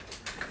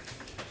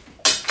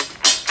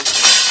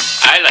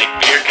I like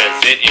beer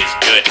cause it is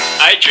good.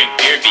 I drink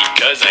beer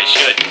because I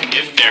should.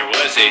 If there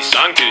was a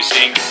song to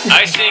sing,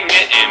 I sing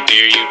it and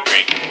beer you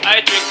drink.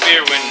 I drink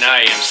beer when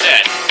I am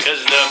sad,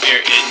 cause the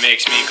beer it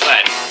makes me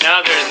glad.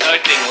 Now there's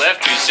nothing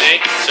left to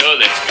say, so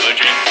let's go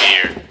drink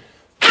beer.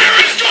 Beer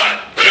is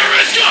good! Beer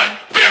is good!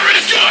 Beer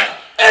is good!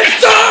 It's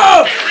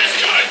time! Beer is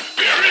good!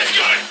 Beer is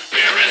good!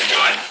 Beer is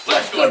good!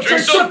 Let's go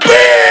drink some some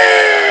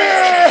beer!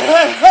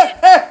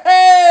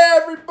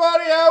 Hey,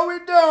 everybody, how we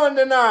doing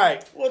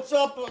tonight? What's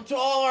up to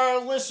all our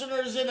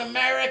listeners in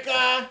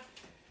America,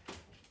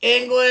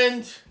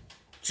 England,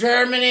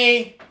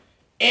 Germany,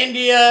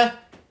 India,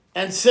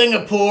 and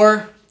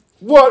Singapore?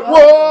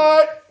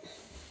 What?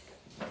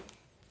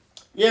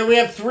 Yeah, we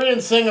have 3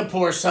 in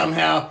Singapore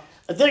somehow.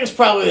 I think it's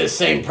probably the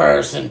same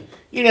person.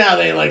 You know how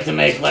they like to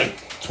make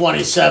like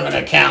 27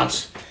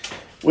 accounts.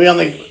 We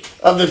only,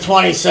 of the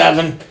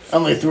 27,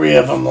 only 3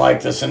 of them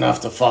liked us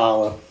enough to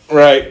follow.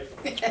 Right.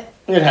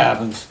 It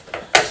happens.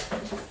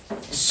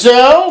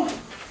 So,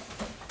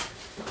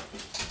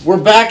 we're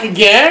back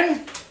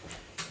again.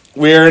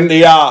 We're in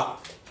the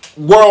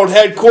world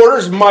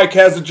headquarters. Mike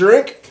has a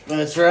drink.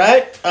 That's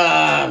right.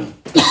 The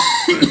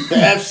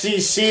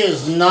FCC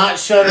has not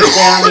shut us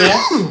down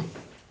yet.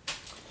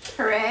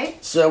 Hooray.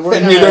 So we're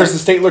And neither is the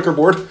state liquor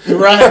board.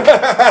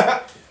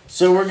 Right.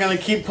 So we're going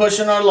to keep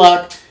pushing our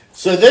luck.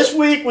 So this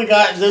week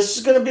this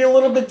is going to be a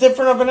little bit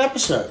different of an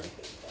episode.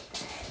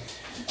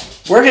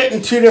 We're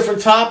hitting 2 different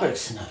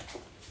topics tonight.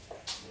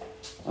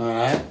 All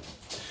right.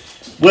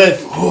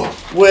 With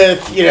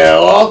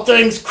all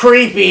things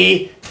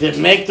creepy that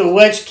make the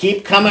witch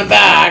keep coming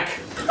back.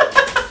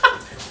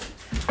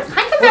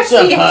 What's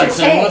up,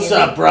 Hudson? What's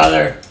up,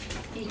 brother?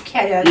 You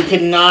You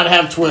cannot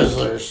have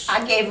Twizzlers.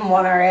 I gave him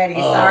one already.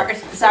 Oh.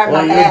 Sorry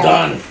Well, about you're that.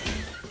 done.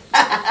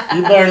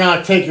 You better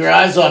not take your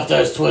eyes off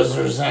those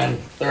Twizzlers then,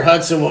 or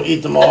Hudson will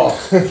eat them all.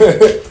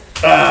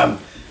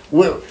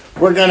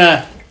 We're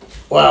gonna...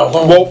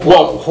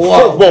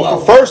 Whoa.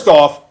 First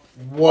off,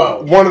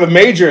 Whoa. one of the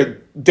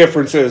major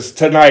differences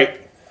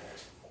tonight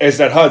is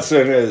that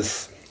Hudson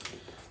is...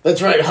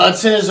 That's right.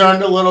 Hudson has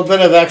earned a little bit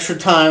of extra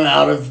time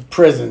out of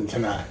prison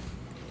tonight.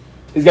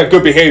 He's got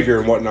good behavior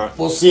and whatnot.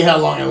 We'll see how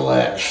long it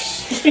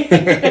lasts.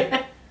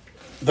 The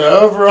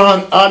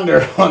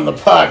under on the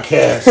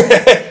podcast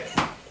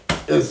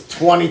is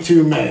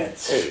 22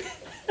 minutes.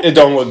 It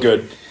don't look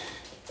good.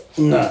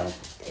 No.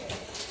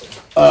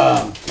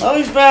 Oh,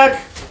 he's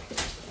back.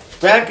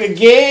 Back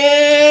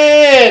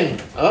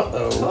again.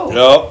 Uh-oh.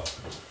 Nope.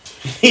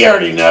 He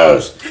already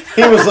knows.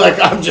 He was like,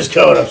 I'm just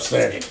going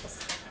upstairs.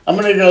 I'm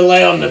going to go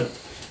lay on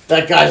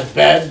that guy's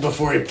bed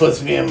before he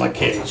puts me in my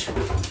cage.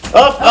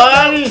 Oh,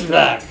 and he's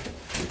back.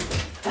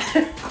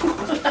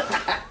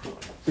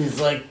 He's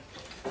like,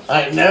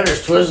 I know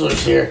there's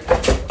Twizzlers here.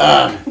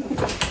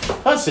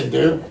 Hudson,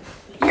 dude.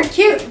 You're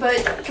cute,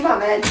 but come on,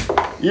 man.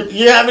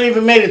 You haven't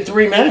even made it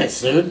 3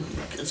 minutes, dude.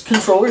 Just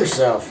control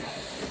yourself.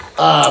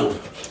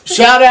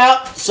 Shout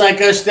out,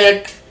 Psycho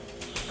Stick.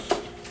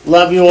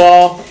 Love you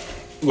all.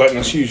 Letting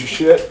us use your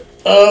shit.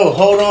 Oh,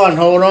 hold on.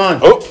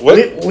 Oh,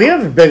 what? We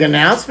have a big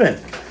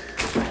announcement.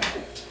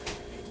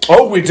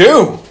 Oh, we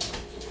do.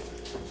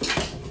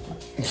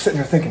 I'm sitting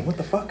there thinking, what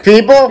the fuck?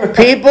 People.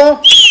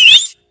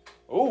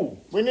 Oh.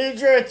 We need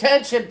your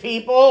attention,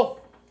 people.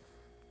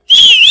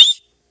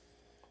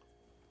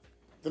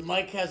 The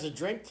Mike Has a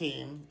Drink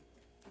team,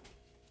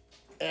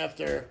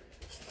 after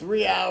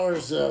 3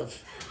 hours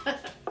of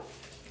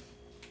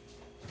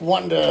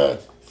wanting to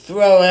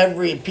throw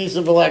every piece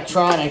of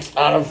electronics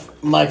out of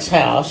Mike's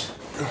house,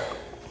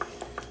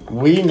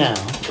 we now,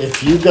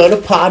 if you go to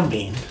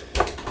Podbean,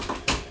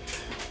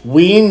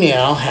 we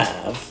now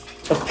have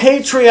a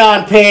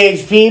Patreon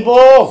page,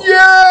 people.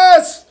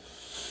 Yes!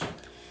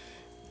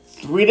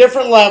 3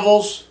 different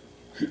levels.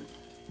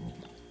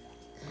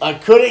 I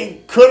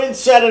couldn't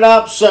set it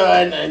up, so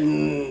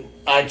and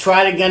I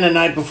tried again the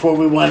night before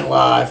we went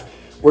live,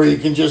 where you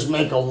can just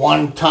make a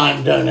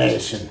one-time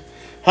donation.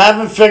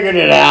 Haven't figured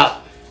it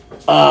out.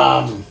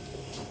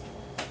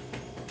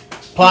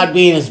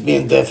 Podbean is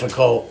being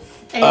difficult.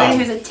 Anybody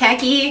who's a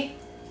techie,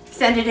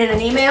 send it in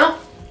an email.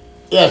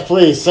 Yes,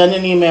 please send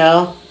an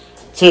email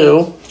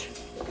to...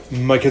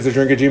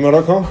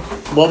 MikeHasADrink@gmail.com.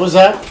 What was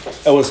that?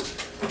 That was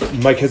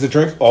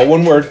MikeHasADrink, all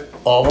one word,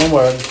 All one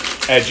word.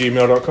 at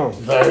gmail.com.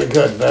 Very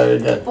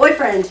good.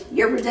 Boyfriend,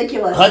 you're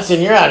ridiculous. Hudson,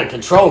 you're out of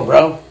control,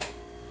 bro.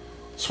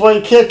 That's why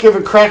you can't give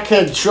a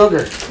crackhead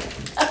sugar.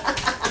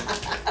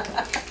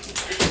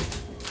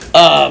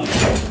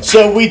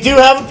 So we do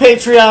have a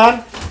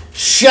Patreon.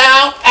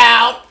 Shout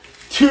out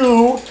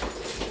to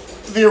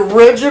the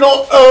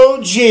original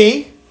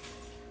OG.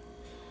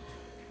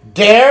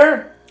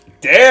 Dare.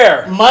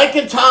 Mike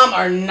and Tom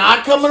are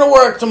not coming to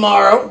work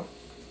tomorrow.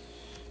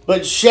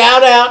 But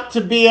shout out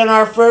to being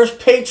our first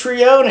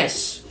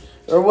Patreonus.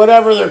 Or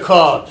whatever they're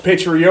called.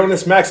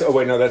 Patreonus Max. Oh,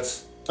 wait, no,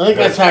 that's... I think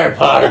that's Harry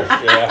Potter.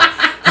 Yeah.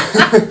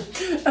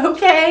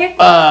 Okay.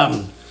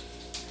 I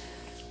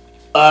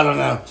don't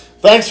know.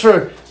 Thanks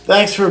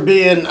for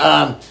being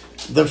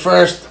the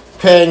first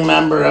paying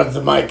member of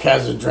the Mike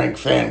Has a Drink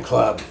fan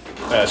club.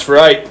 That's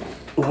right.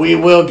 we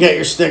will get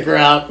your sticker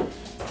out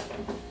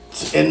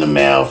in the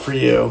mail for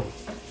you.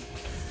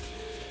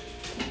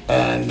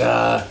 And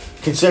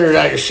consider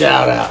that your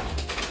shout out.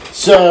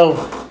 So,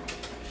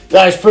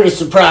 I was pretty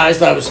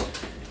surprised. I was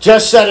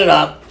just set it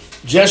up,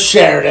 just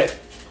shared it,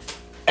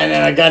 and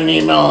then I got an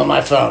email on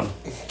my phone.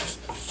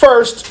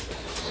 First,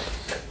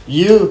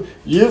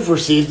 you've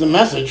received a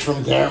message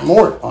from Darren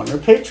Mort on your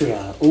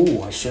Patreon.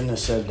 Ooh, I shouldn't have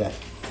said that.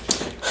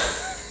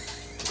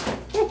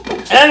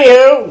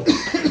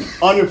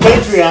 Anywho, on your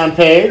Patreon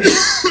page,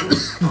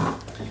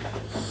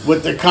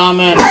 with the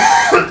comment,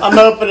 I'm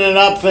opening it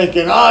up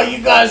thinking, oh,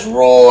 you guys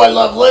rule. I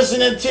love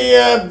listening to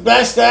you.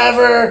 Best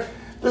ever.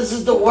 This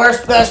is the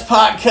worst, best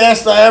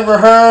podcast I ever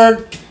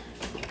heard.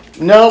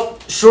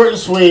 Nope. Short and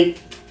sweet.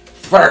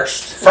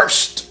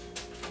 First.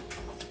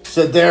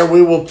 So there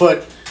we will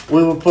put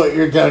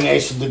your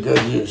donation to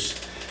good use.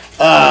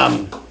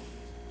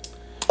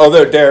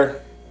 Although,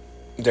 Dare,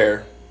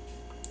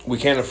 we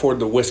can't afford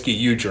the whiskey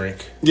you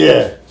drink.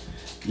 Yeah.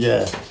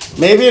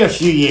 Maybe in a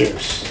few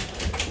years.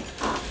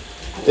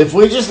 If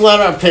we just let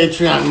our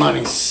Patreon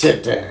money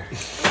sit there,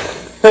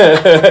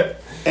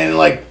 in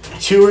like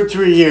 2 or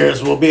 3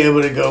 years, we'll be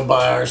able to go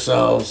buy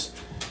ourselves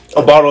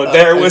a bottle of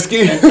Dare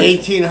whiskey? An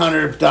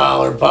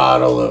 $1,800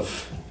 bottle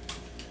of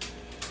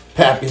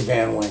Pappy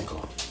Van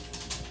Winkle.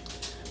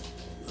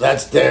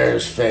 That's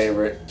Dare's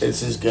favorite.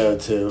 It's his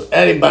go-to.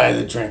 Anybody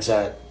that drinks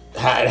that, it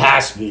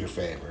has to be your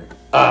favorite.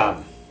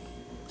 I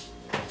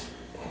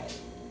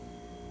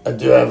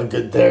do have a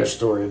good Dare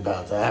story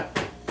about that.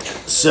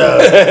 So,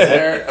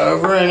 they're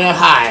over in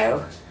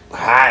Ohio.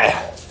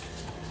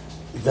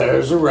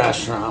 There's a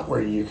restaurant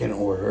where you can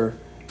order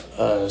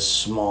a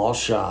small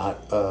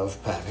shot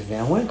of Pappy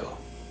Van Winkle.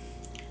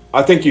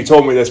 I think you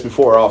told me this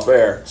before off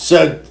air.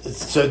 So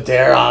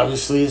Dare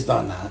obviously has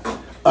done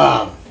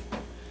that.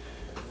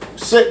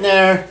 Sitting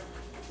there,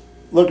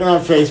 looking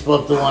on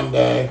Facebook the one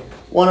day,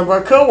 one of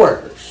our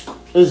coworkers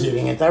is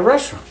eating at that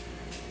restaurant.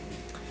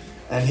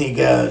 And he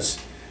goes,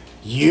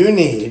 you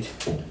need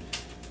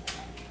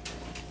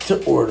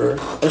to order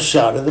a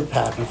shot of the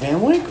Pappy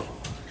Van Winkle.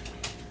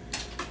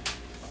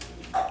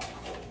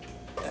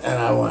 And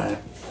I went,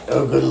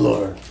 oh good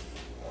Lord.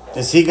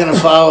 Is he going to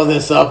follow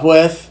this up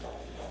with,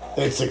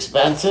 it's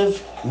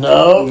expensive?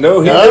 No, he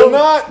did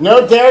not.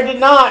 No, Dare did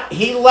not.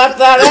 He left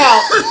that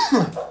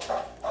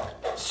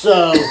out.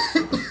 So,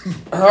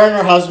 her and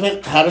her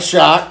husband had a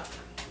shot.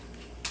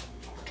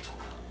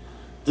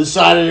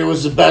 Decided it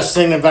was the best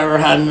thing they've ever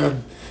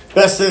had,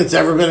 best thing that's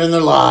ever been in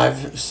their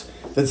lives,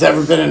 that's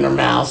ever been in their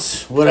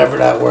mouths, whatever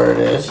that word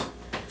is.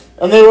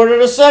 And they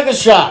ordered a second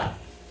shot.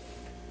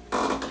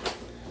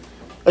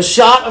 A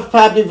shot of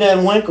Pappy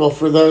Van Winkle,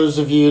 for those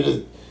of you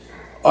that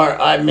are,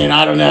 I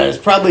don't know, it's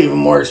probably even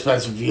more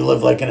expensive if you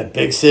live like in a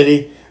big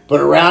city, but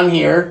around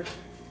here,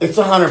 it's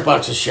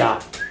 $100 a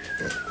shot.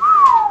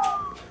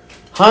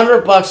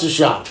 $100 a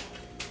shot.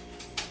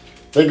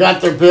 They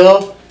got their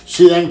bill.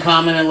 She then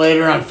commented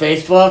later on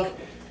Facebook,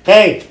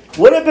 hey,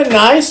 would have been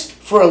nice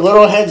for a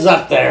little heads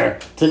up there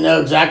to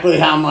know exactly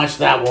how much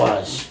that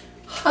was.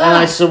 And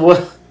I said,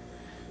 well,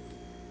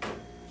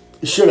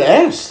 you should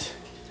have asked.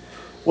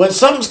 When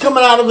something's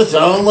coming out of its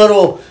own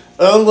little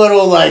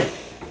like,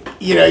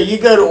 you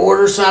go to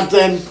order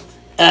something,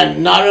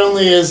 and not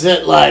only is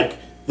it like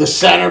the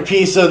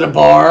centerpiece of the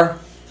bar,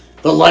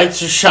 the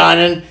lights are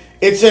shining,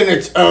 it's in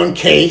its own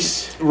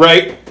case.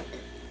 Right.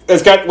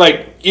 It's got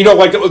like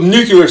a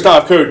nuclear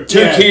stop code.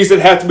 Two keys that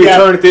have to be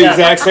turned at the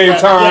exact same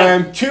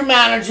time. Yeah. Two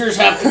managers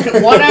have to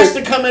one has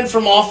to come in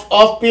from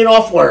being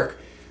off work.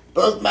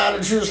 Both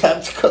managers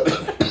have to come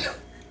in.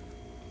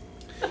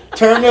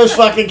 Turn those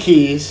fucking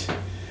keys.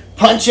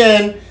 Punch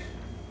in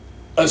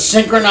a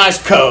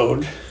synchronized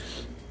code.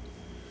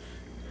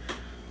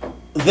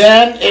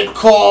 Then it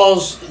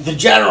calls the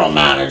general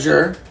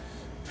manager,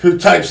 who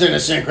types in a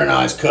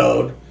synchronized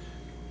code,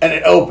 and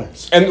it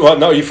opens. And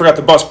no, you forgot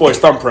the busboy's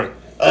thumbprint.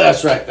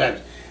 That's right.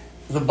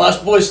 The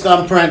busboy's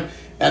thumbprint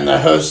and the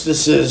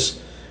hostess's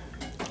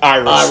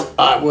iris.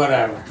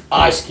 Whatever.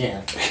 I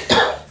scan.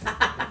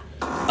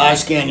 I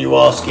scan. You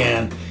all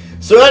scan.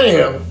 So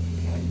anywho,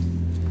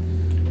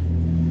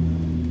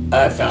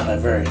 I found that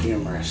very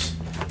humorous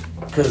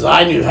because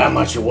I knew how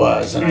much it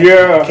was, and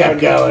I kept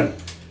going.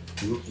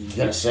 You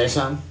gonna say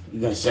something?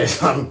 He's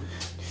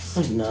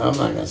like, no, I'm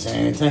not gonna say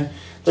anything.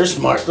 They're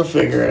smart. They'll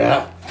figure it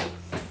out.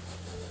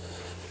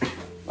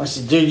 I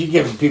said, dude, you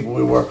give the people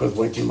we work with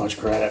way too much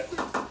credit.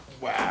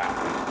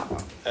 Wow.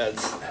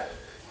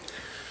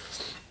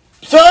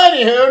 So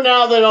anywho,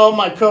 now that all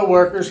my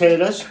coworkers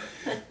hate us,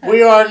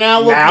 we are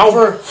now looking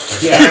for...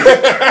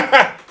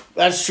 Yeah,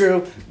 that's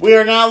true. We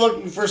are now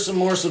looking for some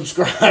more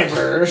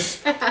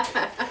subscribers.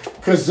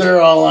 Because they're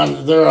all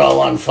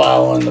on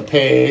following the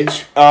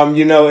page.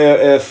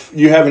 If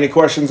you have any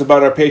questions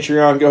about our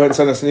Patreon, go ahead and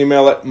send us an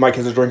email at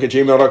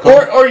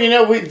mikehasadrink@gmail.com. Or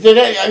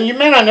you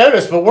may not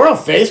notice, but we're on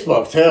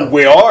Facebook too.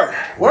 We are.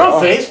 We're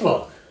on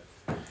Facebook.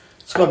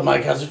 It's called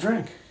Mike Has a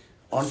Drink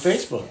on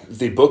Facebook.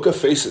 The Book of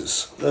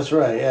Faces. That's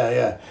right.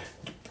 Yeah.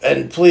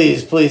 And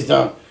please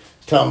don't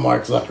tell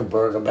Mark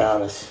Zuckerberg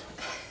about us.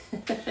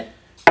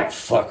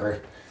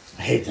 Fucker.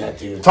 I hate that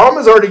dude. Tom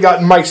has already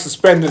gotten Mike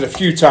suspended a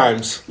few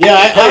times.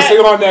 Yeah, posting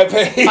on that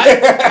page.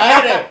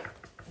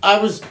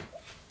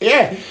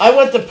 I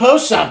went to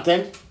post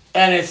something,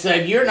 and it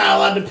said, you're not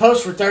allowed to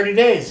post for 30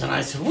 days. And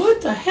I said,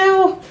 what the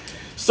hell?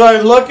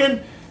 Started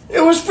looking.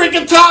 It was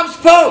freaking Tom's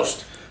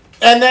post.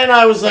 And then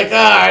I was like, all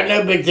right,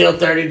 no big deal,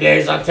 30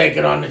 days. I'll take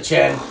it on the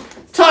chin.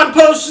 Tom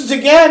posts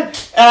again,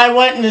 and I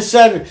went and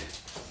said,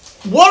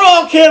 what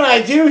all can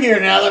I do here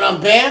now that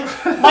I'm banned?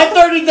 My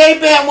 30-day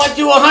ban went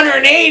to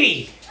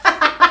 180.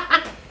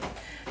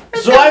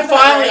 So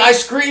I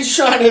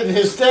screenshotted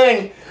his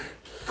thing,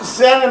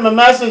 sent him a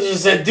message and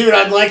said, dude,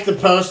 I'd like to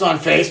post on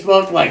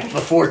Facebook like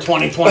before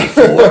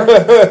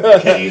 2024.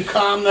 Can you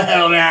calm the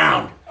hell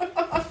down?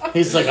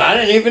 He's like, I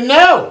didn't even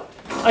know.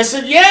 I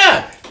said,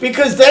 yeah,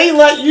 because they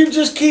let you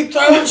just keep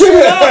throwing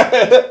shit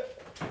up.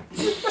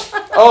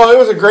 Oh, it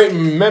was a great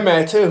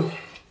meme too.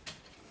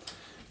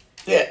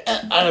 Yeah,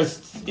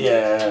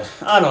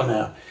 I don't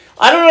know.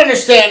 I don't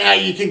understand how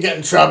you can get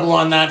in trouble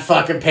on that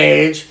fucking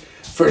page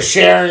for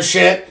sharing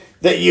shit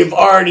that you've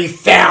already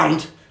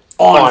found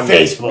on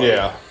Facebook.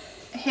 Yeah.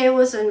 Hey,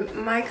 listen,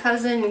 my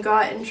cousin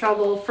got in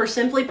trouble for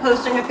simply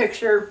posting a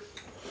picture.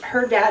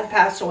 Her dad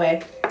passed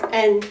away,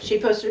 and she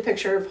posted a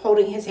picture of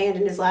holding his hand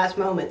in his last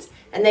moments,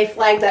 and they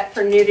flagged that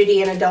for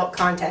nudity and adult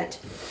content.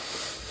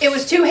 It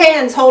was two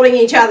hands holding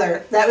each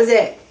other. That was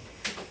it.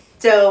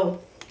 So...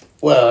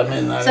 Well, I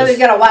mean... Somebody's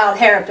got a wild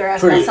hair up their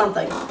ass about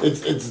something.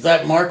 It's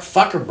that Mark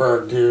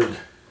Zuckerberg dude.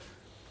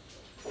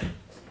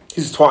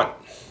 He's a twat.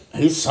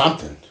 He's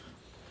something.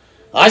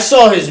 I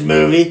saw his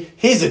movie.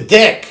 He's a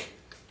dick.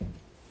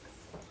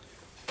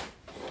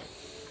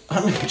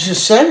 I'm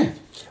just saying.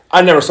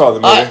 I never saw the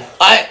movie.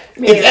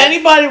 If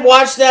anybody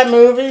watched that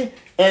movie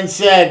and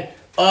said,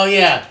 oh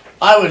yeah,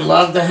 I would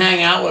love to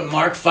hang out with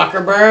Mark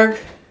Zuckerberg,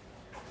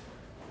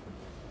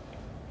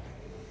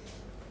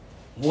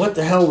 what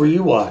the hell were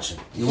you watching?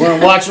 You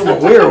weren't watching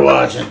what we were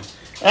watching.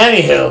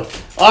 Anywho,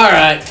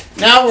 alright,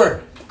 now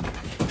we're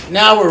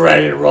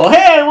ready to roll.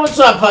 Hey, what's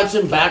up,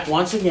 Hudson? Back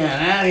once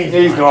again.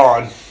 He's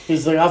gone.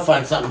 He's like, I'll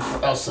find something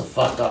else to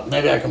fuck up.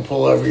 Maybe I can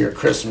pull over your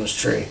Christmas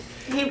tree.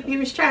 He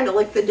was trying to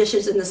lick the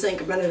dishes in the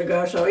sink a minute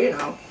ago, so, you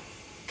know.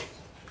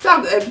 It's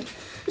all good.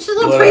 It's just a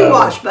little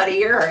pre-wash, buddy.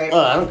 You're all right. Oh,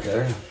 I don't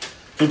care.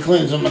 If he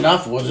cleans them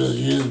enough, we'll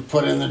just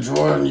put in the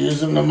drawer and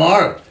use them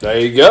tomorrow. There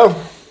you go.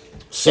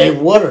 Save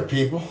water,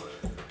 people.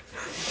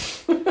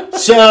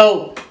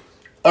 So,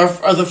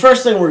 the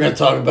first thing we're going to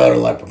talk about are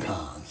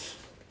leprechauns.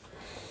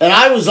 And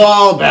I was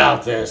all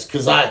about this,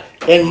 because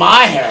in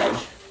my head,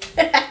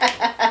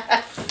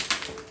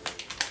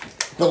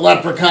 the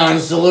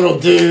leprechaun's the little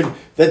dude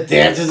that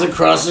dances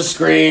across the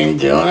screen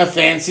doing a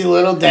fancy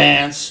little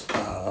dance.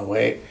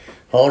 Wait,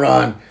 hold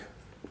on.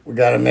 We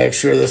got to make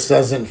sure this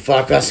doesn't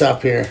fuck us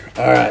up here.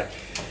 All right.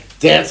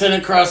 Dancing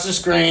across the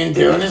screen,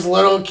 doing his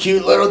little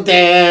cute little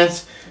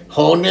dance,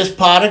 holding his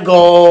pot of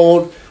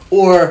gold.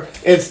 Or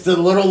it's the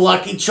little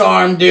Lucky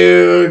Charm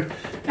dude,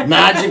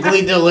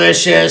 magically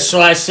delicious.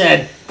 So I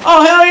said,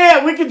 oh, hell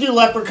yeah, we could do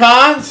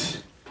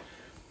leprechauns.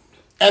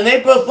 And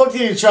they both looked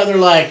at each other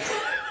like,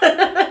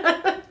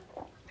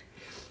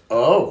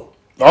 oh.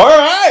 All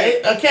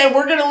right. Okay,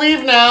 we're going to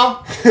leave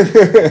now.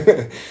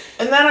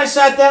 And then I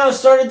sat down and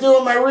started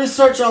doing my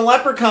research on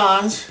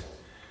leprechauns.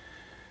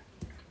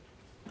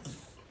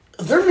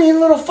 They're mean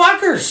little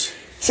fuckers.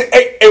 See,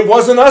 it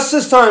wasn't us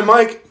this time,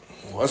 Mike.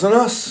 It wasn't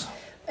us.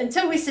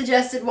 Until we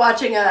suggested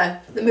watching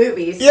the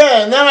movies.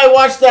 Yeah, and then I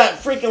watched that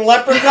freaking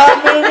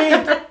Leprechaun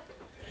movie.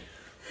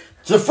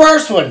 The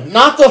first one,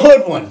 not the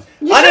Hood one.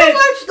 You didn't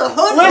watch the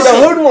Hood one. Listen,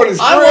 the Hood one is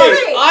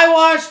great. I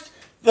watched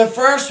the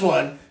first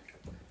one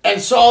and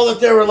saw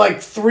that there were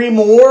like 3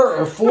 more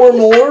or 4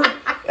 more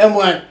and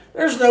went,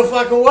 there's no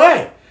fucking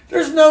way.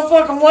 There's no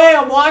fucking way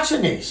I'm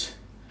watching these.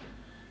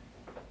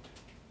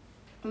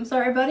 I'm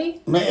sorry,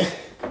 buddy.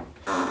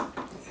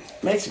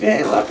 Makes me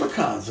hate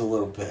leprechauns a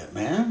little bit,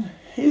 man.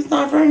 He's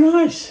not very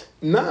nice.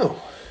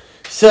 No.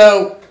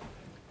 So,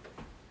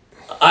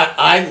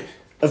 I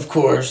of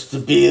course, to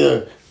be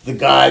the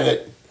guy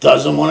that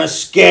doesn't want to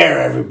scare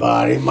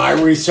everybody, my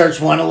research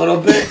went a little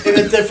bit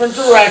in a different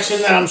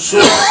direction than I'm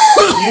sure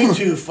you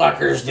two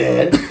fuckers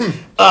did.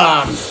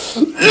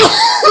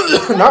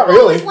 Not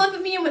really. He's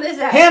lumping me in with his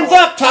ass. Hands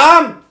up,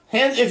 Tom!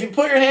 If you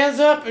put your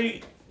hands up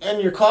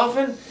and you're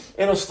coughing,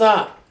 it'll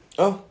stop.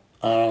 Oh.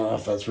 I don't know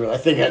if that's real. I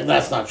think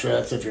that's not true.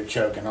 That's if you're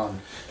choking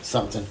on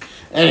something.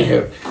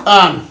 Anywho,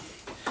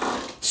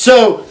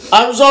 so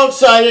I was all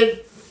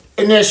excited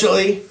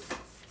initially,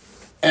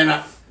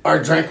 and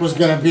our drink was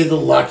going to be the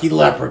Lucky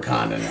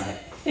Leprechaun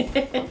tonight.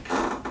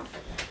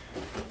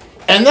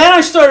 And then I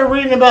started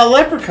reading about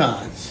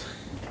leprechauns,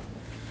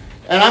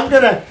 and I'm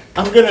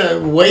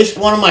gonna waste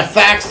one of my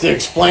facts to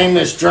explain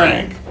this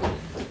drink.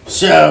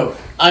 So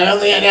I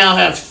only now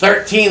have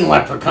 13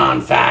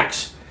 leprechaun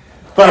facts.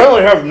 But I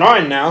only have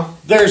 9 now.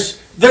 There's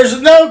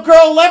no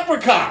girl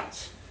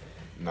leprechauns.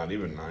 Not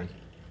even 9.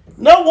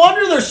 No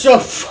wonder they're so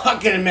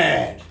fucking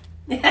mad.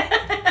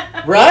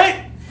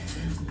 Right?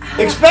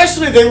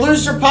 Especially they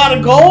lose their pot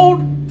of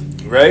gold.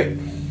 Right?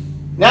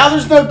 Now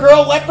there's no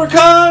girl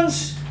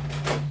leprechauns.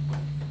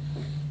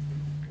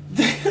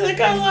 They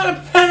got a lot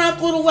of pent-up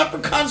little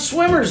leprechaun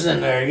swimmers in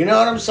there. You know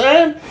what I'm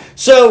saying?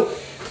 So,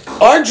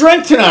 our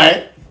drink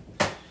tonight...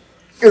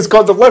 It's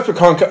called the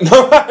Leprechaun.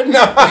 No.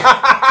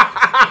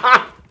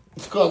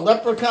 It's called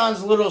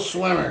Leprechaun's Little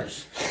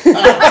Swimmers. No,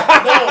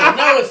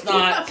 it's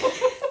not.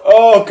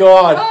 Oh,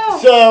 God.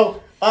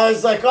 So, I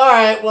was like, all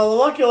right, well, the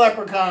Lucky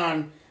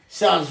Leprechaun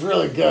sounds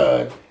really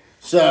good.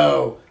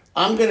 So,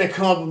 I'm going to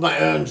come up with my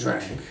own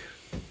drink.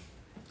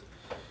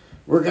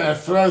 We're going to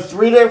throw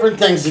 3 different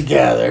things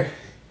together.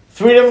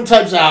 3 different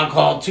types of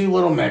alcohol, 2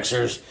 little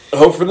mixers.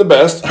 Hope for the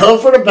best.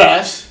 Hope for the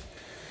best.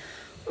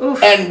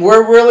 Oof. And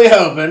we're really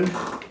hoping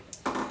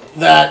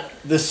that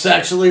the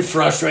sexually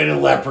frustrated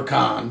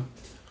leprechaun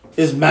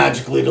is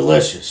magically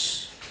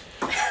delicious.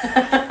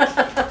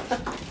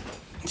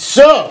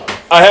 So,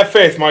 I have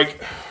faith,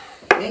 Mike.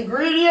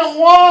 Ingredient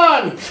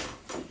 1.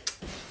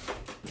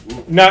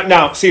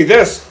 Now, see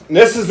this.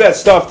 This is that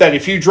stuff that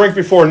if you drink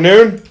before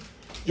noon,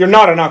 you're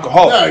not an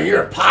alcoholic. No,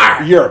 you're a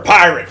pirate. You're a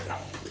pirate.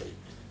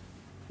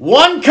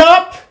 1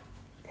 cup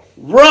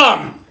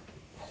rum.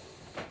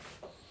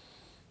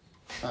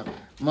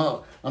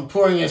 I'm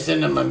pouring this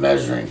into my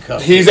measuring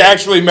cup. He's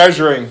actually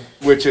measuring,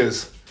 which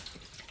is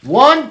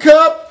 1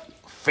 cup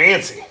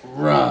fancy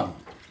rum.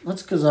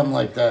 That's because I'm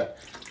like that.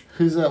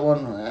 Who's that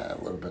one? A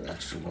little bit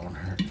extra won't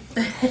hurt.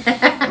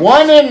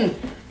 1 and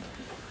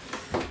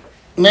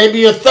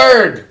maybe a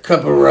 1/3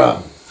 cup of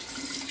rum.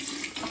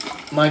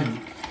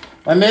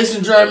 My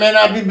mason jar may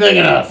not be big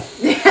enough.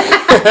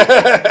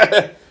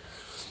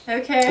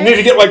 Okay. You need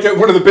to get like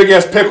one of the big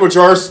ass pickle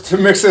jars to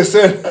mix this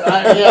in.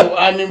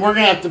 I mean, we're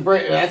gonna have to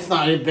break. That's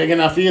not big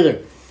enough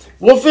either.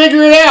 We'll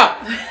figure it out.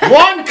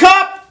 1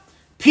 cup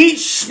peach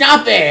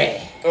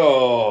schnappi.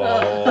 Oh.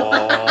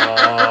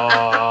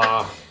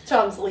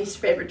 Tom's least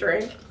favorite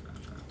drink.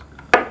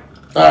 All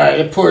right,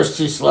 it pours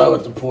too slow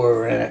with the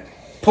pourer in it.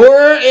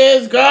 Pourer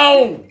is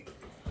gone.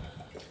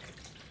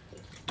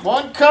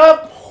 1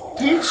 cup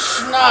peach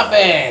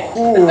schnappi.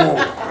 Ooh,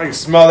 I can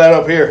smell that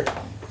up here.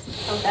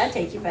 How'd that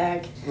take you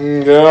back?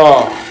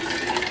 No.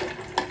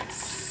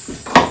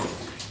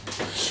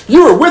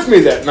 You were with me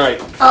that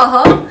night.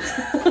 Uh-huh.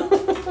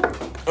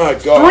 Oh,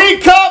 God. 3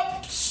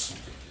 cups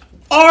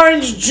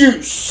orange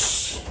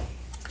juice.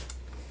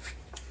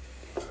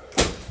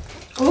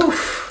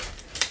 Oof.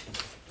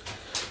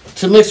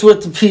 To mix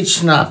with the peach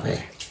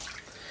schnappi.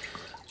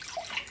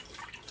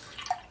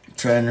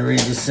 Trying to read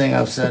this thing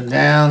upside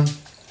down.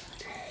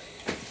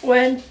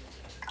 When?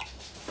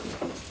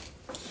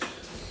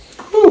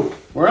 Whew.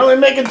 We're only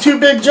making 2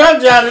 big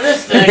jugs out of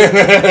this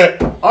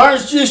thing.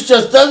 Orange juice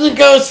just doesn't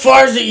go as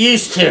far as it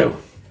used to.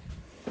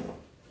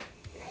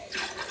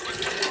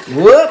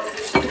 Whoop.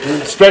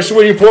 Especially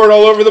when you pour it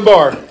all over the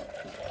bar.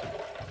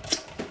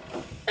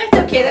 That's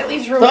okay. That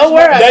leaves room. Don't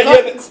worry.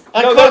 I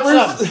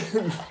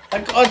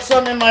That caught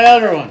some in my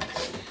other one.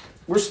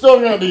 We're still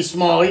going to be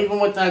small, even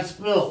with that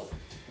spill.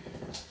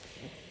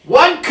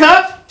 1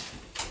 cup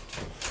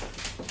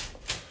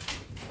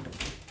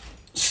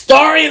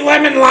Starry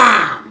Lemon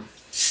Lime.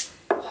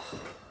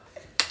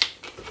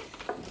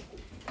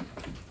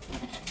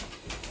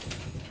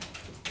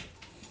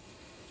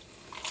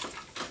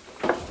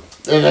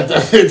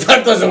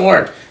 That doesn't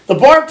work. The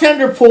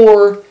bartender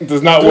pour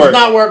does not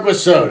work with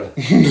soda.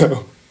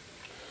 No.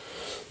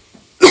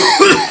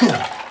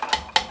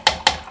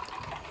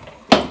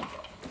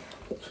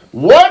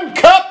 1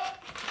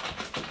 cup.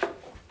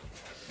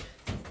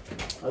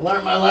 I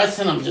learned my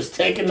lesson. I'm just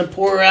taking the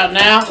pour out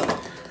now.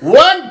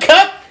 1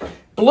 cup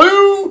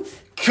blue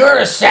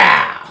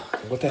curacao.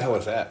 What the hell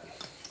is that?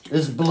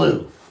 It's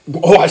blue.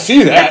 Oh, I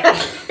see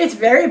that. It's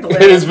very blue.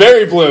 It is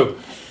very blue.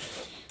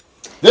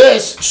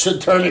 This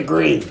should turn it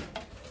green.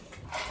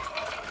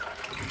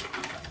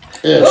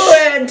 Ish. Go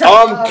ahead,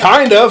 Tom.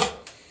 Kind of.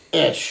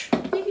 Ish.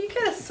 You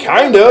gotta swirl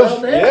Kind a little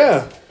of. bit.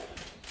 Yeah.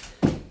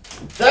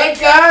 Thank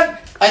God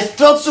I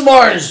spilled some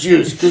orange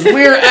juice because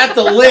we are at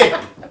the lid.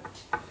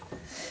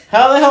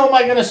 How the hell am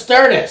I going to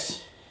stir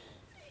this?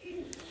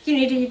 You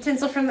need a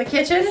utensil from the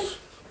kitchen?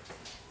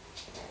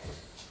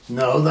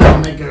 No, that'll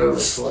make it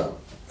overflow.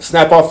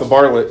 Snap off the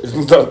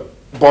the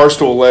bar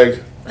stool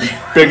leg.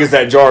 Big as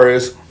that jar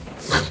is.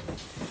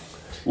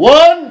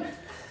 1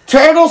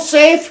 turtle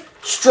safe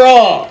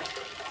straw.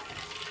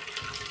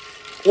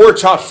 Or a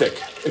chopstick,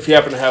 if you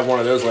happen to have one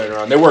of those laying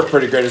around. They work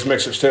pretty great as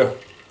mixers, too.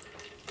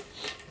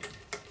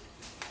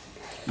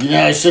 You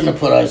know, I shouldn't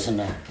have put ice in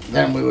there.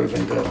 Then we would have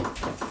been good.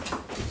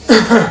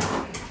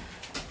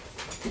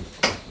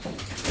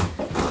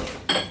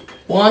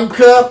 1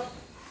 cup.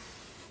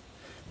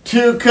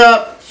 2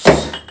 cups.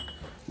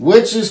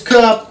 Witch's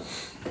cup.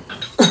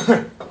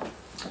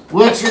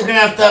 Which you're going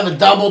to have a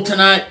double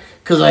tonight.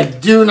 Because I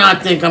do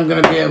not think I'm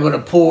going to be able to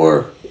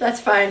pour. That's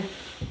fine.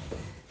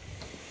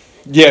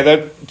 Yeah,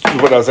 that's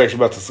what I was actually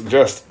about to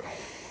suggest.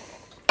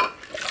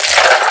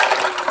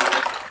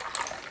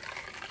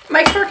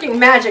 Mike's working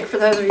magic for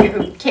those of you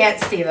who can't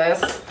see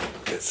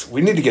this.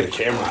 We need to get a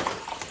camera.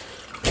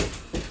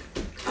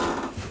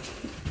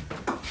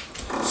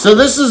 So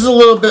this is a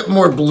little bit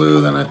more blue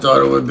than I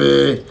thought it would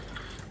be.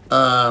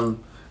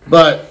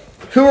 But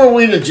who are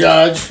we to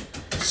judge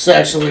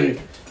sexually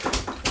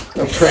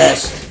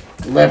oppressed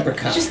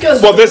leprechauns? Just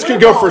goes Well, with this the could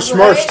blue go for balls,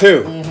 Smurfs right?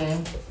 too.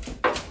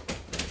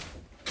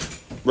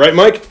 Right,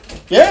 Mike?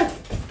 Yeah,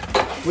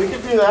 we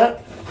could do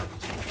that.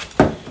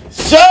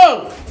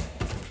 So,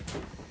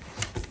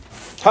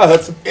 Oh,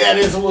 that's yeah, it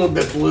is a little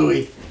bit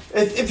bluey.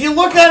 If you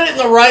look at it in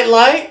the right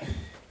light,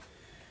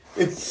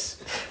 it's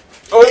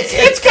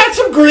got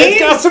some green. It's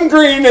got some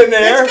green in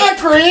there. It's got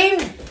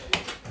green.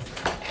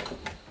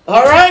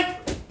 All right.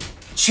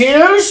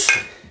 Cheers.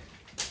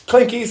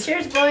 Clinkies.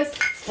 Cheers, boys.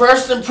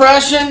 First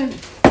impression,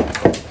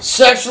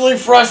 sexually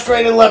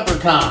frustrated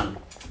leprechaun.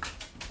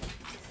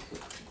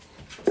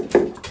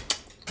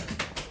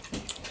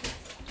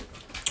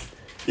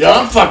 Yeah,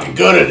 I'm fucking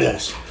good at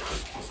this.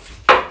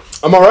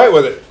 I'm all right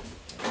with it.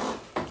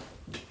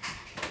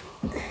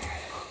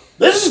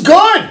 This is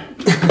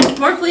good.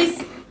 More,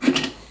 please.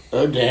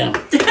 Oh, damn.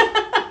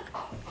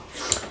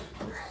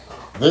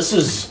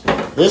 This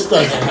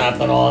doesn't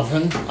happen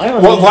often. I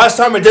don't Well, know. last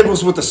time I did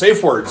was with the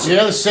safe words.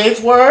 Yeah, the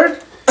safe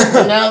word.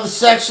 And now the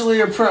sexually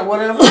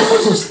whatever.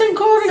 What's this thing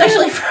called again?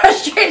 Sexually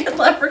frustrated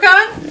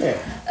leprechaun. Yeah.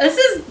 This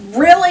is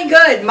really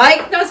good.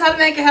 Mike knows how to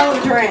make a hell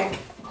of a drink.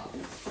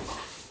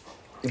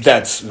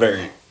 That's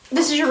very.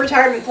 This is your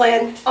retirement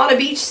plan. On a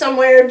beach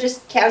somewhere,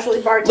 just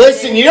casually bartending.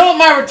 Listen, you know what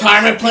my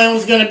retirement plan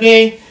was going to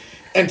be?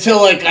 Until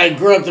I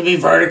grew up to be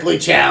vertically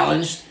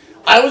challenged.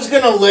 I was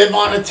going to live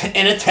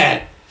in a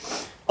tent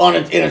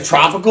in a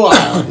tropical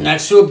island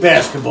next to a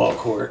basketball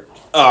court.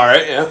 All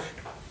right, yeah.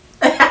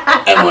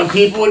 And when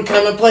people would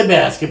come and play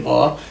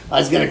basketball, I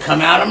was going to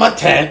come out of my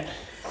tent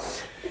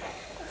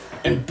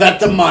and bet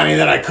the money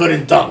that I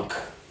couldn't dunk.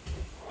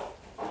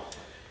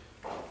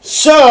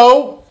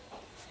 So,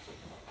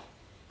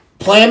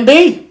 plan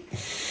B.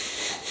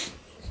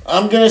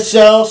 I'm going to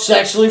sell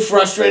sexually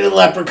frustrated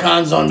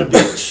leprechauns on the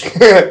beach.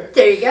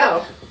 There you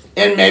go.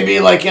 And maybe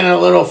in a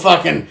little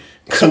fucking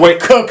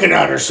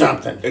coconut or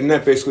something. Isn't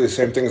that basically the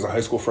same thing as a high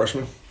school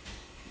freshman?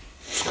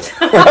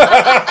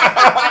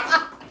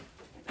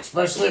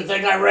 Especially if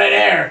they got red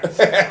hair.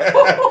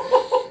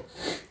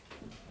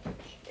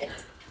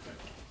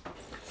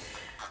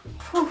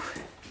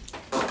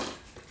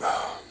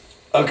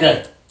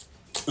 Okay.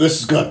 This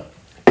is good.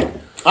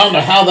 I don't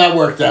know how that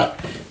worked out,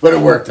 but it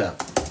worked out.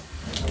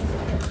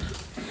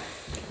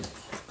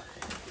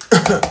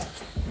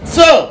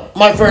 So,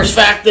 my first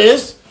fact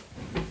is,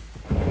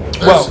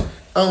 Well,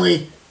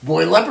 only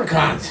boy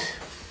leprechauns.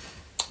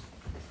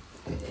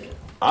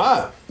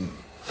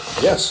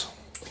 Yes.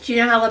 Do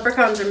you know how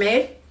leprechauns are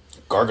made?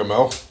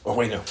 Gargamel. Oh,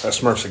 wait, no. That's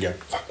Smurfs again.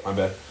 Fuck, my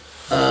bad.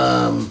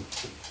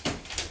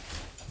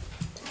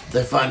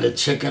 They find a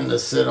chicken to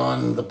sit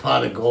on the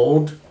pot of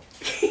gold.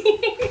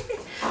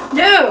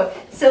 No.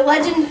 So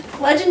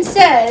legend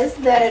says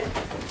that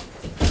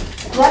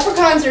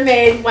leprechauns are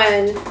made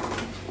when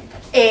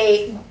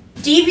a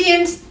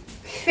deviant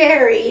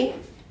fairy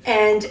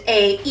and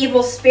a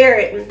evil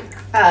spirit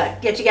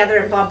get together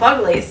and bump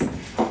uglies.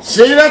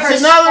 See, that's Her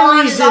another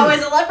spawn is reason.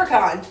 always a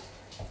leprechaun.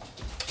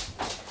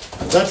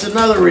 That's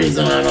another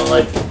reason I don't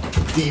like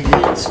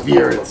deviant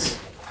spirits.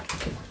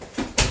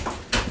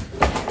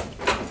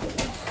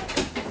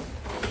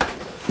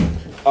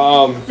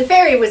 The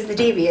fairy was the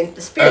deviant.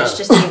 The spirit's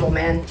just evil,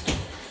 man.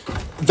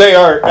 They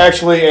are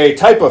actually a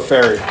type of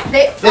fairy.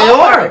 They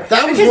are.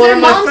 That was because one they're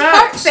of my mom's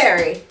park facts.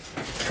 fairy.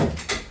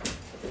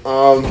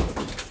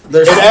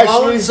 They're small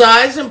actually- in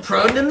size and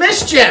prone to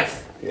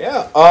mischief.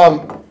 Yeah.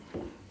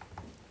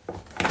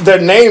 The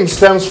name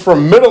stems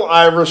from Middle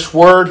Irish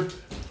word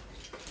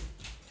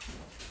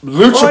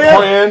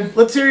Luchapan.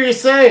 Let's hear you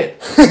say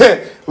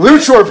it.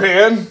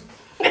 Luchorpan,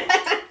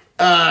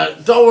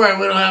 Don't worry,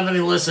 we don't have any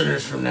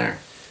listeners from there.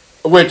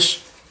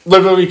 which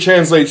literally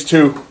translates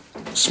to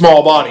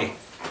small body.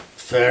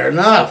 Fair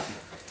enough.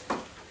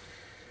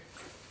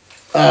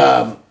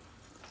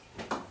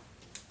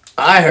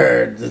 I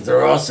heard that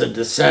they're also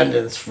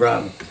descendants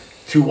from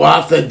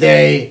Tuatha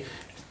De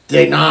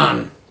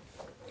Danann,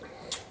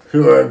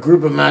 who are a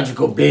group of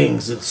magical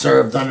beings that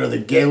served under the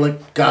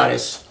Gaelic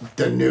goddess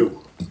Danu.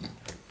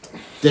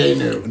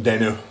 Danu.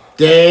 Danu.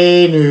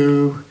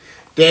 Danu.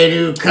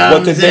 Danu comes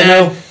What did they in.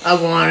 know? I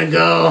want to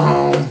go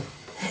home.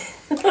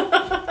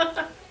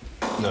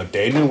 No,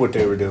 they knew what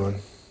they were doing.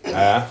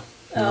 It's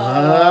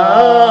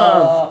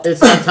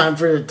not time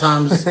for the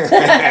Tom's.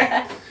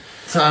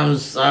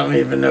 Tom's, I don't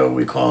even know what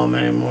we call them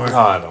anymore.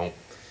 I don't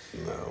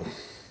know.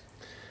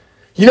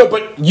 You know,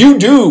 but you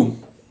do,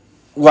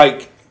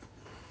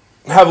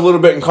 have a little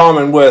bit in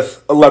common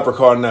with a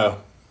leprechaun, no.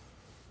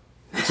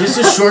 Is this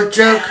a short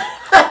joke?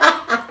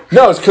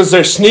 No, it's because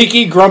they're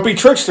sneaky, grumpy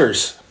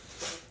tricksters.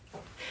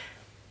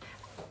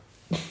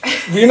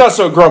 You're not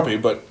so grumpy,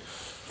 but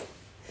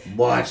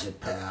Watch it,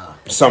 pal.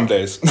 some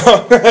days.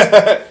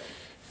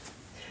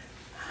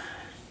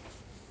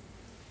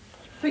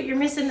 But you're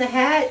missing the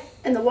hat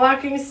and the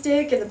walking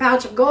stick and the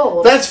pouch of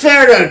gold. That's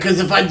fair though, because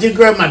if I do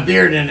grow my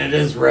beard in, it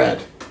is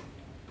red.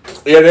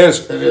 It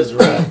is. It is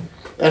red.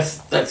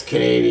 That's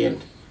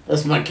Canadian.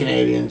 That's my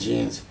Canadian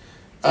genes.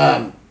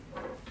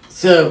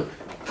 So,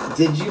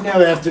 did you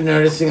know after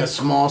noticing a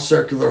small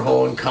circular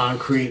hole in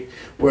concrete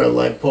where a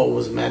light pole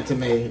was meant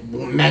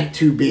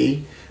to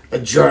be, a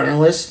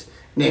journalist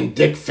named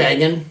Dick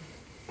Fagan?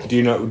 Do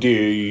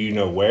you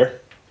know where?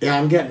 Yeah,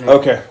 I'm getting it.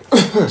 Okay.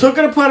 Took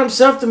it upon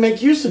himself to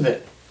make use of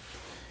it.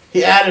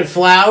 He added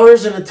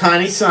flowers and a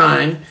tiny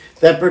sign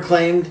that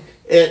proclaimed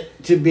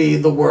it to be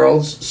the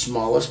world's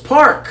smallest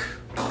park.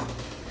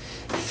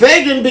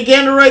 Fagan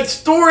began to write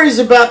stories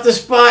about the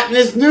spot in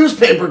his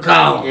newspaper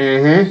column.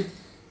 Mm-hmm.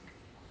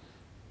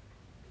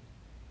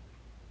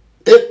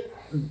 It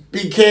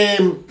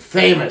became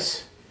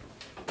famous.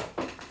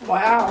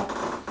 Wow.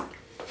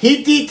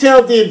 He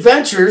detailed the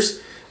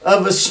adventures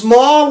of a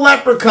small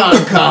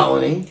leprechaun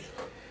colony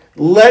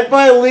led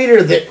by a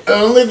leader that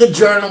only the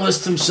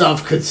journalist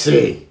himself could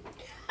see.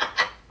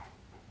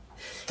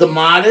 The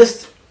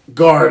modest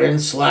garden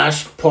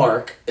 /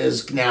 park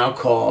is now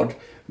called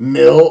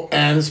Mill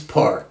Ends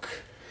Park.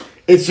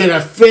 It's an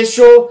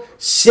official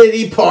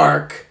city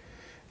park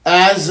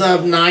as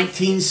of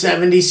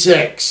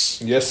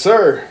 1976. Yes,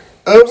 sir.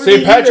 Over St.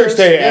 the Patrick's years-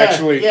 Day, yeah,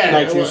 actually, yeah,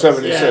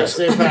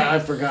 1976. I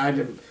forgot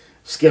to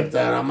skip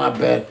that on my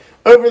bad.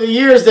 Over the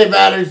years, they've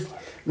added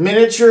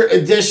miniature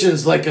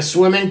additions like a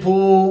swimming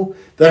pool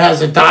that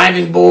has a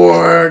diving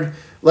board.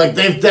 Like,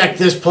 they've decked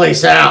this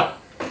place out.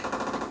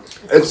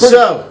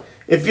 So,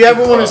 if you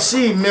ever want to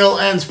see Mill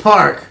Ends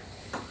Park,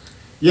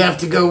 you have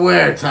to go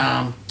where,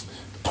 Tom?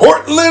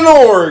 Portland,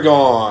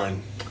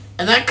 Oregon.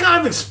 And that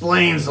kind of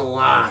explains a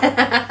lot.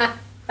 Right?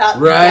 Right.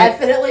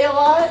 Definitely a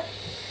lot.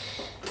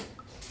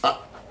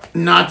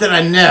 Not that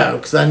I know,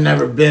 because I've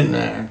never been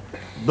there.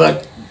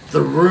 But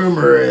the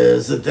rumor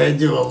is that they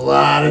do a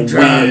lot of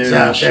drugs Weird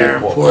out there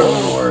in shit.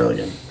 Portland,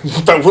 Oregon.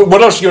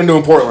 What else are you going to do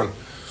in Portland?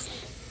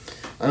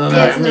 I don't know.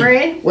 Dance in the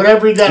rain?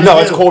 Whatever you got to do. No,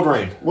 it's cold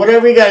rain.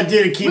 Whatever you got to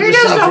do to keep Weirdos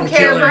yourself don't from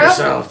care, killing bro.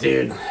 yourself,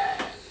 dude.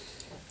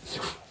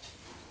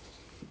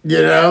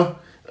 You know?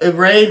 It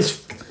rains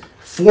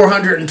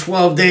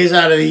 412 days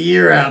out of the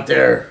year out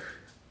there.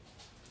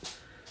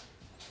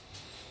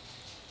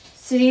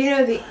 So do you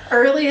know the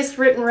earliest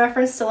written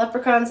reference to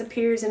leprechauns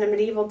appears in a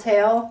medieval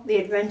tale, The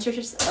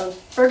Adventures of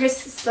Fergus,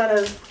 son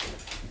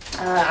of,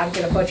 I'm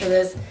going to butcher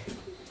this,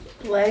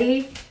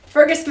 Letty?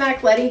 Fergus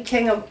Mac Letty,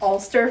 king of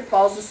Ulster,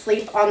 falls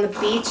asleep on the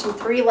beach and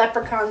 3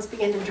 leprechauns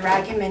begin to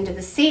drag him into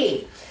the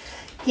sea.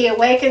 He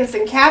awakens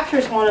and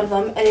captures one of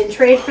them, and in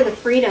trade for the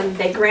freedom,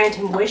 they grant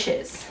him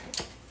wishes.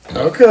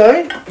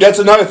 Okay. That's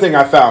another thing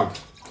I found.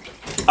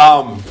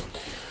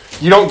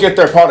 You don't get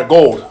their pot of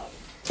gold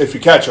if you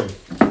catch them.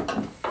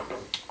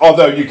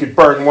 Although you could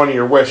burn one of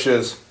your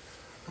wishes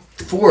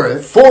For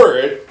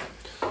it.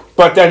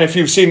 But then if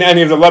you've seen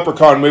any of the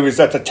Leprechaun movies,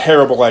 that's a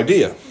terrible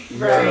idea.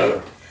 Right.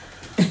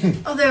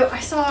 Although I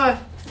saw,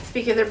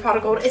 speaking of their pot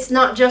of gold, it's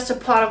not just a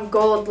pot of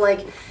gold.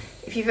 Like,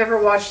 if you've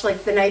ever watched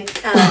like the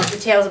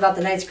tales about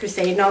the Knights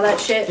Crusade and all that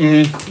shit,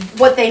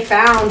 what they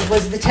found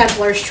was the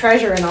Templars'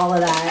 treasure and all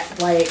of that.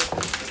 Like,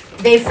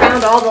 they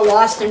found all the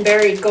lost and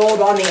buried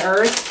gold on the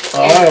earth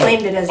and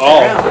claimed it as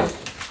their own.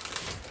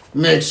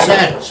 Makes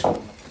sense.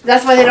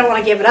 That's why they don't want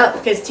to give it up,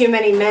 because too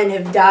many men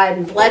have died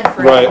and bled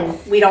for Right. it, and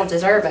we don't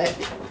deserve it.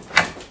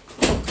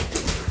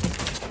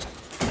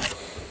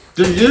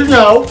 Did you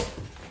know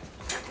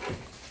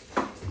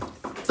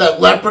that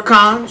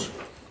leprechauns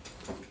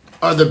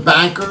are the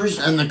bankers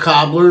and the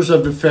cobblers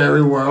of the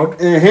fairy world?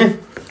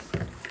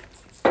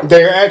 Mm-hmm.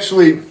 They're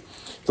actually,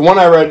 the one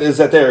I read is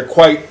that they're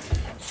quite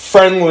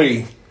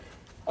friendly,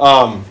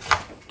 friendly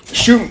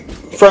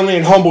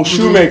and humble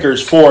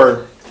shoemakers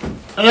for.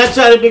 And that's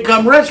how they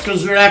become rich,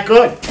 because they're that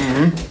good.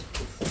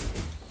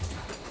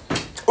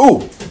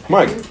 Ooh,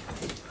 Mike.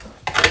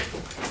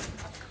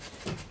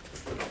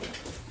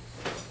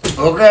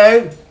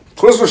 Okay.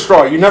 Twizzler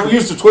straw. You never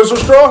used a Twizzler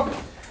straw?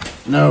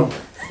 No.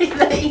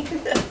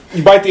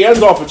 You bite the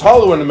ends off, it's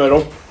hollow in the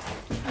middle.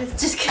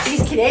 It's just because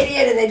he's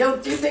Canadian and they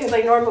don't do things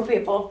like normal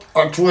people.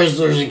 Our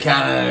Twizzlers in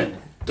Canada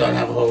don't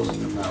have holes in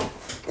the middle.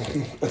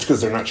 That's because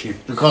they're not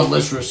cheap. They're called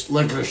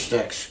licorice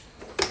sticks.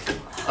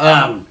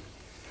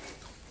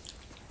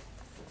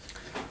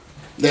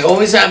 They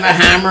always have a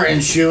hammer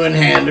and shoe in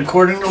hand.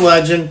 According to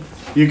legend,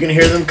 you can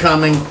hear them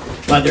coming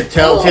by their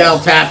telltale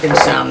tapping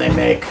sound they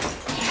make.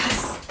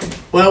 Yes.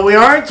 Well, we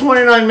are at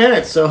 29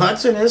 minutes, so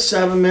Hudson is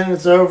 7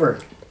 minutes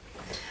over.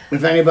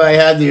 If anybody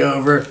had the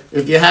over,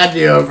 if you had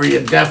the over,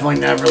 you'd definitely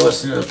never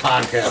listen to the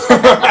podcast.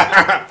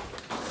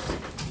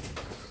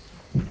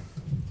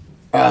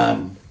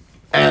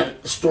 And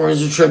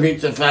stories attribute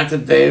the fact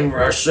that they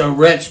are so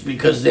rich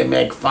because they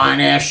make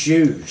fine-ass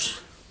shoes.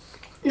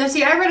 No,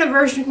 see, I read a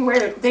version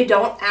where they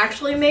don't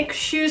actually make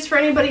shoes for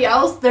anybody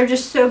else. They're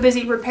just so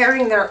busy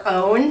repairing their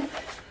own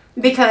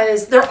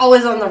because they're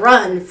always on the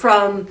run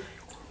from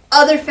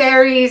other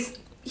fairies,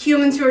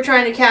 humans who are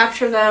trying to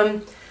capture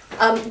them,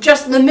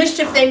 just the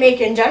mischief they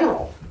make in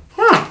general.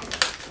 Huh.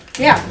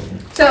 Yeah.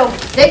 So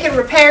they can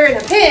repair in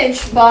a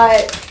pinch,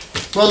 but...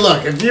 Well,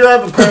 look, if you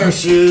have a pair of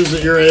shoes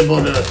that you're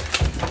able to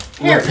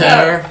Here,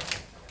 repair...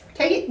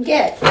 Take it and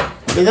get.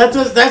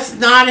 That's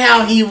not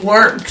how he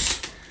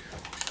works.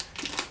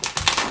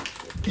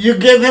 You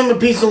give him a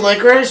piece of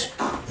licorice,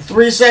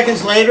 3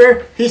 seconds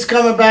later, he's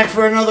coming back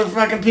for another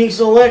fucking piece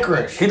of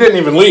licorice. He didn't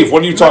even leave.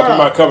 What are you talking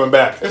about coming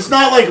back? It's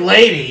not like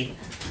Lady,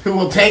 who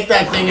will take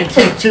that thing and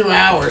take 2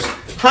 hours.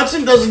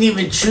 Hudson doesn't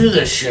even chew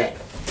this shit.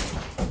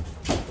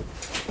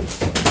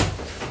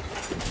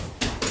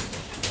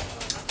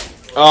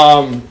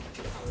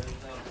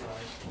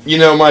 You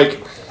know, Mike,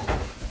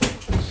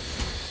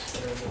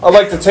 I'd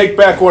like to take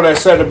back what I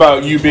said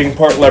about you being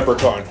part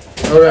leprechaun.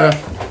 Okay.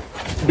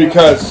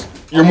 Because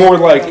you're more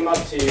like I'm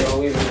up to you. I'll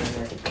leave it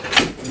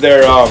in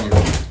there.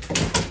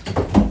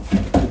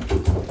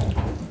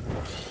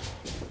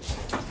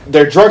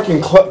 Their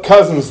drunken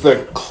cousins,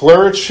 the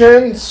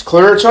Leprechauns.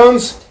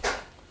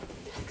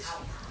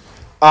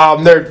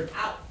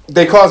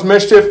 They cause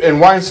mischief in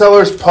wine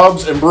cellars,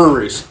 pubs, and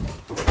breweries.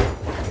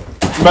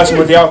 Messing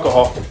with the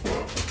alcohol.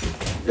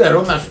 Yeah,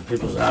 don't mess with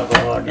people's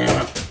alcohol,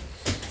 damn it.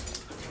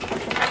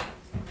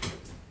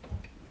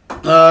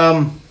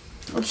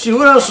 Let's see,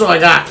 what else do I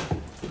got?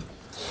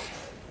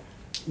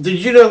 Did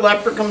you know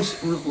leprechauns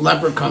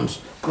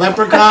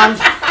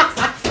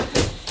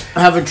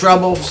have a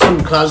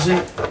troublesome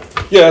cousin?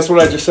 Yeah, that's what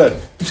I just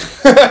said.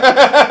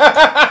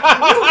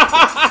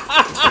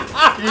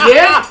 You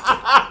did?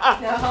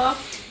 Uh-huh.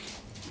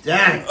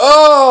 Dang.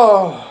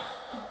 Oh!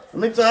 Let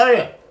me tell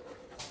you.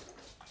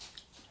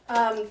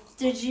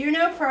 Did you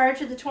know prior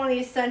to the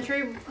 20th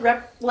century,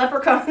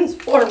 leprechauns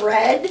wore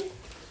red?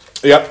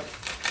 Yep.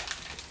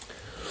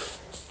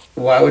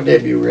 Why would they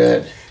be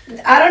red?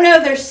 I don't know.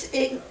 Their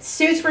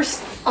suits were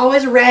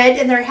always red,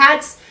 and their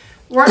hats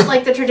weren't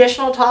like the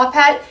traditional top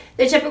hat.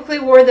 They typically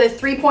wore the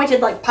 3-pointed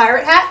like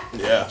pirate hat.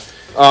 Yeah.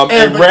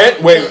 And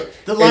red. Wait.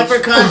 The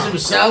leprechauns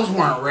themselves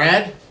weren't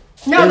red.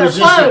 No, they're was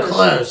just clothes. their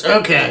clothes.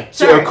 Okay.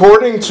 So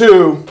according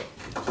to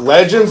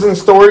Legends and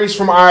Stories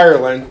from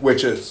Ireland,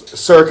 which is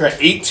circa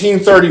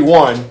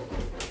 1831,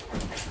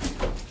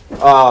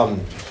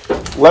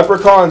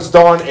 leprechauns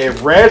don a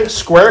red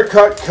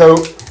square-cut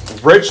coat,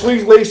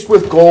 richly laced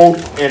with gold,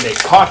 and a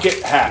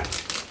cocked hat.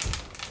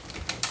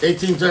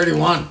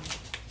 1831.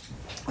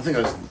 I think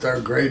I was in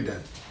 3rd grade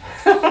then.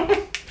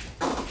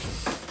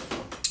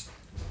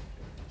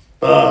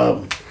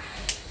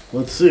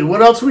 Let's see.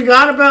 What else we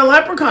got about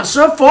leprechauns?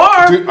 So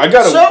far, Dude,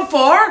 so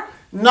far,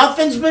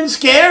 nothing's been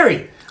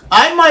scary.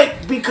 I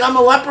might become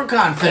a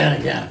leprechaun fan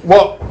again.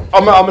 Well,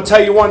 I'm going to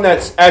tell you one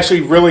that's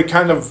actually really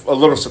kind of a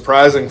little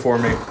surprising for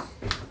me.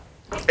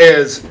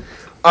 Is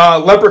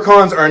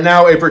leprechauns are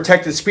now a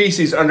protected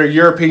species under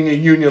European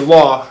Union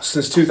law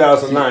since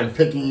 2009.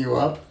 Picking you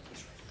up.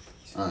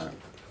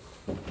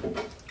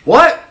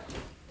 What?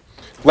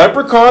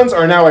 Leprechauns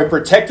are now a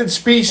protected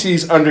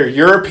species under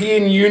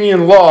European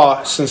Union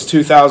law since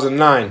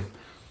 2009.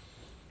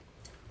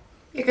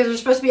 Because there's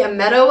supposed to be a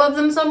meadow of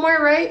them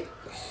somewhere, right?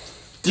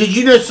 Did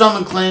you know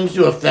someone claims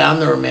to have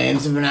found the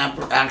remains of an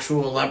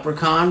actual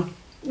leprechaun?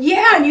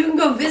 Yeah, and you can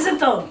go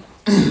visit them.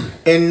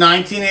 In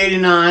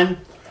 1989,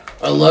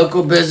 a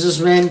local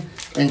businessman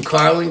in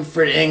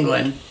Carlingford,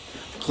 England,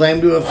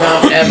 claimed to have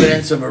found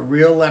evidence of a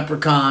real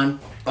leprechaun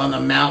on a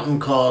mountain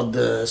called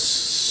the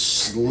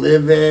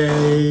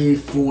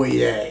Leprechauns.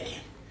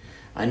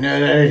 I know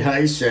that ain't how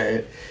you say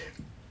it.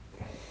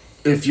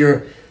 If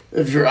you're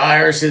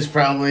Irish, it's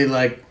probably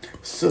like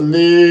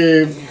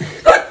Leprechauns,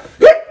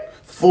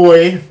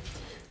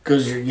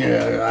 because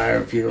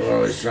Irish people are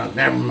always drunk.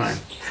 Never mind.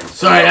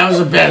 Sorry, that was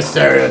a bad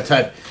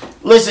stereotype.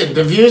 Listen,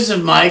 the views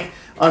of Mike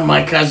on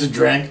Mike Has a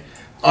Drink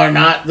are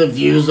not the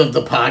views of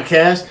the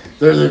podcast.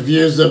 They're the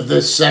views of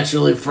this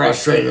sexually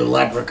frustrated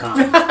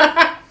leprechaun.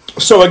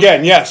 So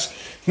again, yes.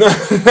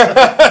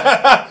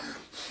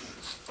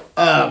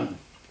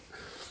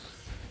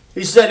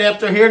 He said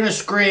after hearing a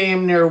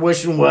scream near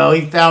Wishing Well,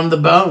 he found the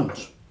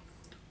bones.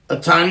 A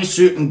tiny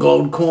suit and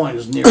gold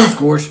coins near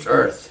scorched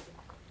earth.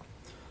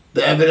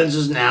 The evidence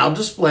is now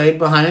displayed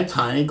behind a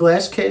tiny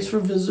glass case for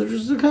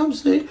visitors to come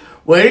see.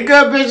 Way to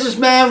go,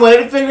 businessman. Way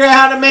to figure out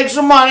how to make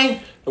some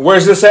money.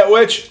 Where's this at,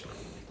 Witch?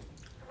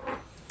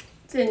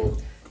 It's in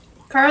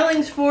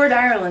Carlingsford,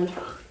 Ireland.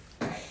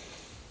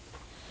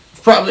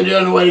 It's probably the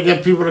only way to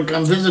get people to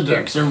come visit there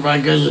because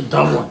everybody goes to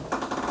Dublin.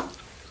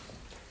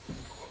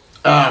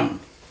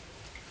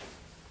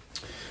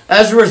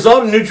 As a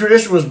result, a new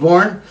tradition was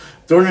born.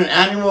 During an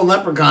annual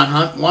leprechaun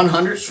hunt,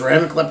 100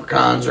 ceramic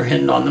leprechauns are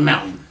hidden on the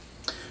mountain.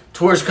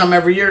 Tourists come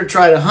every year to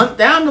try to hunt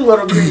down the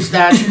little green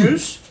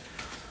statues,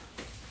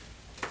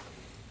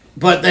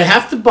 but they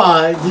have to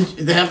buy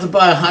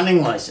a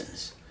hunting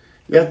license.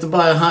 You have to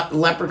buy a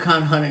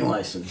leprechaun hunting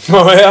license.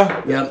 Oh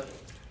yeah. Yep,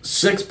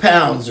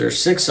 £6 or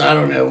 6. I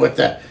don't know what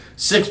that.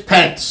 6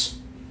 pence.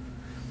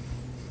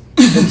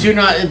 In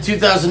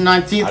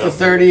 2019, the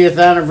 30th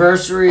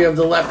anniversary of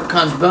the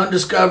leprechaun's bone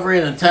discovery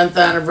and the 10th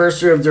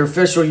anniversary of their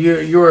official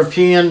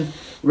European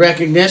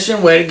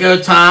recognition. Way to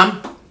go,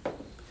 Tom.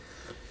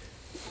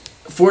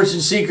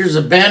 Fortune seekers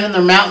abandoned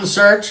their mountain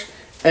search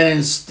and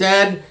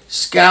instead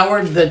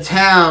scoured the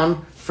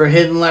town for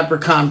hidden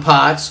leprechaun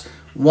pots,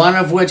 one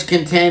of which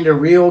contained a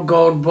real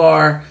gold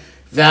bar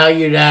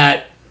valued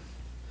at,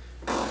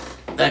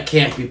 that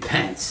can't be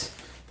pence.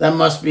 That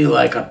must be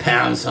like a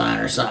pound sign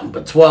or something,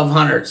 but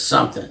 1,200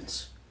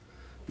 somethings.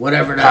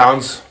 Whatever that.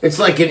 Pounds. It's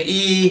like an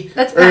E.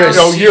 That's or a pounds.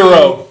 No, C.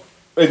 euro.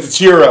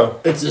 It's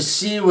euro. It's a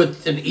C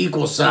with an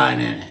equal sign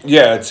in it.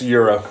 Yeah, it's a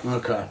euro.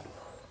 Okay.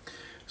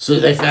 So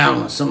they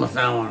found one. Someone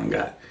found one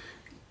and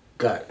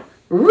got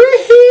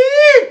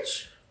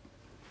rich.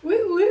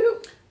 Woo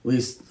woo. At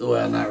least,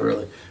 well, not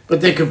really.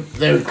 But they could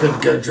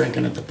go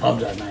drinking at the pub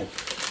that night.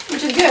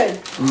 Which is good.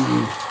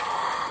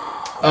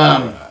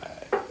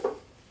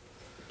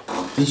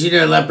 Did you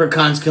know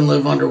leprechauns can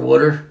live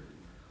underwater?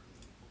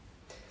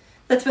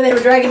 That's why they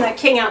were dragging that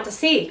king out to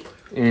sea.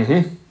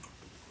 Mm-hmm.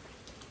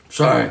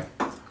 Sorry.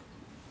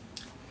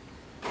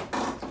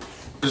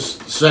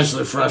 Just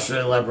essentially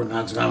frustrated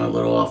leprechauns got me a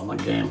little off my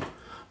game.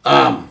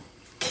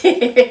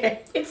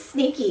 It's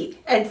sneaky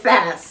and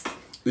fast.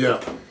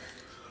 Yeah.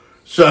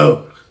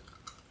 So,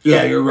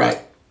 yeah, you're right.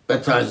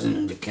 That ties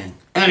into king.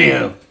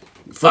 Anywho,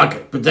 fuck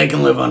it. But they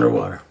can live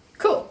underwater.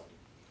 Cool.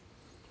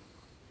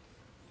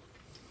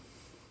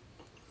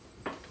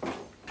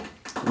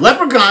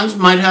 Leprechauns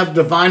might have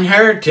divine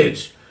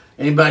heritage.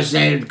 Anybody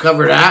saying to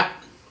cover that?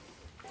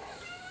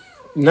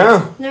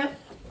 No. No.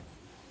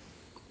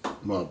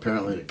 Well,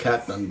 apparently the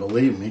cat doesn't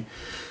believe me.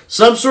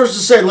 Some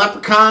sources say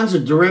leprechauns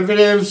are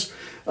derivatives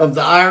of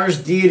the Irish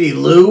deity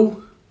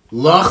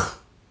Luch,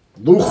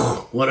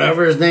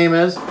 whatever his name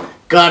is,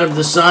 god of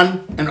the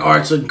sun and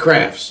arts and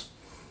crafts.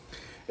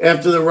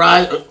 After the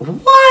rise...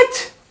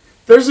 What?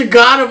 There's a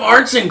god of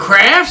arts and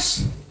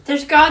crafts?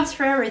 There's gods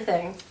for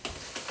everything.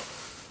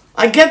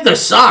 I get the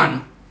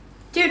sun.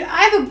 Dude,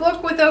 I have a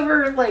book with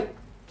over, like,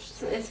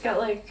 it's got,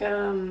 like,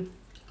 I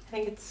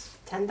think it's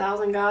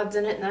 10,000 gods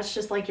in it, and that's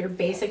just, like, your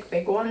basic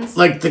big ones.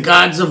 Like the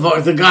god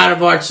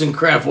of arts and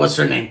craft. What's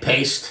her name?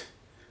 Paste?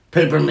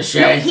 Paper mache?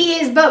 No, he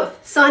is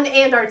both, sun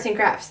and arts and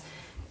crafts.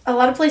 A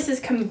lot of places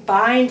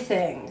combine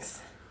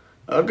things.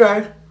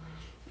 Okay.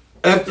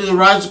 After the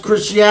rise of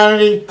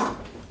Christianity,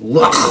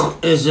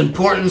 his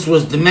importance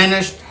was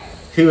diminished.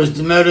 He was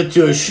demoted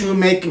to a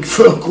shoemaking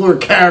folklore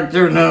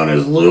character known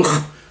as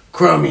Luch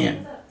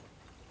Chromian.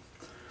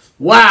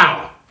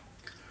 Wow.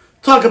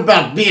 Talk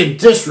about being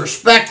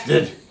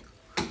disrespected.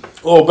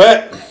 A little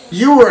bit.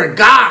 You were a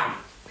god.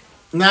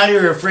 Now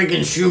you're a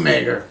freaking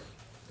shoemaker.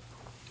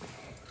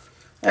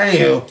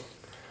 Anywho.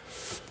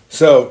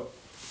 So,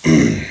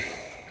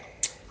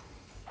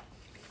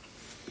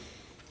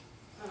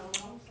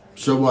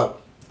 So what?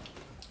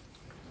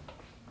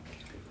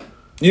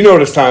 you know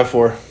what it's time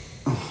for.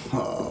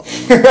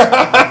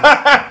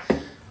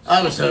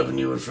 I was hoping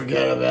you would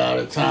forget about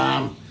it,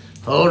 Tom.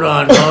 Hold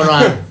on.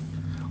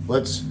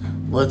 Let's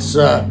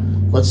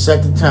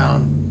set the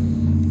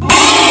tone.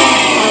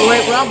 Oh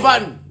wait,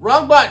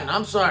 wrong button.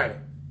 I'm sorry.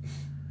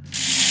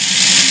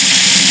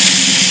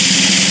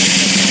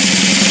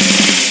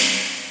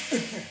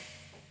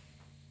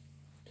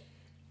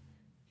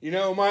 You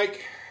know,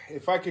 Mike,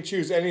 if I could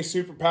choose any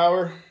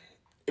superpower,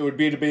 it would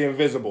be to be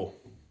invisible.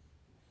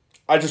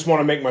 I just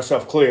want to make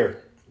myself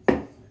clear. Wow,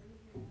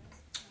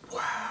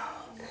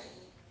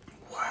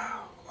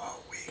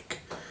 all week.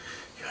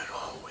 You had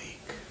all week.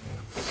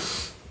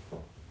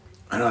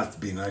 I don't have to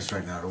be nice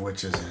right now. The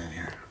witch isn't in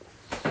here.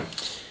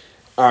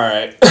 All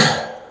right.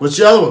 What's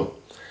the other one?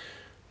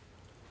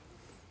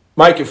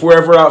 Mike, if we're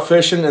ever out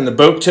fishing and the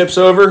boat tips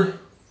over,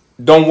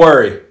 don't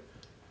worry.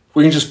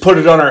 We can just put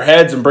it on our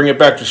heads and bring it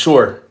back to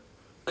shore.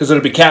 Because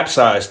it'll be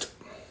capsized.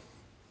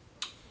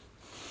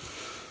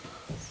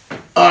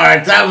 All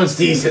right, that was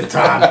decent,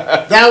 Tom.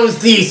 That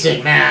was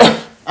decent, man.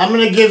 I'm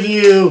gonna give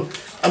you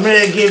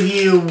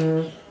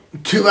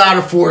 2 out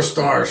of 4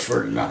 stars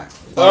for tonight.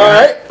 All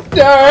right. All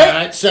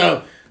right.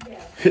 So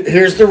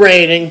here's the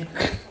rating.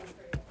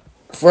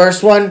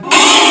 First one.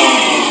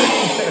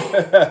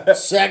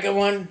 Second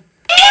one.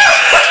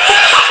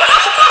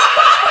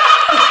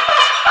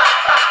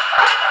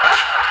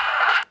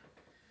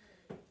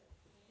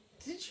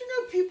 Did you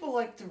know people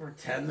like to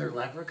pretend they're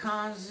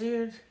leprechauns,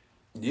 dude?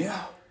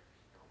 Yeah.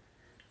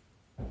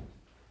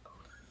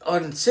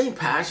 On St.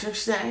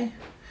 Patrick's Day,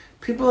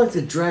 people like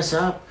to dress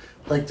up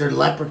like they're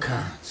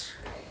leprechauns.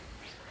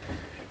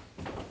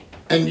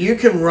 And you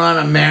can run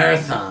a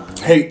marathon.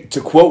 Hey, to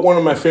quote one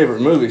of my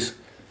favorite movies,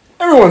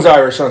 everyone's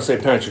Irish on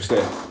St. Patrick's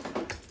Day.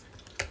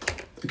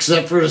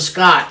 Except for the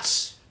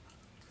Scots.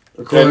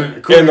 And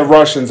the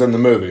Russians in the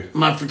movie.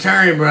 My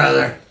fraternity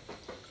brother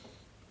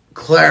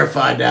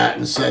clarified that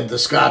and said the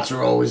Scots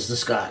are always the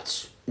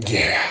Scots.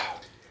 Yeah.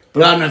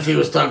 But I don't know if he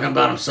was talking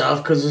about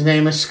himself because his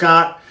name is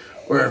Scott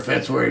or if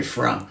that's where he's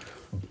from.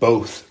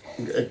 Both.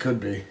 It could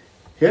be.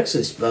 He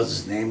actually spells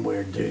his name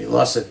weird, dude. He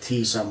lost a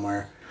T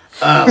somewhere.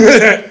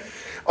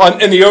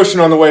 In the ocean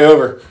on the way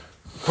over.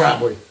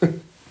 Probably.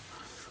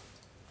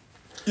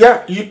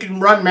 Yeah. You can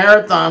run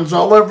marathons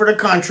all over the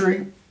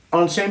country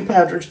on St.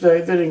 Patrick's Day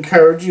that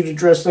encourage you to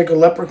dress like a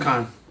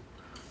leprechaun.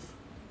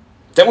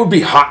 That would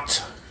be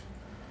hot.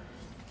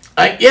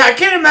 I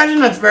can't imagine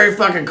that's very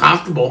fucking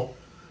comfortable.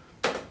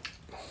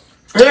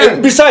 Yeah.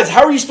 And besides,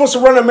 how are you supposed to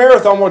run a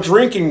marathon while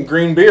drinking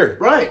green beer?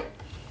 Right.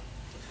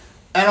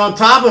 And on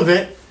top of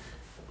it,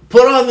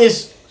 put on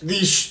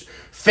these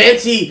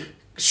fancy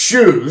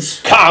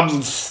shoes.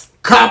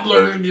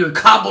 Your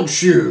cobbled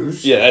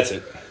shoes. Yeah, that's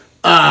it.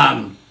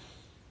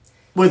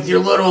 With your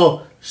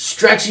little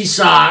stretchy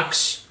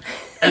socks,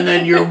 and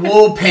then your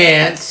wool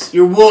pants,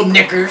 your wool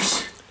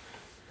knickers.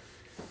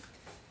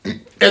 And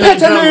then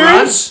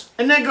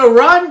go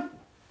run.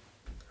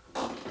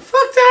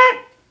 Fuck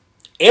that.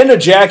 And a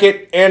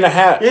jacket and a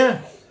hat.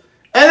 Yeah.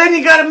 And then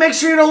you gotta make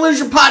sure you don't lose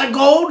your pot of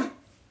gold.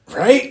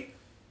 Right?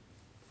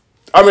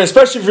 I mean,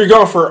 especially if you're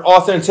going for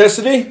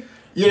authenticity,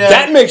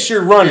 that makes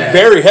your run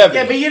very heavy.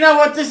 Yeah, but you know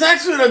what? This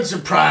actually doesn't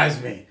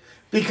surprise me.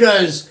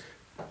 Because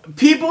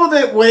people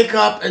that wake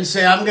up and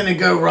say, I'm gonna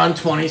go run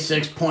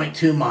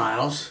 26.2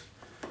 miles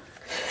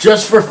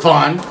just for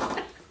fun,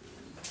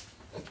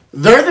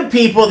 they're the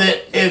people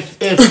that if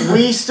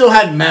we still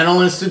had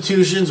mental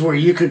institutions where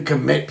you could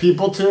commit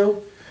people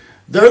to,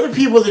 they're the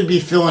people that'd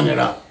be filling it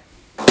up.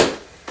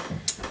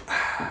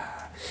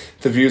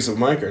 The views of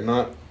Mike are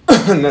not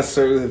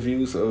necessarily the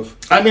views of...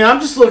 I mean, I'm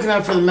just looking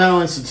out for the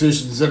mental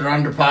institutions that are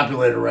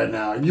underpopulated right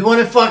now. You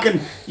want to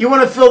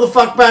fill the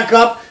fuck back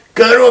up?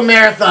 Go to a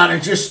marathon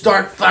and just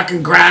start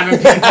fucking grabbing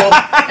people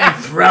and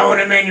throwing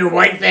them in your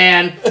white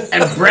van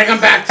and bring them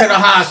back to the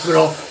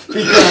hospital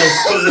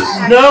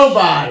because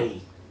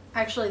nobody...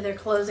 Actually, they're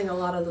closing a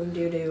lot of them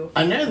due to...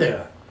 I know they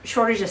are.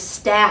 Shortage of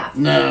staff.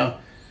 No.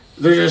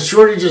 There's a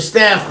shortage of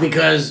staff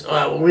because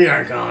we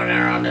aren't going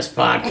there on this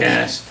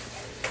podcast.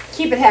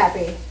 Keep it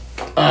happy.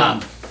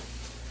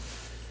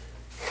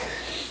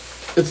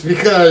 It's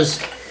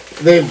because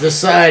they've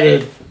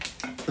decided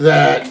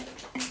that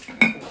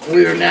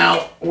we're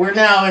now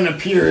in a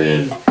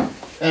period,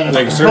 and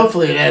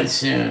hopefully it ends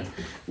soon,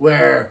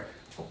 where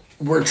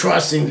we're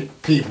trusting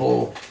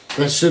people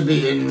that should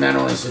be in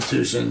mental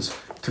institutions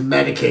to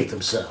medicate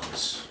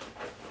themselves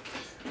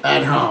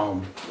at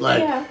home,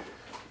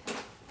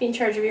 Be in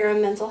charge of your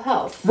own mental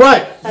health.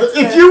 Right.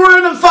 If you were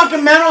in a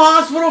fucking mental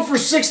hospital for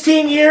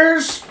 16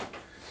 years,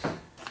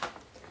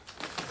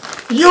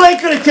 you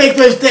ain't gonna take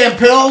those damn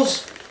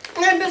pills.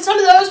 Yeah, but some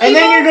of those people... And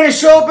then you're gonna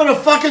show up at a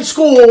fucking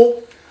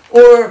school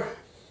or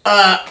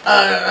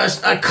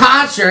a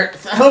concert.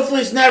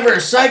 Hopefully it's never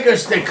a Psycho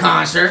Stick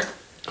concert.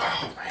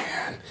 Oh,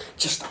 man.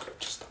 Just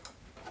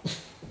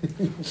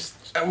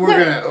we're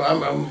gonna...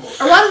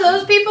 a lot of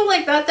those people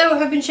like that, though,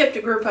 have been shipped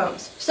to group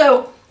homes.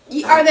 So,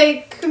 are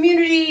they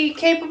community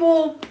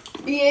capable?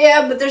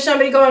 Yeah, but there's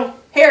somebody going,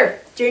 here,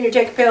 Junior,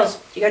 take your pills.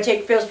 You gotta take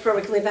your pills before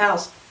we can leave the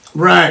house.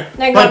 Right.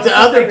 But the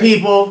other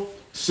people...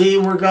 See,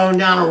 we're going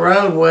down a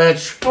road,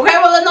 which... Okay,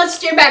 well then let's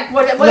steer back.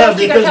 What else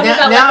you gonna tell me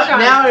about Leprechaun?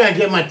 Now I gotta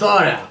get my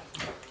thought out.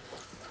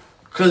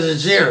 Because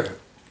it's here.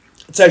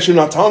 It's actually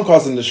not Tom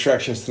causing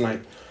distractions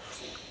tonight.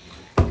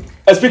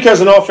 That's because,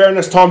 in all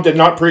fairness, Tom did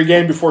not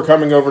pregame before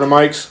coming over to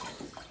Mike's.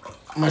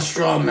 My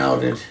straw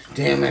melted.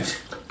 Damn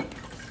it.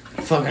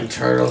 Fucking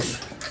turtles.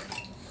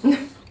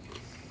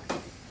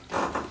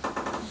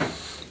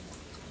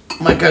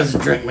 My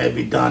cousin's drink may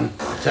be done.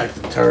 Protect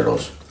the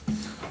turtles.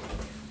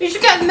 You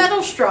should get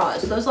metal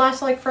straws. Those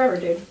last like forever,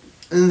 dude.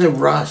 And the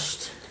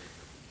rust.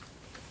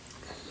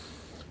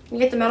 You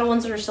get the metal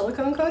ones that are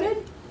silicone coated?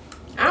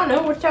 I don't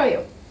know what to tell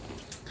you.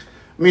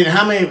 I mean,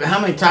 how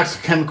many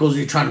toxic chemicals are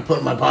you trying to put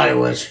in my body,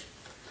 Wish?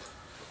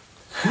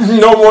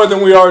 No more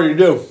than we already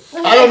do.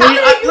 I don't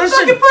need.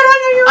 Listen, put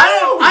on your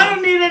own. I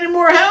don't need any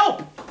more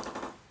help.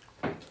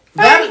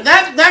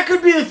 That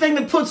could be the thing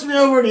that puts me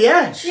over the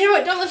edge. You know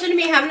what? Don't listen to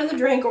me. Have another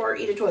drink or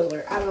eat a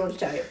Twizzler. I don't know what to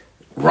tell you.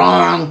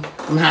 Wrong.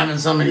 I'm having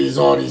some of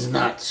all these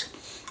nuts.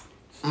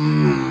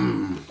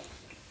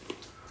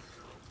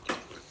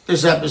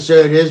 This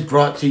episode is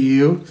brought to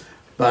you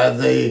by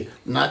the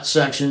nut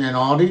section in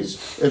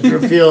Aldi's. If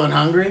you're feeling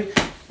hungry,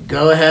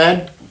 go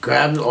ahead,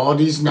 grab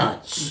Aldi's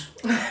nuts.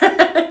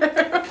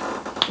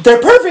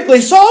 They're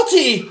perfectly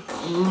salty.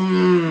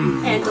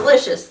 And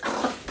delicious.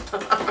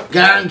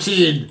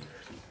 Guaranteed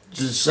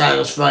to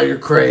satisfy your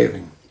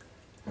craving.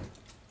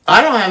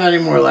 I don't have any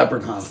more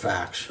Leprechaun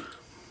facts.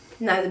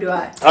 Neither do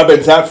I. I've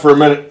been tapped for a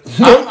minute.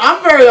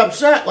 I'm very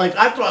upset.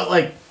 I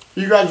thought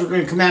you guys were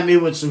going to come at me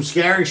with some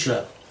scary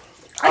shit.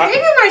 I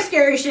gave you my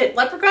scary shit.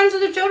 Leprechauns are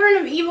the children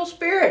of evil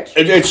spirits.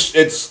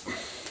 It's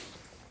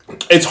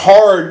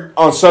hard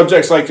on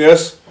subjects like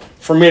this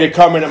for me to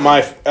come in at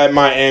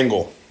my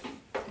angle.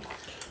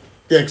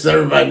 Yeah, because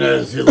everybody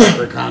knows who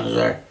leprechauns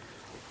are.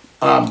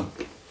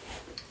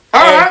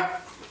 Alright.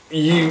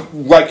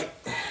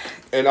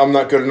 And I'm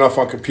not good enough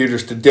on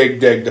computers to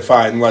dig to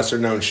find lesser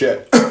known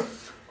shit.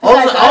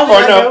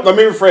 Let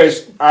me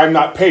rephrase. I'm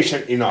not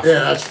patient enough. Yeah,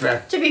 that's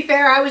fair. To be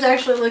fair, I was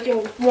actually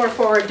looking more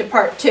forward to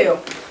part 2.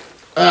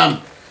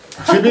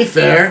 To be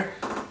fair,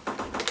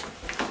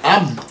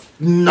 I'm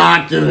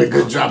not doing a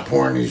good job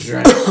pouring these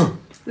drinks.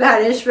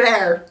 That is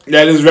fair.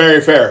 That is very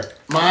fair.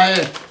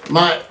 My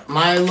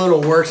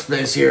little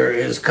workspace here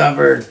is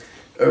covered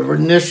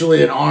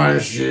initially in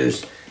orange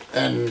juice,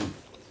 and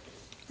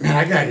man,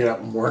 I gotta get up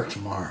and work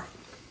tomorrow.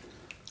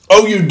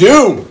 Oh, you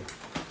do?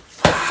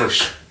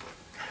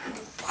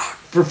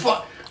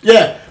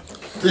 Yeah.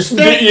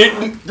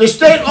 The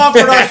state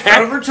offered us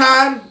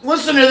overtime.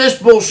 Listen to this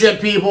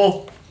bullshit,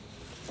 people.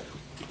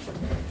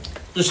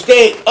 the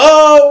state,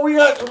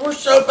 we're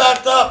so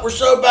backed up. We're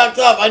so backed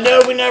up. I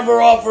know we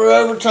never offer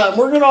overtime.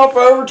 We're going to offer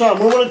overtime.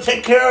 We want to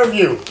take care of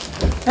you.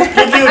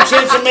 Give you a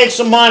chance to make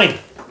some money.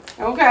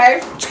 Okay.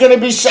 It's going to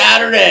be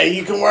Saturday.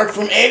 You can work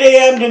from 8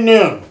 a.m. to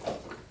noon.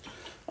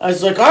 I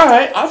was like, all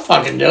right, I'll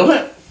fucking do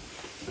it.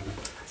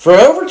 For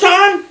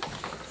overtime?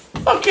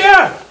 Fuck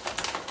yeah.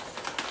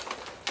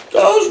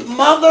 Those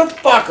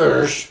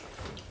motherfuckers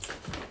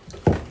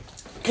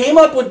came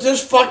up with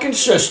this fucking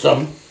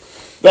system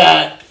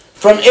that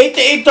from 8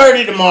 to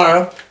 8:30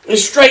 tomorrow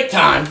is straight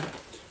time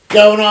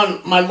going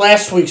on my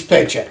last week's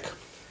paycheck.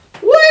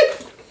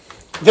 What?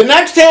 The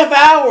next half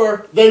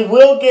hour, they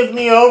will give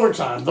me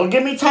overtime. They'll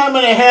give me time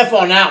and a half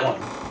on that one.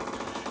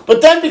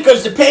 But then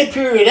because the pay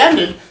period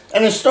ended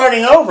and it's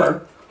starting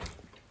over,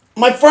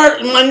 my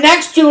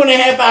next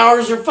 2.5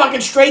 hours are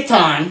fucking straight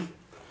time.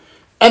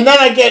 And then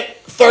I get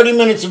 30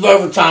 minutes of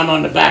overtime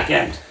on the back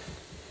end.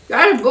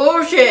 That's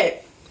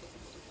bullshit.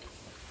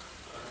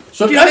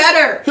 So Do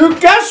better.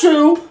 Guess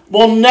who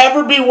will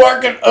never be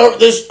working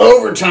this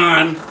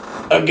overtime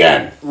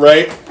again?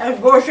 Right? That's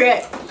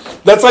bullshit.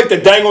 That's like the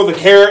dangle the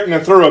carrot and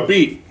then throw a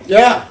beat.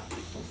 Yeah.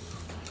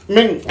 I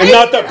mean, And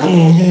not the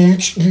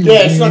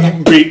yeah, it's not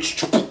that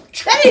beat.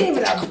 That ain't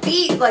even a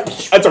beat. Like,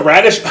 That's a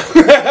radish.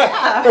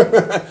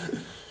 yeah.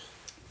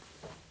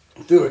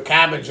 threw a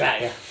cabbage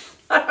at you.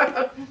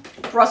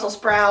 Brussels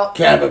sprout.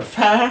 Cabbage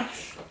pie.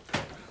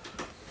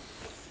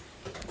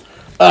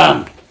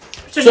 So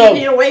do you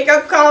need a wake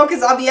up call?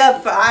 Because I'll be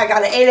up. I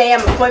got an 8 a.m.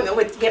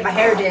 appointment to get my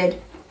hair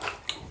did.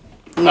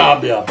 No,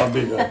 I'll be up. I'll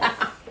be good.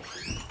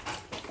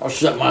 I'll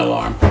set my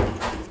alarm.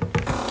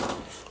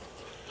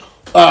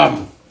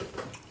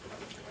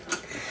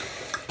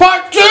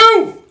 Part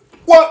 2!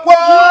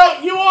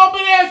 What? You all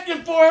been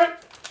asking for it.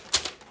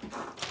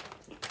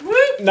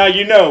 Now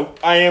you know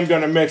I am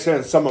going to mix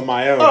in some of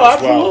my own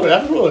as well.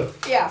 Absolutely.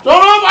 Yeah. Don't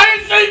know if I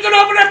didn't say you could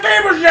open that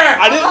paper sack.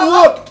 I didn't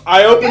look.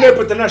 I opened it,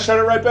 but then I shut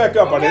it right back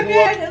up. I didn't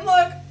Okay, I look. didn't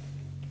look.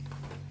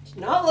 Did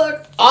not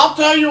look. I'll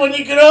tell you when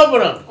you can open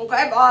them.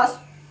 Okay, boss.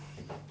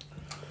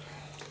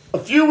 A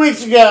few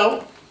weeks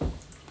ago,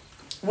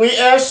 we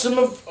asked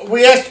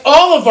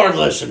all of our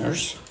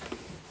listeners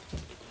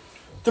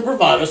to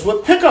provide us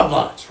with pickup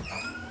lines.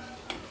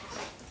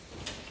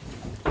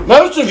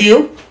 Most of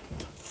you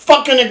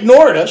fucking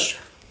ignored us.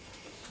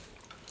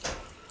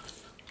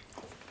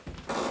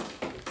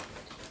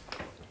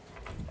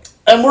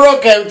 And we're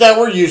okay with that.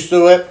 We're used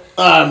to it.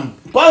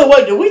 By the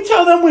way, did we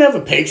tell them we have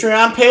a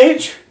Patreon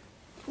page?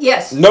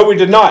 Yes. No, we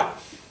did not.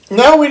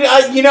 No,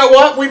 you know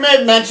what? We may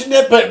have mentioned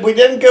it, but we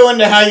didn't go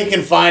into how you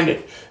can find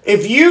it.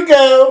 If you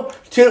go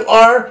to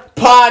our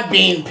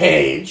Podbean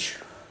page,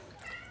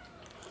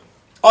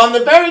 on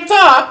the very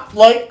top,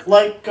 like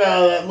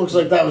it looks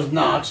like that was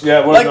Knox.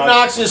 Yeah, it was like Knox.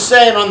 Knox is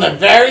saying on the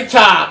very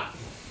top,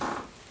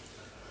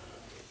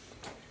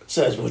 it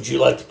says, "Would you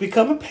like to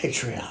become a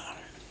Patreon?"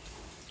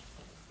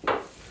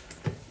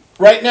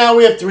 Right now,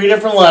 we have 3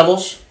 different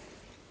levels: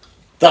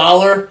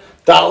 $1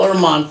 a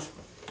month.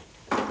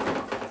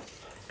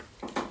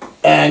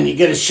 And you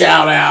get a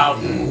shout out,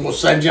 and we'll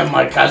send you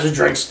my cousin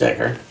drink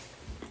sticker.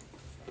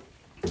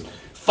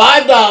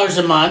 $5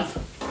 a month.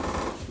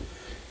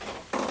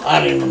 I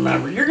don't even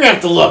remember. You're gonna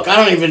have to look. I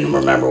don't even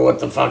remember what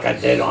the fuck I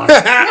did on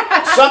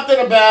it.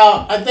 Something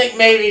about. I think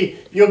maybe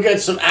you'll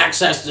get some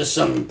access to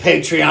some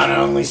Patreon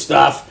only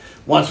stuff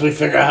once we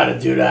figure out how to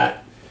do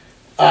that.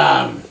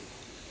 And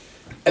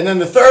then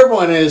the third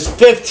one is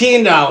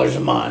 $15 a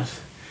month.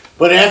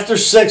 But after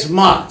 6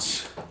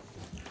 months,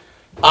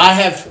 I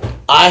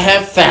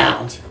have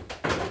found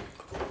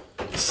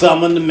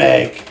someone to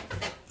make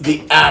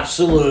the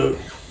absolute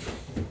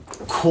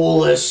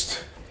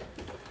coolest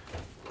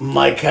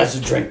Mike has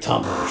a drink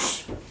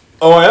tumblers.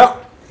 Oh, yeah?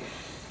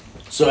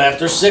 So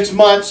after 6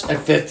 months at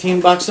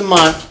 $15 a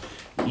month,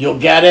 you'll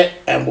get it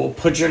and we'll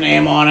put your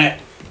name on it.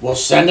 We'll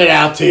send it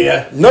out to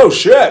you. No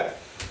shit.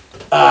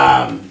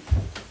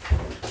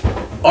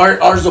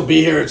 Ours will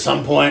be here at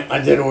some point. I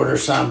did order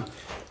some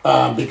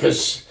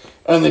because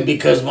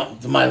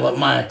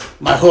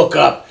my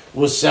hookup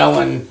was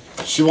selling.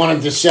 She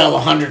wanted to sell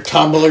 100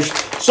 tumblers.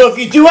 So if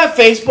you do have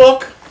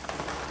Facebook,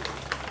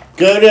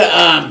 go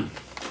to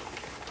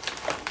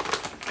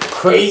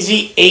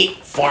Crazy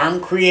 8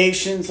 Farm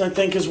Creations, I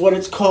think is what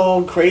it's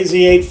called.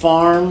 Crazy 8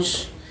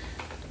 Farms.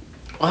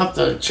 I'll have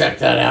to check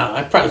that out.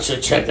 I probably should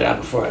have checked it out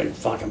before I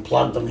fucking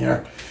plugged them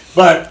here.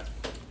 But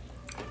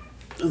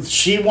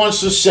she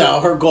wants to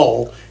sell, her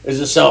goal is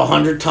to sell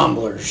 100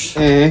 tumblers.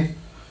 Mm-hmm.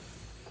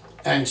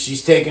 And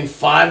she's taking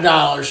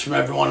 $5 from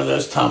every one of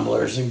those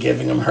tumblers and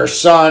giving them her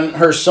son.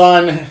 Her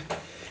son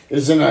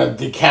is in a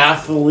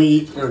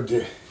decathlete or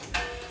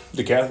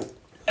Decathlete.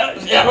 I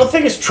don't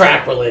think it's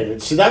track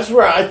related. See, that's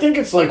where I think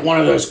it's like one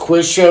of those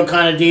quiz show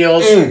kind of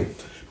deals.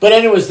 But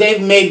anyways,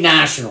 they've made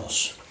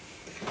nationals.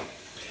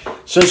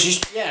 So that's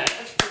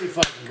pretty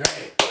fucking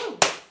great.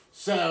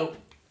 So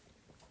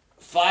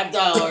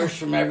 $5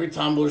 from every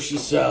tumbler she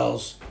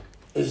sells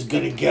is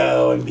going to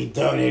go and be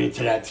donated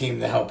to that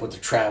team to help with the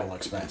travel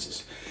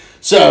expenses.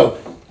 So,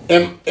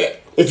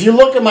 if you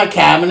look at my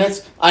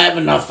cabinets, I have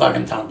enough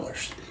fucking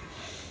tumblers.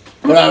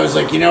 But I was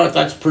like, you know what?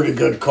 That's pretty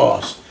good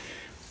cost.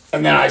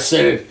 And then I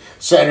sent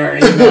her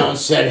an email and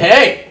said,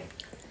 hey,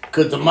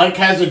 could the Mike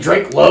Has a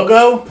Drink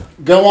logo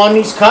go on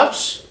these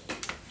cups?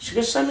 She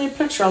goes, send me a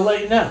picture. I'll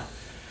let you know.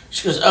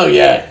 She goes, oh,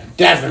 yeah,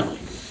 definitely.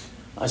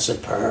 I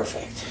said,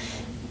 perfect.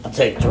 I'll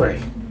take 3.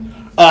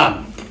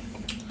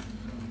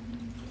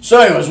 So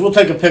anyways, we'll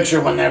take a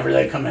picture whenever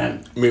they come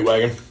in. Meat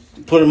wagon.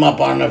 We'll put them up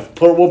on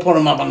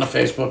the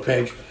Facebook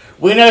page.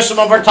 We know some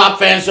of our top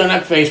fans don't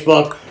have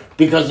Facebook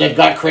because they've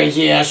got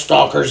crazy ass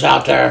stalkers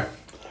out there.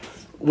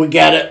 We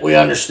get it. We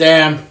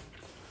understand.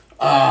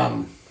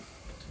 Welcome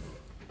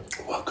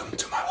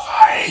to my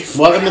life.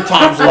 Welcome to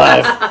Tom's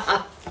life.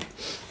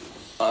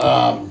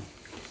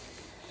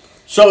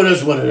 So it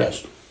is what it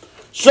is.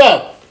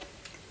 So,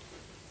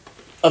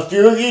 a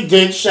few of you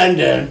did send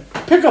in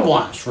pickup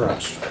lines for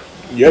us.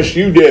 Yes,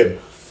 you did.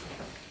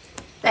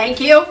 Thank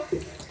you.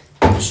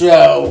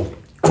 So,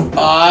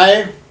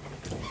 I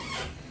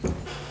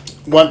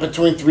went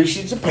between 3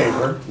 sheets of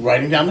paper,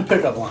 writing down the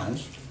pickup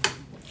lines.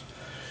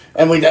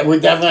 And we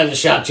definitely have to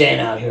shout Jane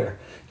out here.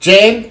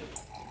 Jane,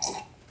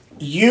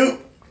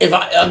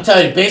 I'm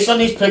telling you, based on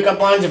these pickup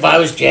lines, if I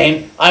was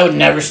Jane, I would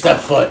never step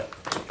foot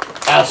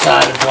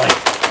outside of, like,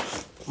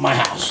 my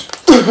house.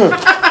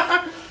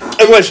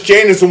 Unless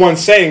Jane is the one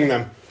saying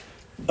them.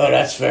 Oh,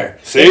 that's fair.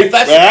 See? If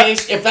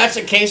that's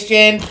the case,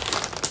 Jane,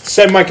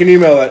 send Mike an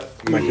email at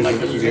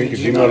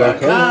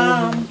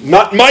MikeHasADrink@gmail.com.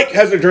 Not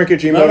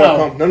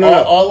MikeHasADrink@gmail.com.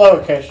 No. All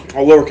lowercase.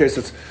 All lowercase.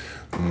 It's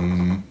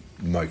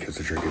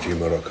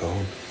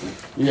MikeHasADrink@gmail.com.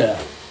 Yeah.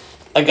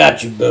 I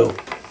got you, boo.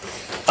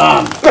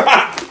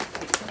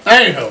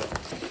 Anywho.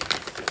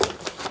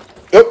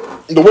 Yep.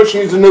 The witch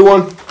needs a new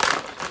one.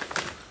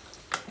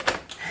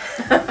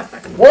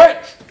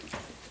 What?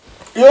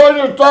 You're on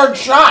your 3rd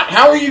shot.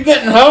 How are you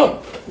getting home?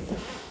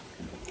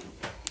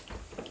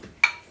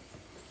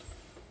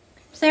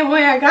 Same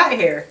way I got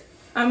here.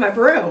 On my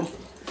broom.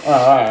 Oh,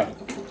 alright.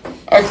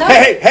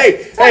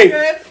 Hey.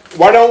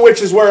 Why don't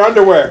witches wear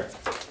underwear?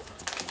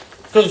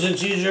 Because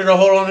it's easier to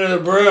hold onto the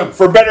broom.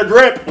 For better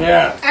grip.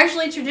 Yeah.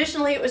 Actually,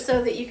 traditionally, it was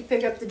so that you could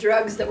pick up the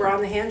drugs that were on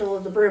the handle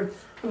of the broom.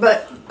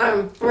 But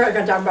we're not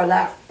going to talk about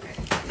that.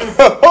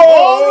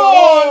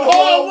 Hold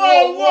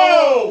on!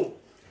 Whoa!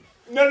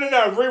 No,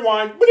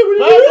 rewind.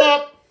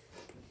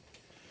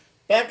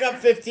 Back up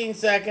 15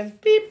 seconds.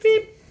 Beep,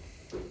 beep.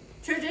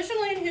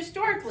 Traditionally and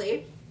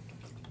historically,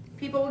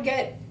 people would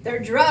get their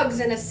drugs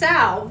in a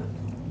salve,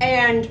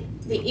 and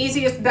the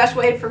easiest, best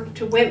way for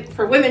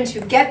women to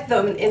get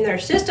them in their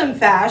system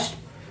fast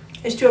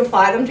is to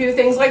apply them to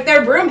things like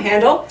their broom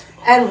handle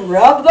and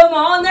rub them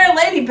on their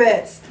lady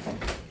bits.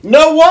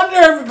 No wonder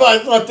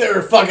everybody thought they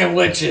were fucking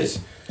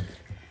witches.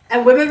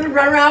 And women would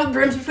run around with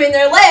brooms between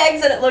their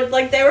legs, and it looked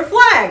like they were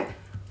flying.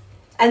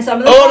 And some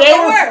of them they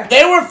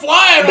were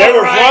flying. They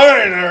were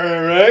flying,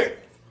 all right?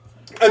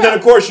 And then,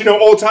 of course,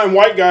 old-time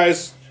white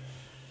guys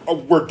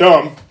were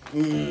dumb.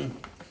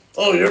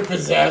 Oh, you're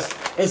possessed.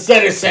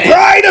 Instead of saying...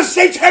 Pride of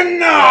Satan!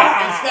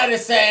 Instead of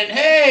saying,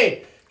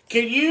 hey,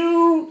 can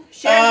you...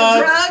 Share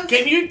the drugs?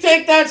 Can you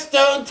take that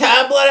stone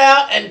tablet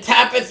out and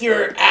tap with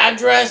your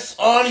address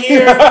on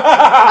here?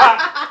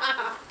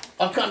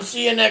 I'll come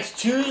see you next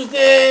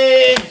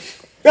Tuesday.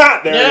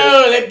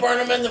 They burn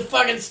them in the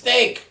fucking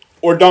steak.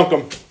 Or dunk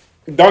them.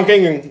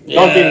 Dunking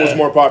was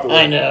more popular.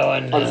 I know.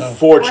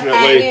 Unfortunately. Or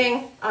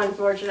hanging,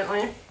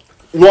 unfortunately.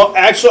 Well,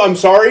 actually, I'm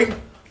sorry,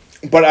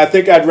 but I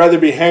think I'd rather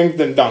be hanged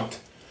than dunked.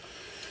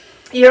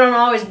 You don't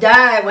always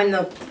die when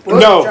the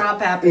drop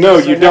happens. No,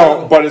 you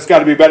don't, but it's got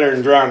to be better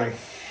than drowning.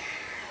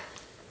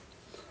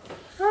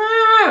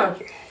 I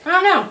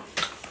don't know.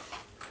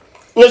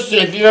 Listen,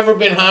 if you've ever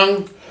been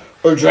hung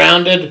or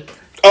drowned, send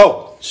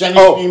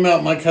us an email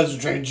at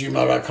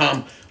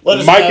MikeHasADrink@gmail.com. Let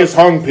us Mike know. is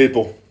hung,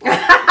 people.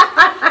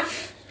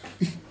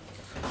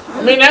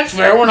 I mean, that's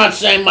fair. We're not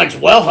saying Mike's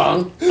well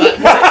hung.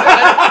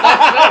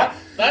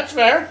 That's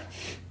fair.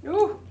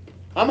 Ooh.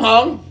 I'm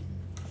hung.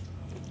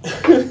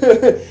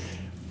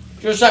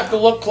 Just have to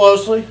look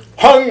closely.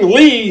 Hung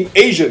Lee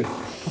Asian.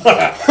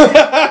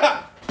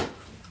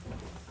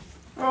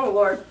 Oh,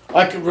 Lord.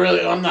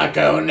 I'm not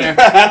going there.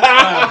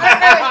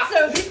 Alright,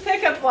 so these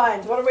pickup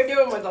lines, what are we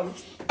doing with them?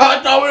 I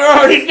thought we were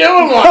already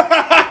doing one.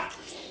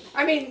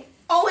 I mean,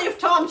 only if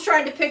Tom's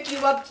trying to pick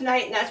you up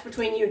tonight, and that's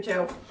between you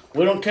two.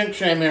 We don't kink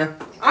shame here.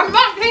 I'm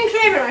not kink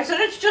shaming. I said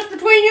it's just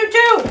between you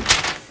two.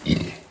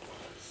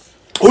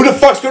 Who the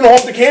fuck's going to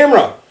hold the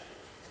camera?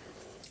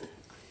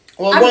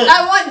 Well,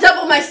 I want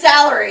double my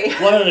salary.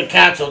 One of the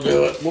cats will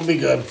do it. We'll be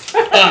good.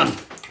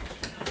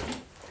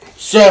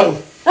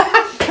 So...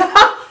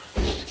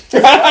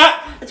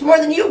 It's more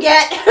than you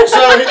get.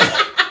 So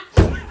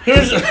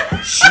here's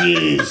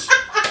jeez.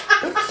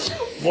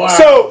 Wow.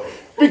 So,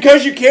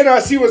 because you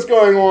cannot see what's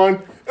going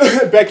on,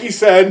 Becky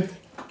said,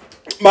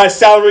 my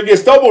salary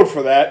gets doubled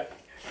for that.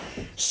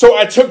 So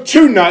I took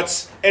 2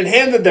 nuts and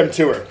handed them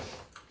to her.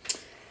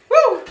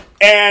 Woo.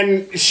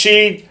 And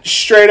she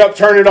straight up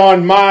turned it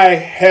on my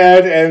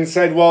head and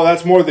said, well,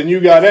 that's more than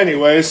you got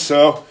anyway,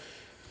 so...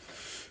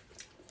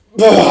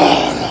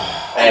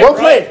 Well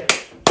played.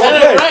 Well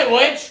played. Right,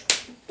 witch.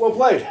 Well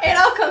played. It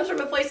all comes from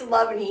a place of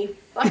love, and he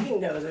fucking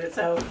knows it.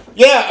 So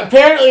Yeah,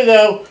 apparently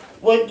though,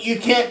 what you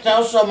can't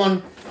tell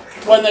someone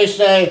when they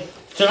say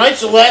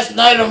tonight's the last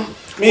night of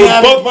me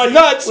With both my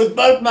nuts. With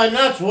both my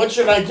nuts, what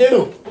should I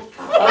do?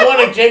 I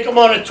want to take them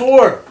on a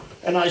tour,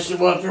 and I said,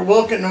 well, if you're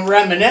looking to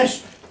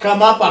reminisce,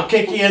 come up. I'll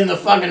kick you in the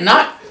fucking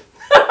nut.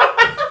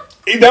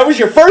 That was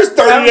your first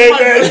 30-day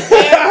ban.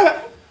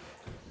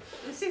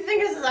 see, the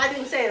thing is I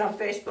didn't say it on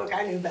Facebook.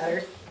 I knew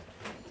better.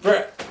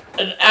 For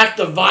an act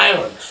of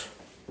violence.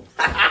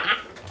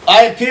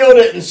 I appealed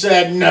it and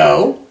said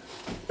no.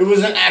 It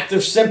was an act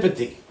of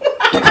sympathy.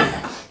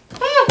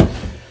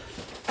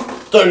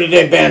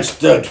 30-day ban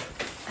stood.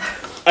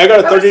 I got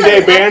a That was 30-day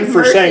an ban act of for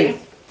mercy. saying.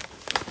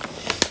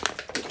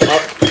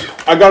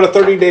 I got a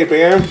 30-day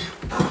ban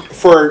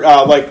for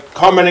like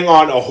commenting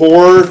on a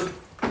horror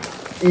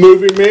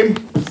movie meme.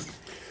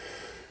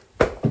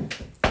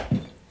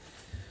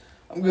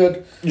 I'm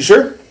good. You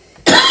sure?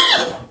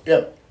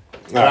 Yep.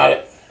 Got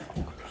it.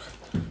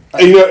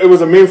 You know, it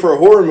was a meme for a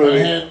horror I movie.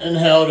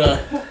 inhaled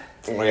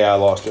Oh, yeah, I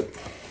lost it.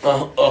 a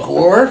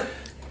whore?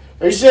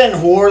 Are you saying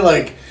whore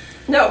like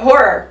No,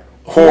 horror.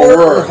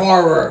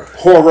 horror?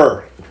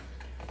 Horror.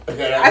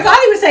 Okay, I thought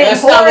he was saying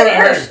that's not horror what at I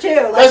heard. first, too.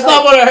 Like, That's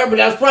not what I heard, but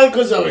that's probably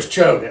because I was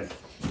choking.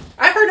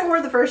 I heard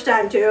horror the first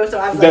time, too, so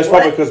I was That's like,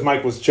 probably what? because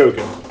Mike was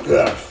choking.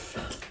 Yeah.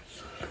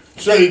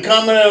 So you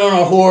commented on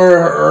a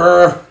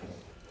horror?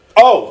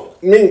 Oh,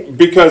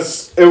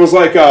 because it was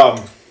like,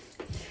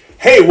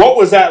 hey, what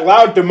was that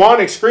loud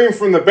demonic scream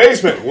from the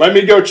basement? Let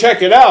me go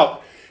check it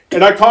out.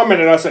 And I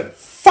commented, I said,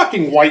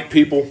 fucking white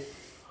people.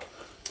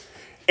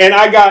 And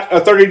I got a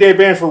 30-day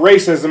ban for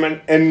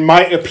racism, and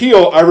my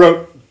appeal, I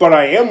wrote, but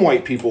I am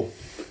white people.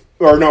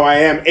 Or no, I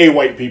am a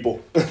white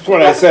people. That's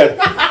what I said.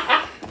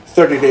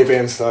 30-day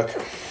ban stuck.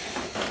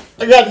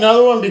 I got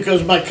another one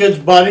because my kid's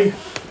buddy.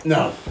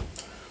 No.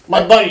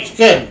 My buddy's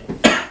kid.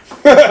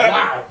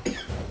 Wow.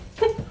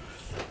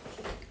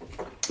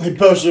 He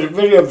posted a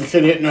video of the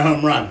kid hitting a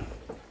home run.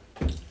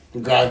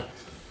 Okay.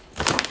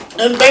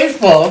 In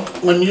baseball,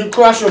 when you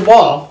crush a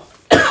ball,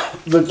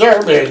 the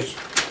term is.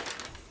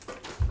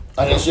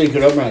 I didn't see you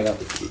could open it up.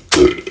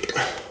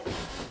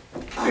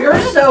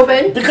 Yours is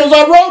open. Because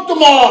I wrote them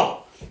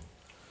all!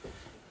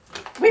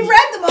 We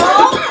read them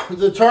all.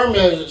 The term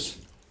is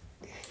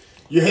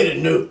you hit a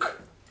nuke.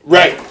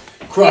 Right.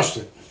 Crushed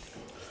it.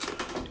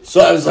 So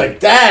I was like,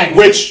 dang.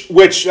 Which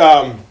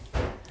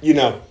you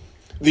know,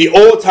 the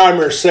old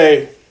timers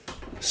say,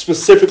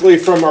 specifically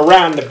from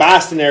around the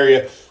Boston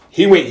area,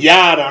 he went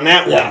yard on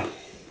that Yeah. one.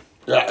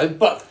 Yeah.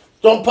 But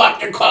don't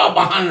park your car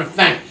behind the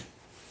fence.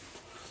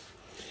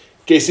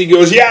 In case he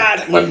goes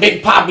yard. When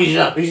Big Poppy's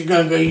up, he's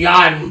gonna go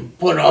yard and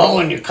put a hole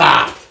in your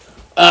car.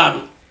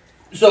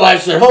 So I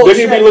said, holy Then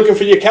shit. he'd be looking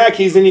for your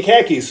khakis and your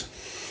khakis.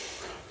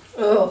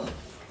 Oh.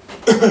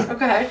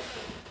 Okay.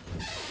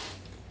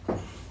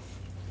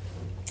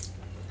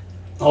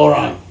 Hold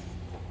on.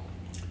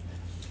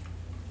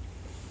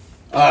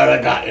 Alright,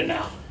 I got you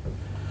now.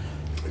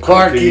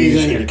 Car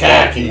keys and your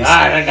khakis.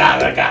 Alright, I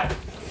got it.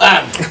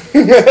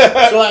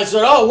 So I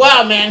said, oh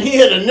wow, man, he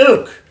hit a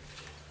nuke.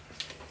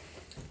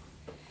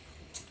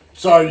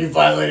 Sorry, you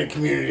violated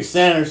community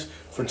standards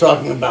for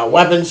talking about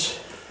weapons.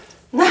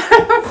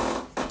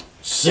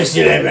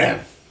 60-day ban.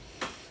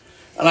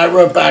 And I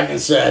wrote back and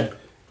said,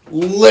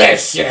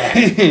 listen,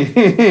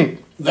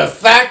 the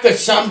fact that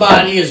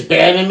somebody is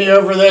banning me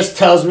over this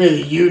tells me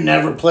that you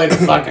never played a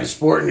fucking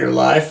sport in your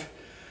life.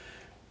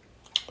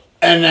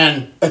 And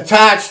then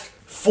attached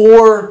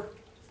 4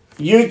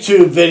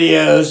 YouTube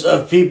videos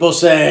of people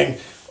saying,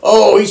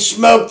 oh, he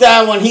smoked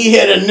out when he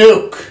hit a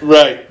nuke.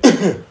 Right.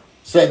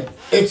 Said,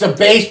 it's a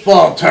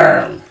baseball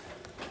term.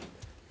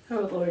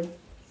 Oh, Lord.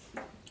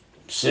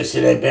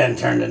 60-day ban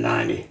turned to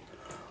 90.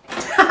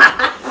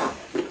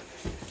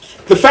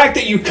 The fact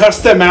that you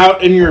cussed them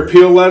out in your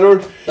appeal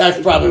letter, That's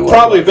probably what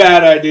probably it was.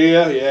 bad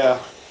idea, yeah.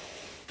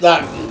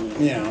 That,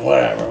 you know,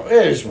 whatever.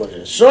 It is what it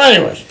is. So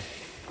anyways,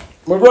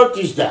 we wrote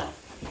these down.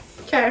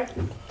 Okay.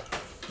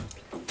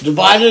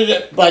 Divided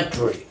it by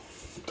 3.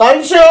 I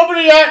didn't say open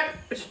it yet.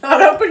 It's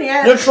not open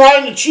yet. You're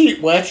trying to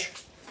cheat, Witch.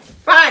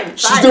 Fine.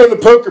 She's doing the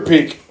poker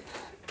peek.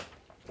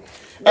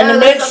 And No, to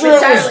make that's sure it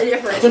entirely was...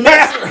 different. To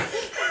make sure...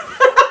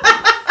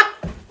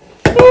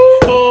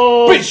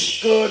 Oh,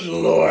 Bish. good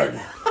Lord.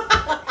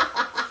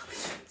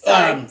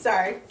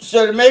 Sorry.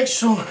 So to make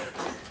sure...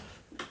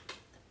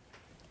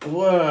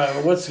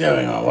 What's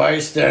going on? Why are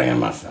you staring at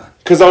my phone?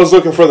 Because I was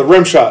looking for the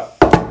rim shot.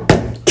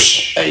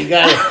 Hey, you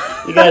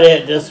gotta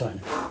hit this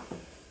one.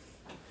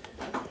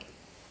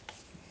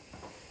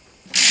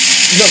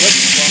 No,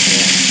 that's the wrong one.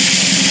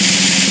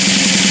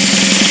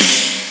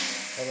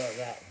 How about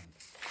that one?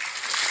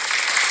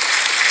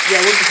 Yeah,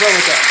 what's the problem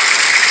with that?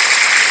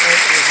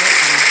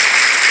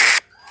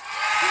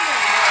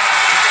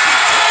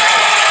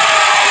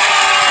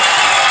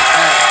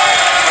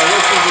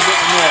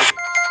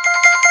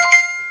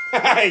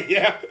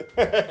 Yeah.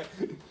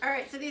 All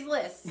right, so these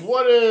lists.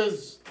 What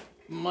is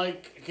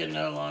Mike can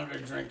no longer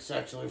drink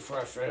sexually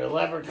frustrated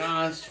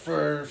leprechauns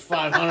for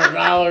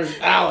 $500.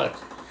 Alex.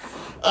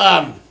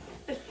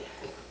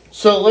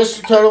 So lists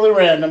are totally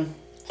random.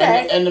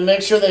 Okay. And to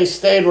make sure they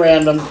stayed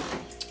random,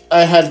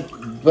 I had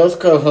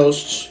both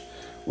co-hosts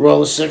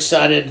roll a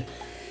 6-sided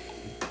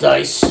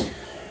dice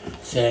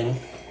thing.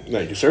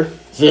 Thank you, sir.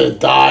 The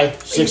die,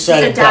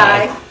 6-sided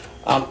die.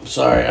 I'm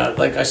sorry,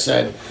 like I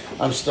said,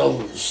 I'm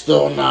still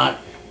not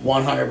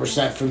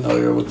 100%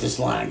 familiar with this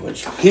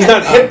language. He's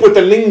not hip with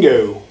the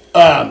lingo.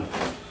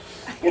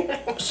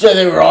 So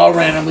they were all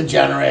randomly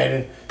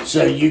generated.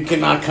 So you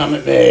cannot come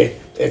at me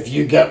if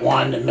you get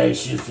one that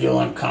makes you feel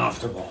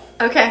uncomfortable.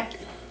 Okay.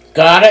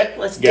 Got it?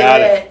 Let's Got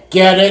do it. it.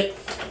 Get it?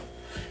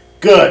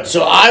 Good.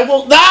 So I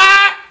will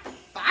not.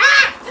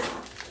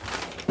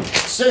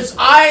 Since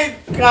I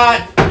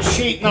got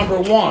sheet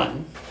number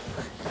 1,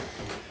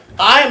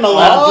 I am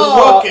allowed to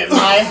look at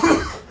my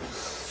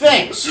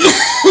things.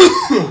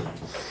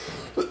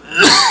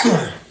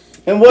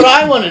 And what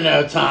I want to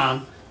know,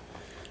 Tom,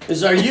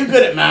 is are you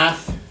good at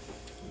math?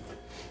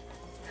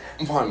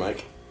 I'm fine,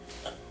 Mike.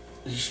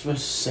 You're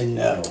supposed to say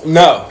no.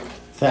 No.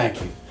 Thank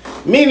you.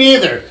 Me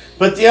neither.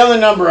 But the other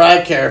number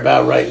I care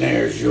about right now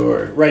is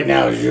yours.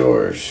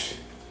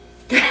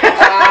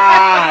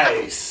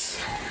 Nice.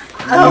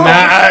 Oh.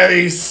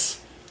 Nice.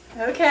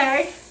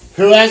 Okay.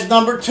 Who has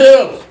number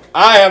 2?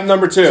 I have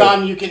number 2.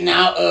 Tom, you can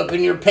now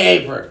open your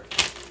paper.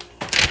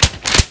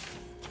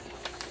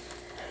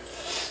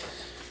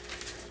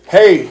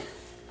 Hey,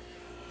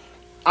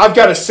 I've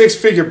got a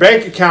 6-figure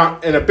bank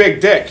account and a big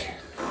dick.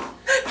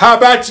 How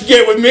about you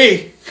get with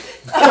me?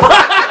 All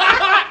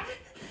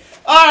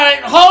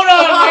right, hold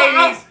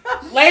on,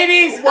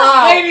 ladies.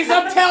 Wow. Ladies,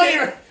 I'm telling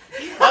you.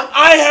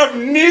 I have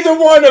neither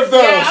one of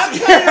those. Yeah, I'm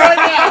telling you right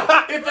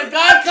now. If a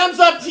guy comes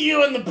up to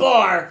you in the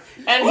bar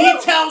and he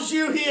tells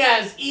you he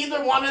has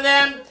either one of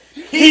them,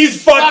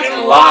 He's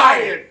fucking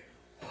lying.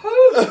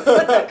 What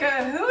the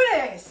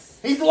cahoonies?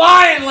 He's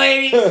lying,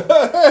 ladies.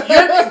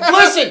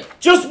 Listen,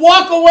 just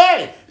walk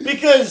away.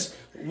 Because,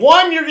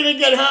 one, you're going to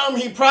get home,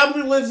 he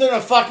probably lives in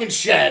a fucking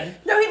shed.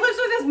 No, he lives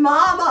with his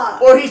mama.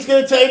 Or he's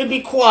going to tell you to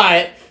be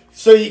quiet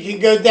so you can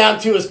go down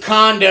to his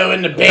condo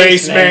in the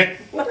basement.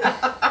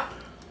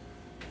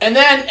 And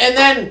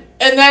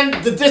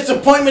then the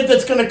disappointment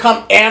that's going to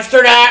come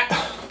after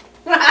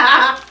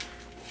that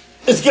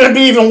is going to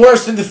be even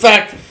worse than the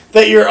fact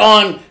that you're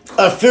on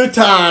a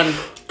futon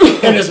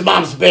in his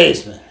mom's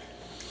basement.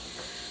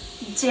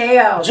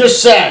 Damn.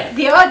 Just saying.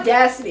 The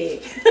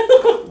audacity.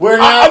 We're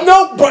not.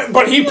 No,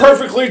 but he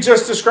perfectly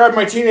just described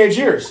my teenage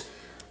years.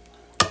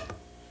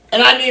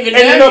 And I didn't even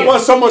And end know up you. on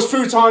someone's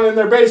futon in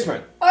their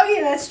basement. Oh,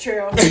 yeah, that's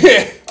true. All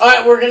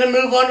right, we're going to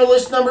move on to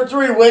list number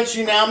 3, which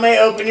you now may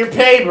open your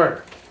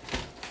paper.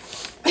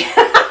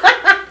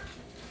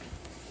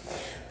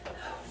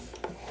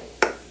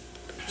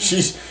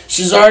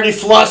 She's already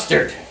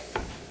flustered.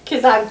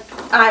 Because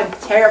I'm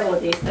terrible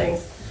at these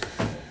things.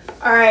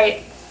 All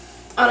right.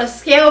 On a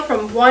scale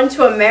from 1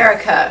 to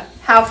America,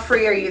 how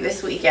free are you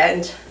this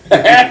weekend?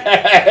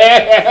 America.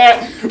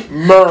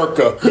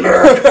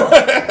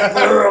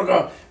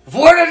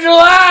 4th of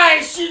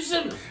July, shoot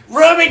some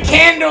Roman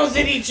candles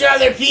at each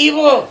other,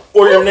 people.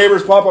 Or your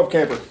neighbor's pop-up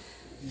camper.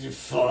 You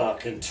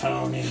fucking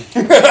Tony.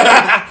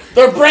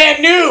 They're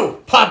brand new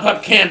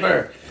pop-up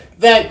camper.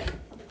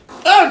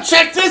 Oh,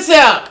 check this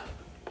out.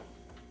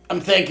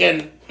 I'm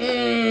thinking,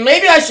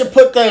 maybe I should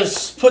put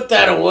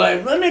that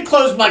away. Let me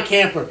close my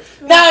camper.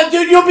 Nah,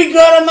 dude, you'll be good.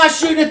 I'm not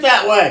shooting it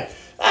that way.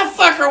 That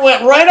fucker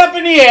went right up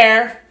in the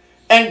air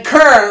and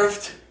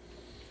curved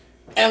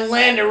and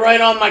landed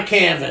right on my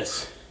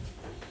canvas.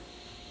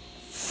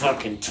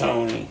 Fucking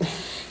Tony.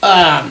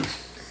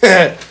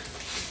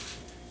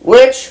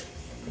 Which,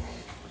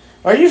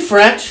 are you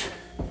French?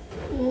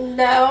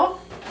 No.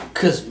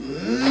 'Cause,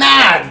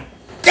 mad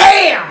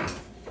damn,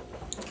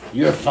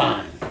 you're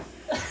fine.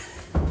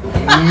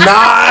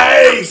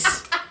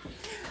 Nice.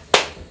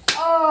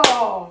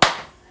 Oh.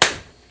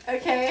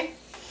 Okay.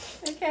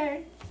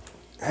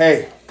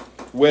 Hey,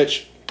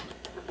 witch.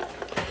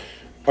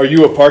 Are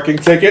you a parking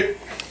ticket?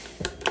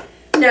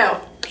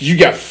 No. You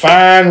got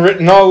fine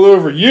written all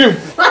over you.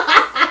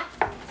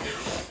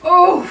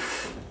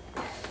 Oof.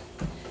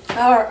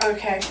 Oh,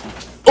 okay.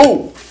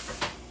 Oh.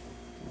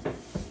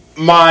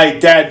 My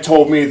dad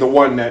told me the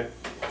one that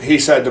he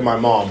said to my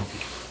mom.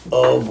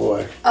 Oh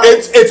boy.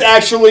 It's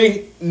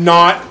actually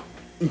not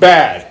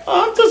bad.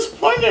 I'm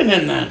disappointed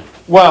in that.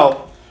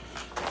 Well,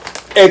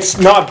 it's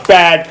not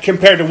bad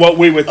compared to what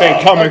we would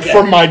think coming okay.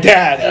 from my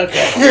dad.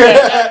 Okay.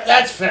 Yeah,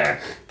 that's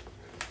fair.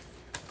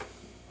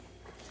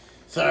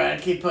 Sorry, I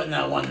keep putting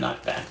that one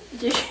nut back.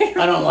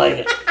 I don't like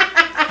it.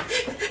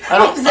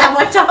 Is that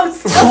what Tom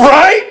said?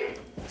 Right?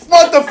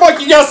 What the fuck?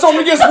 You got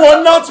something against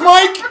one nuts,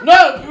 Mike?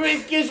 No,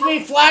 it gives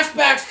me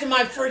flashbacks to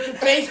my freaking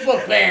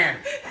Facebook ban.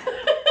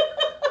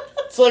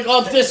 It's like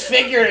all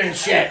disfigured and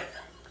shit.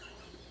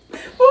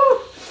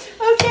 Ooh,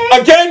 okay.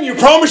 Again, you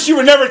promised you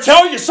would never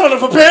tell, you son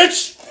of a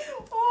bitch.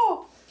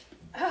 Oh.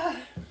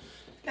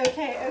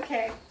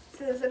 Okay.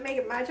 So does it make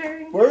it my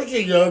turn? Where's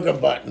the yoga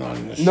button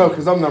on this? No,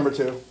 because I'm number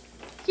 2.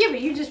 Yeah,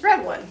 but you just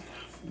read one.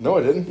 No,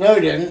 I didn't. No,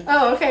 he didn't.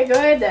 Oh, okay, go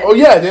ahead then. Oh,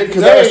 yeah, I did,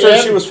 because No, I you asked her if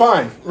didn't. she was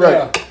fine. Right.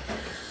 Yeah.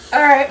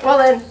 All right, well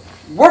then.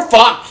 We're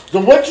fucked. The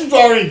witch is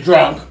already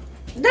drunk.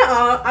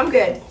 Nuh-uh, I'm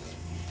good.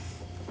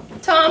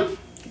 Tom,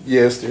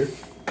 Yes, dear.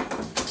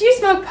 do you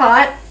smoke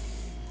pot?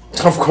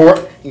 Of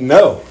course.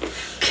 No.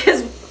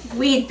 Because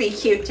we'd be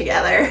cute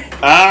together.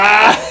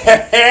 Ah,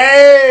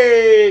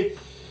 hey!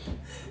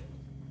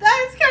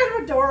 That's kind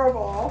of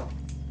adorable.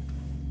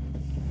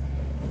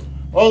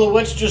 Oh, the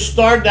witch just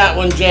starred that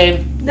one,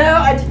 Jane. No,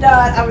 I did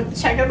not. I was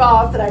checking them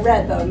off that I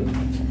read them.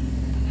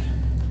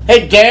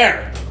 Hey,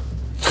 Dare.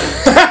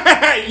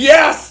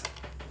 Yes!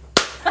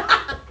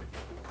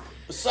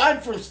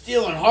 Aside from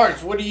stealing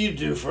hearts, what do you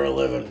do for a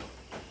living?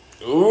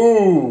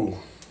 Ooh.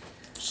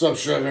 What's up,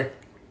 sugar?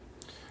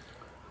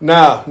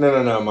 No,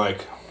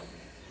 Mike.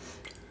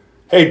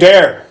 Hey,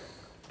 Dare.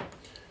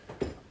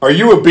 Are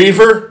you a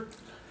beaver?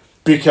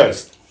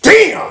 Because,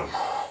 damn!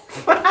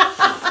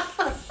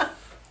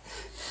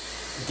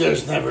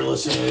 Dare's never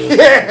listened to this.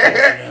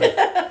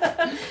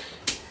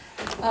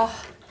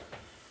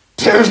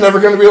 Dare's never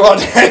going to be allowed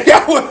to hang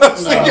out with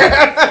us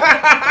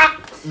again.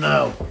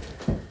 No.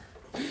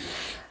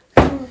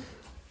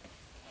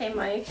 Hey,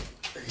 Mike.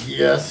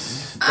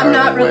 Yes. I'm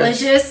not Witch.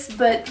 religious,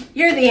 but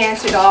you're the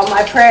answer to all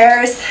my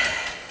prayers.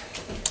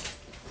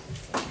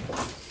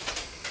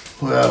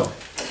 Well,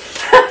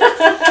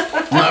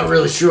 not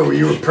really sure what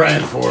you were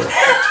praying for.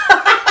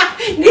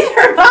 Neither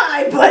am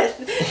I, but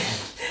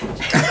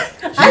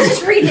I was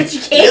just reading what you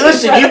Hey, gave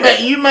listen,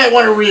 me. you might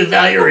want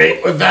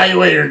to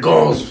evaluate your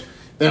goals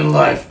in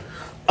life.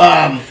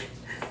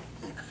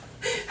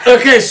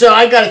 Okay, so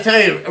I got to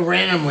tell you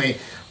randomly,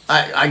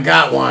 I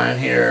got one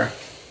here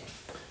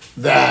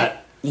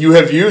that You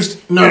have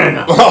used?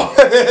 no. Oh.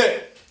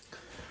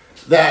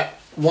 that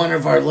one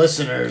of our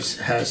listeners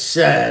has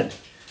said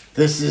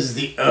this is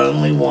the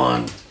only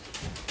one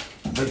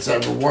that's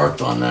ever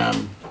worked on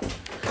them.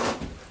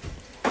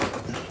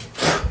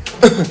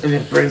 And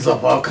it brings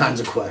up all kinds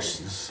of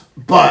questions.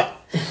 But,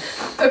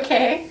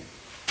 Okay.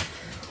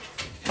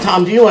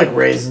 Tom, do you like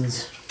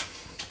raisins?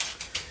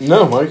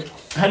 No, Mike.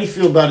 How do you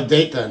feel about a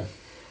date then?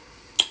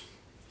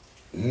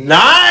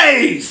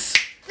 Nice!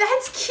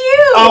 That's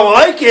cute. I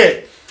like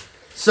it.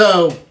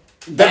 So,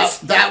 That's-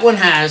 that one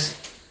has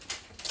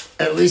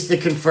at least a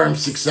confirmed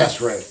success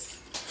rate.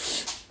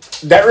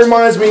 That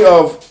reminds me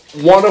of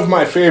one of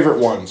my favorite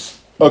ones.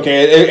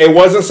 Okay, it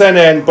wasn't sent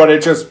in, but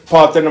it just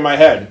popped into my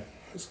head.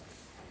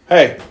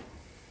 Hey,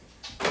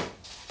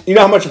 you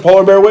know how much a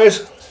polar bear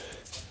weighs?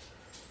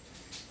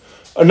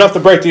 Enough to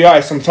break the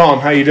ice. I'm Tom.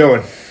 How you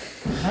doing?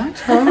 Hi,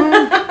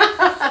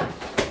 Tom.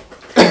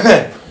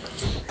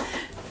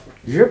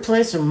 Your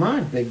place or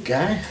mine, big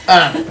guy?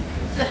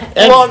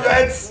 Well,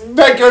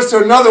 that goes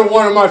to another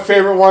one of my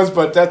favorite ones,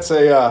 but that's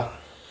a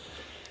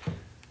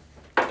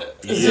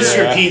Is this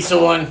your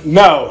pizza one?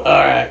 no,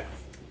 Alright.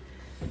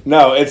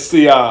 no. It's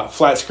the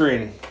flat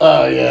screen.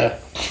 Oh, yeah.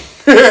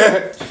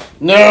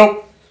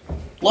 Nope.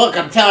 Look,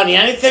 I'm telling you,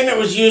 anything that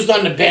was used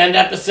on the band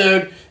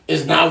episode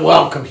is not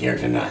welcome here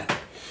tonight.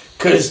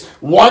 Because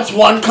once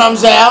one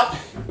comes out,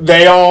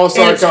 They all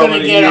start It's gonna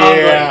coming. get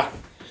Yeah.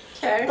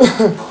 Okay.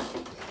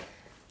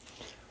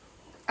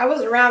 I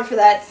wasn't around for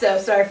that, so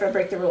sorry if I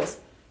break the rules.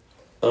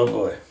 oh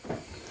boy.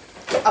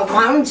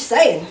 I'm just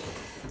saying.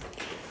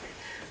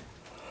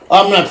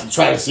 I'm going to have to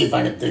try to see if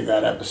I can dig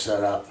that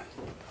episode up.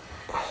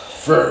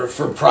 For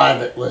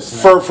private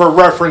listening. For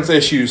reference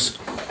issues.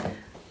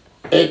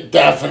 It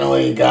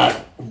definitely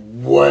got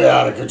way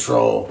out of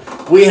control.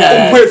 We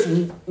had...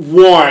 With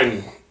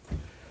one.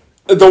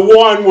 The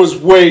one was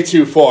way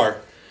too far.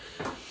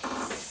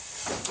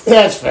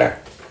 That's fair.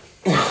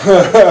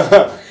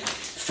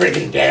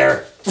 Freaking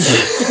Dare.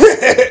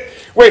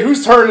 Wait,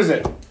 whose turn is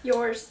it?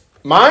 Yours.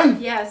 Mine?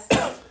 Yes.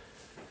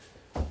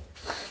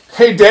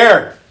 Hey,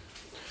 Dare.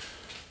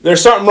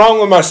 There's something wrong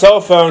with my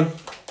cell phone.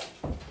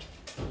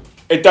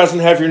 It doesn't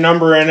have your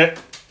number in it.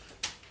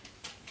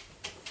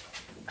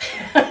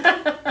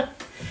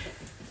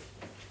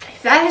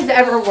 If that has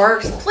ever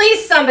worked,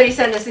 please somebody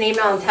send us an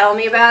email and tell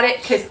me about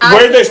it. Because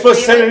Where are they supposed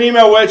to send an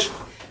email, Witch?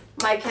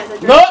 Mike has a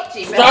Nope.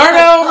 Gmail. Start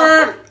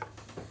over.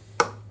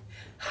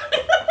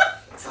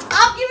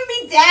 Stop giving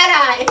me dad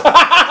eye.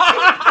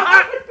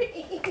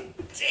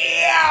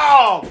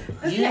 Damn!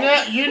 You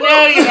know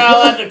you're not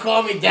allowed to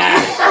call me Dad.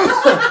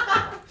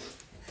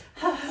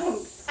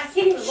 I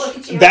can't even look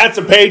at you. That's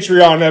a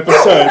Patreon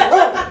episode.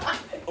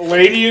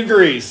 Lady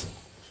agrees.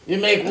 You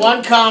make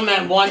one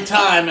comment one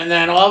time, and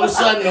then all of a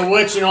sudden the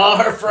witch and all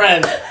her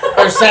friends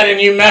are sending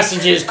you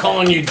messages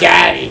calling you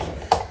Daddy.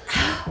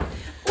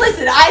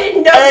 Listen, I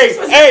didn't know Hey, this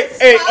was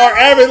hey, our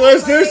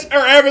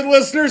avid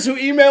listeners who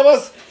email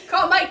us.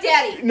 Call Mike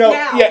Daddy. No,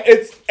 now. yeah,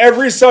 it's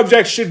every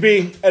subject should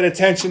be at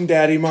attention,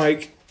 Daddy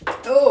Mike.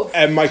 Oh.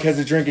 And Mike has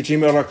a drink at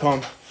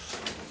gmail.com.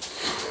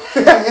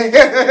 This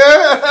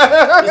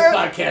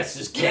podcast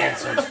is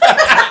canceled.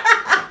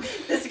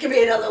 This could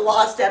be another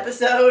lost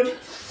episode.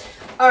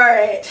 All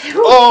right.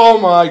 Oh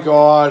my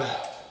god.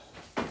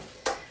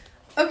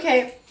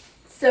 Okay.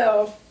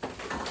 So.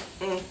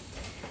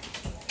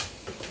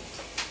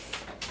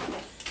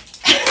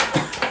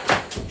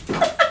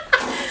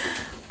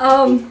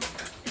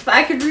 If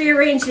I could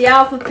rearrange the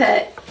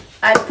alphabet,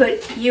 I'd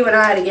put you and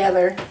I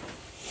together.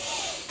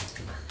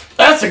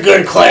 That's a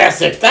good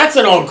classic. That's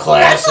an old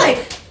classic.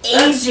 That's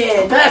like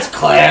Asian. That's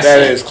classic.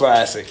 That is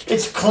classic.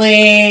 It's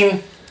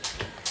clean.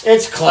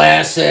 It's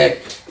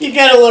classic. You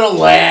get a little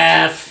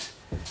laugh.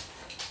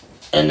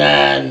 And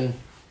then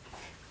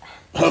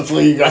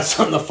hopefully you got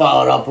something to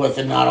follow it up with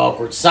and not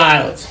awkward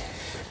silence.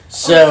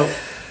 So,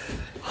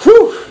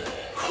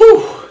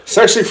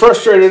 Sexually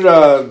frustrated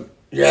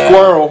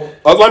squirrel,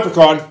 a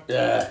leprechaun.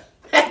 Yeah.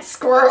 That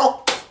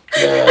squirrel.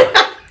 Yeah.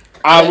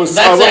 That's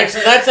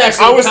actually.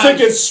 I was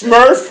thinking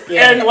Smurf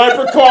and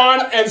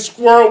leprechaun and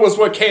squirrel was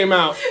what came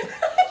out.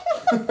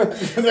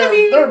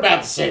 They're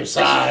about the same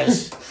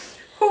size.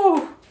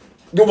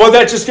 Well,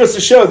 that just goes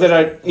to show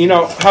that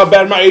how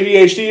bad my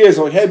ADHD is.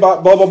 Like, hey,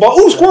 blah blah blah.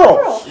 Ooh,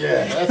 squirrel.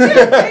 Yeah,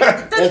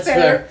 that's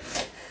fair.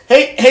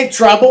 Hey,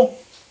 Trouble.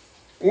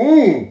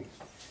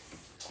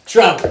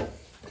 Trouble.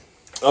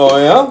 Oh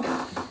yeah.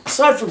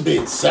 Aside from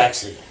being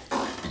sexy,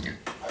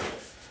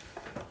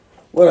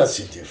 what else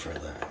you do for a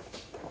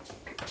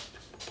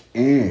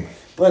living?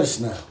 Let us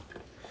know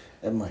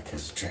at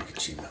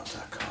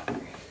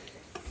MikeHasADrink@gmail.com.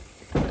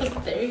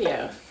 There you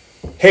go.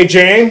 Hey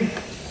Jane,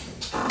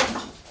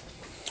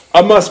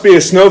 I must be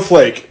a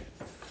snowflake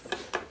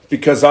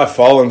because I've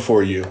fallen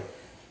for you.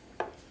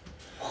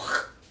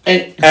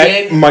 And At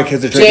Jane,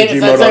 MikeHasADrink@gmail.com.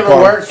 if that's ever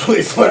worked,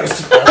 please let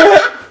us know.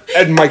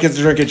 At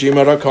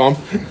MikeHasADrink@gmail.com.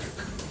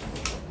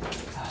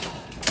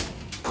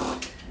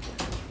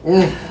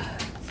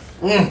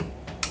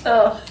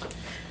 Oh.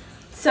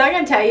 So I'm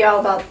going to tell y'all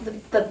about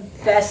the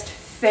best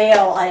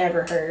fail I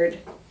ever heard.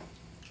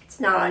 It's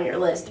not on your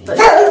list, but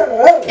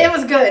it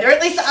was good. Or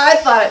at least I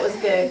thought it was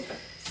good.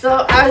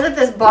 So I was at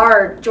this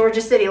bar,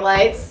 Georgia City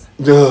Lights.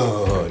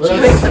 Oh,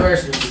 That's the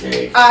first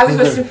mistake. I was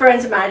with some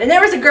friends of mine. And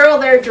there was a girl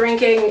there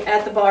drinking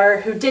at the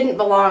bar who didn't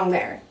belong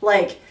there.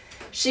 Like,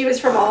 she was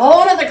from a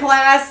whole other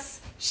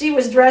class. She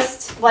was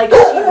dressed like she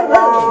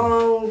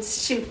belonged.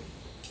 She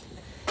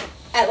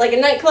at like a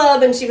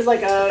nightclub, and she was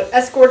like a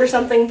escort or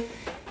something,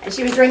 and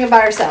she was drinking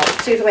by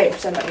herself. She was waiting for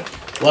somebody.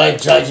 Why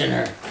judging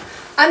her?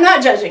 I'm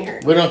not judging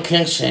her. We don't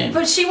kink shame.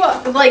 But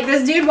like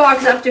this dude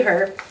walks up to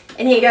her,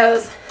 and he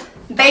goes,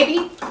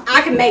 "Baby,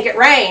 I can make it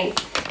rain."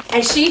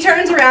 And she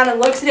turns around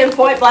and looks at him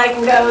point blank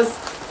and goes,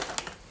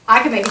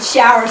 "I can make it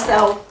shower,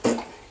 so,"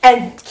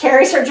 and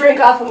carries her drink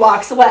off and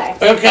walks away.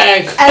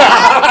 Okay. And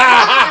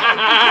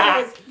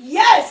I was,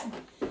 yes,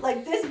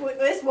 like this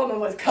woman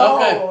was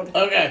cold.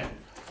 Okay.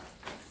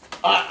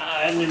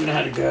 I didn't even know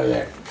how to go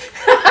there.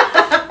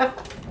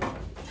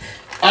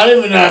 I don't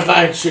even know if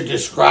I should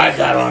describe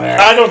that on air.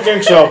 I don't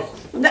think so.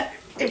 No,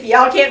 if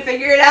y'all can't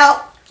figure it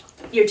out,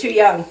 you're too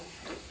young.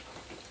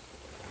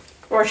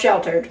 Or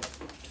sheltered.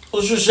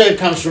 Let's just say it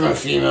comes from a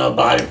female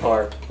body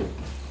part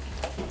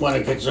when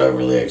it gets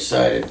overly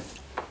excited.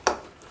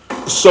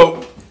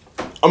 So,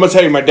 I'm going to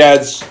tell you my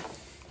dad's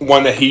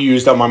one that he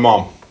used on my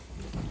mom.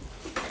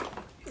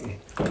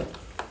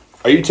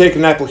 Are you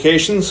taking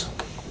applications?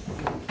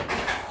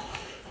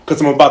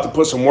 Because I'm about to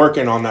put some work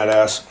in on that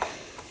ass.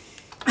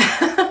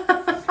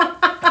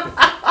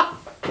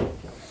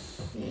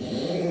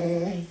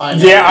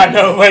 Yeah, I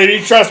know,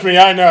 lady. Trust me,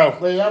 I know.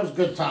 Lady, that was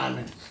good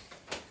timing.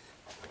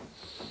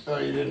 Oh,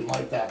 you didn't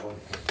like that one.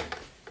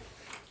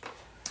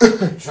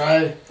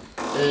 Try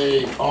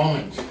a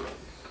almond.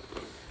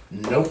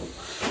 Nope.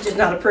 Did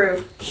not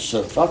approve.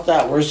 So fuck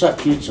that. Where's that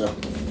pizza?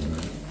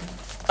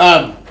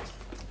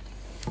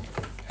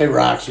 Hey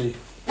Roxy.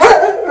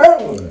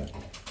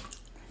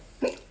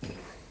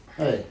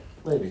 Hey,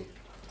 lady.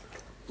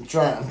 I'm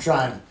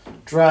trying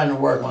to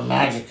work my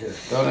magic here.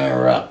 Don't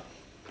interrupt.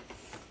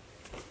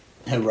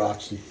 Hey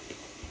Roxy.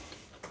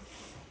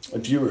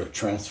 If you were a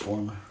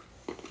transformer,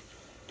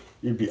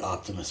 you'd be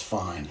Optimus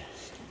Fine.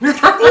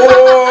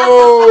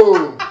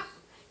 Oh!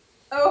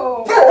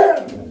 Oh.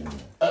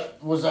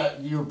 Was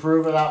that, you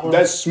approve of that one?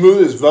 That's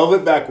smooth as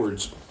velvet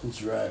backwards.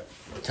 That's right.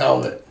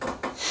 Tell it.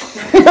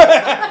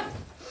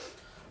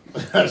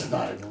 That's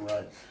not even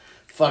right.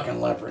 Fucking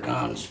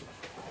leprechauns.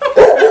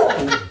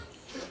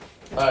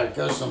 Alright,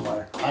 go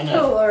somewhere. I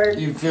know. Oh, Lord.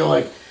 You feel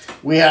like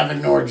we have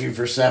ignored you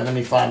for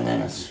 75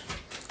 minutes.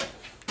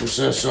 We're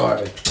so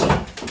sorry.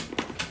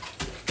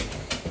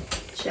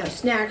 She has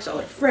snacks, all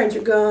her friends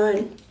are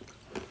gone.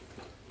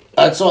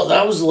 That's all.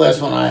 That was the last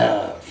one I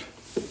have.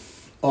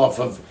 Off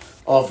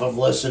of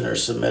listener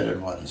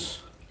submitted ones.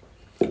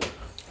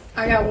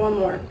 I got one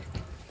more.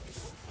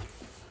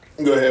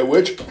 Go ahead,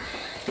 which?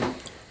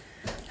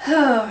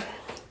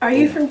 Are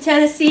you from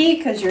Tennessee?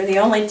 Because you're the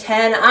only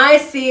 10 I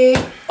see.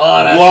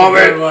 Oh, that's Love a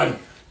good it. one.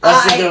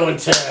 That's a good one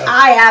too.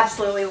 I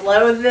absolutely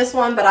loathe this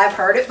one, but I've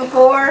heard it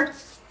before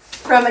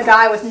from a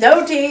guy with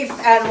no teeth,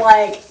 and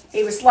like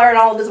he was slurring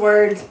all of his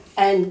words,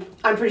 and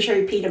I'm pretty sure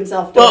he peed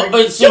himself. Well,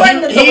 but see,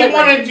 during the he delivery.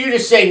 wanted you to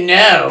say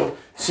no,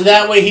 so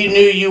that way he knew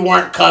you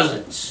weren't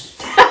cousins.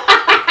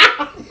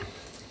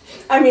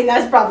 I mean,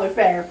 that's probably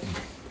fair.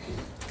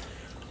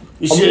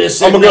 You should have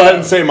said I'm gonna no. go ahead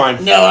and say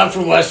mine. No, I'm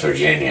from West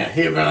Virginia.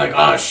 He'd have been like,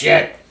 oh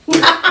shit,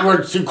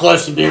 we're too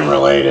close to being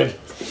related.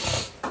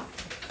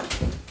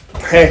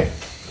 Hey.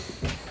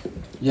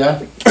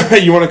 Yeah?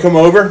 You want to come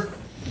over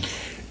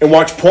and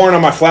watch porn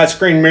on my flat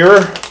screen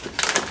mirror?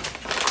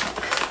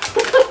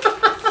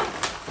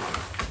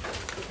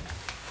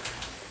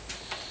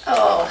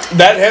 Oh.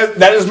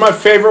 That is my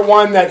favorite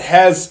one that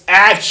has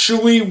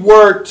actually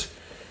worked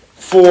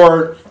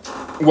for,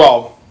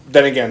 well,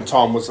 then again,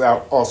 Tom was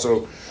out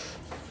also.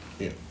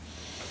 Yeah.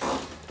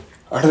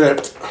 I did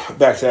it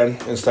back then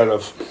instead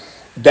of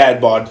dad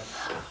bod.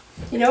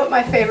 You know what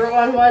my favorite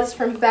one was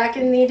from back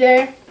in the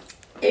day?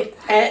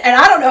 And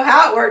I don't know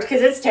how it worked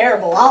because it's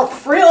terrible. I'll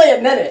freely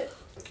admit it.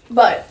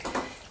 But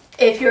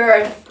if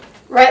your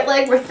right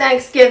leg were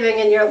Thanksgiving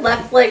and your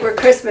left leg were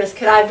Christmas,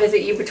 could I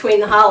visit you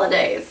between the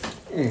holidays?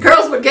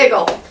 Girls would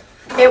giggle.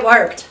 It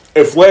worked.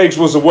 If legs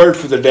was a word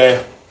for the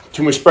day,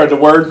 can we spread the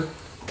word?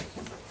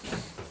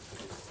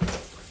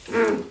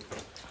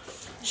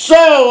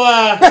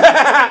 So,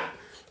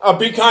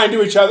 Be kind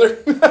to each other.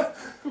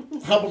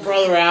 help a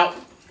brother out.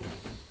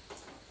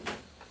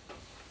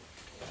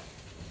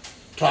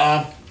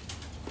 Tom,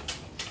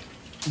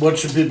 what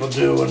should people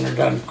do when they're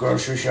done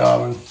grocery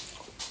shopping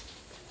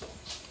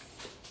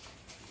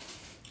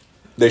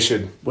They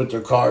should. with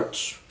their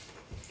carts?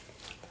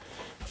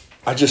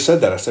 I just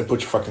said that. I said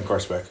put your fucking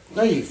carts back.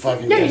 No, you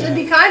fucking No, you didn't. should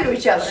be kind to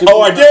each other.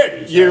 Oh, I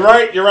did. You're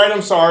right. You're right.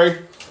 I'm sorry.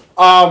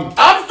 I'm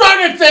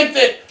starting to think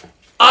that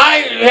I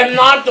am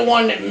not the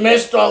one that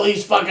missed all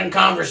these fucking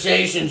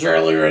conversations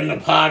earlier in the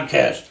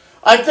podcast.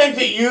 I think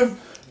that you've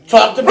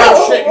talked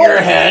about shit in your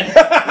head.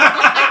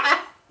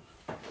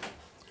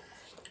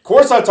 Of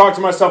course I talk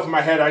to myself in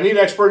my head. I need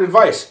expert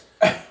advice.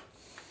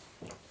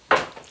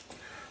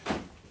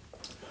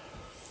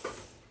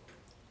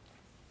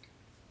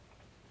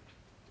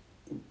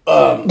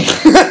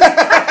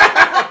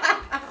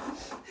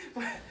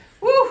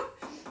 Woo.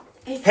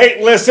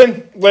 Hey,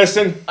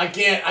 listen. I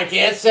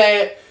can't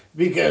say it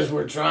because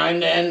we're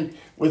trying to end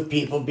with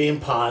people being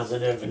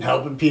positive and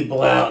helping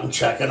people out and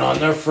checking on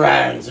their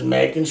friends and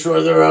making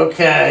sure they're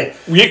okay.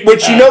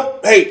 Which you know,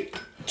 hey,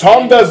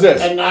 Tom does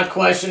this. And not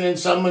questioning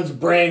someone's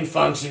brain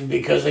function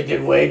because they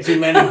did way too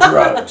many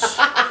drugs.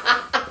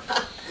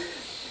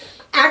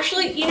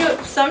 Actually, you know,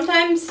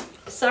 sometimes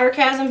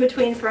sarcasm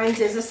between friends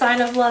is a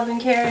sign of love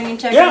and caring and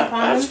checking Yeah,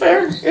 upon that's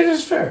them. fair. It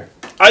is fair.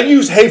 I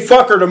use "hey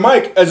fucker" to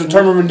Mike as a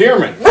term of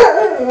endearment.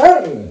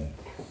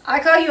 I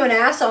call you an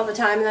ass all the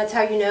time, and that's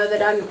how you know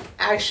that I'm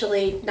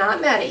actually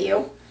not mad at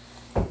you.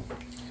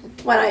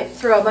 When I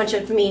throw a bunch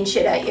of mean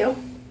shit at you.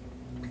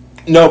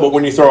 No, but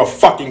when you throw a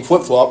fucking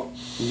flip flop.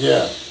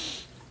 Yeah.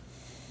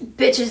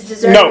 Bitches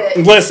deserve No, it.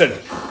 listen.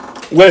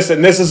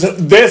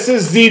 This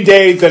is the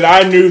day that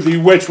I knew the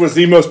witch was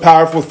the most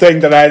powerful thing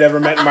that I had ever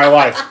met in my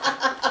life.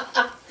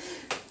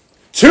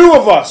 Two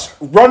of us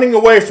running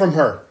away from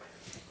her.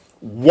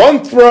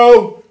 One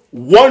throw,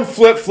 one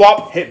flip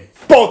flop hit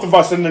both of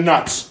us in the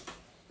nuts.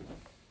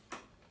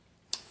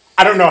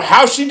 I don't know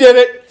how she did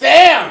it,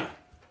 Damn!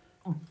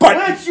 but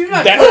What? You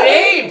got that- good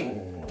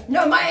aim!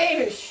 No, my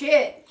aim is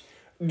shit.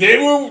 it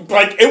was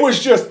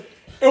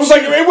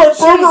like it went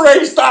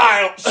boomerang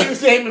style. She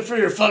was aiming for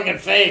your fucking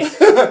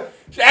face.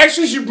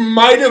 Actually, she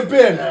might have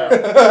been.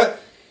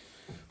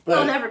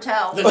 I'll never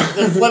tell. The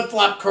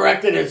flip-flop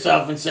corrected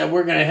itself and said,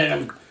 we're going to hit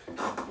him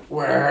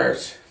where it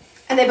hurts.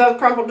 And they both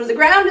crumpled to the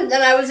ground, and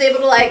then I was able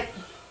to, like,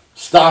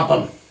 Stomp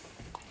him.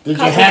 Did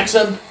you hex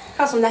him?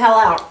 cuss them the hell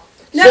out.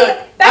 No, So,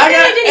 back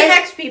then I didn't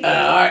hex people. All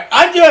right.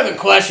 I do have a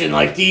question.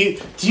 Like, do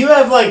you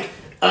have, like,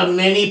 a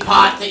mini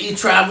pot that you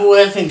travel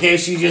with in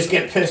case you just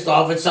get pissed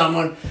off at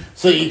someone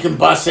so you can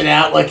bust it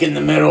out, like, in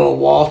the middle of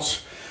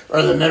Waltz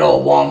or the middle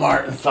of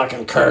Walmart and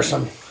fucking curse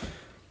them?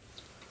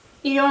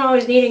 You don't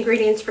always need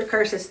ingredients for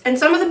curses. And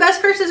some of the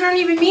best curses aren't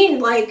even mean.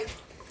 Like,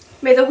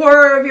 may the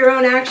horror of your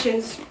own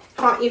actions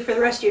haunt you for the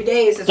rest of your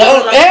days. It's one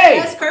of the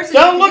best curses you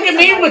Don't can look give at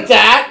me somebody. with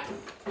that.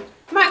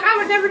 Mike, I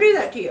would never do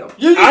that to you.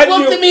 You just I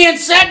looked do- at me and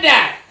said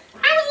that. I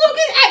was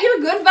looking at your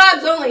good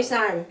vibes only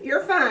sign.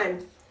 You're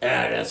fine.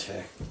 Yeah, that's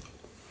fair.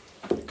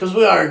 Because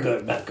we are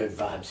good about good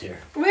vibes here.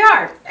 We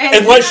are. And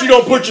Unless you you're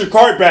don't put your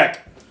cart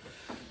back.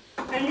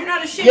 And you're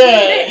not a shit.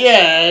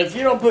 Yeah. If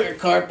you don't put your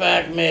cart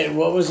back, man,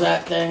 what was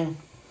that thing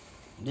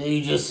that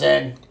you just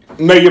said?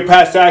 May your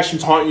past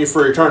actions haunt you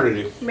for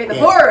eternity. May the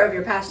horror of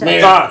your past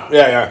May- actions.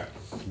 Yeah.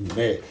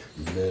 May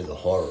the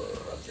horror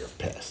of your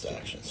past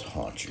actions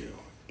haunt you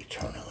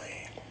eternally.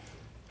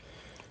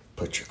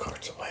 Put your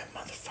carts away,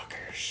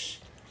 motherfuckers.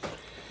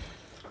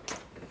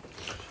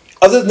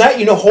 Other than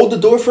that, hold the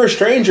door for a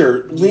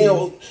stranger.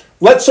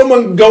 Let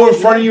someone go in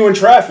front of you in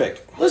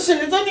traffic. Listen,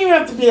 it doesn't even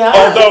have to be that.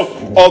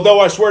 Although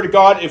I swear to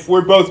God, if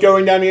we're both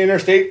going down the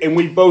interstate and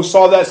we both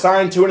saw that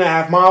sign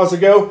 2.5 miles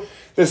ago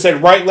that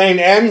said right lane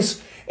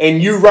ends,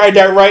 and you ride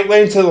that right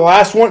lane to the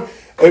last one,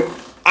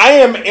 I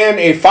am in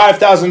a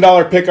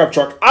 $5,000 pickup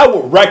truck. I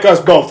will wreck us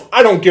both.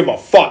 I don't give a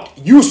fuck.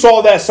 You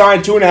saw that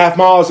sign 2.5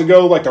 miles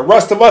ago like the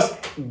rest of us.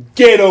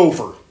 Get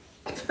over.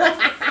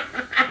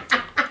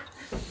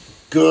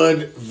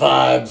 Good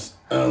vibes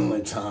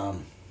only,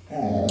 Tom.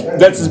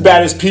 That's as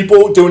bad as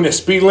people doing the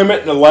speed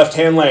limit in the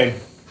left-hand lane.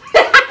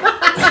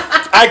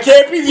 I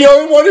can't be the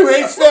only one who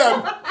hates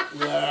them.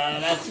 Yeah,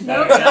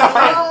 better.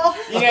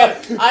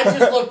 I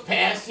just looked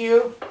past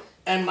you,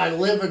 and my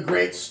 "Live a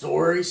Great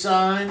Story"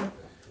 sign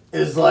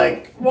is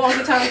like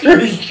wonky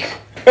tonky.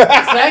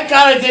 Thank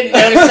God I didn't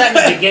notice that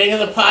in the beginning of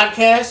the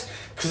podcast,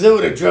 because it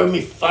would have drove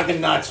me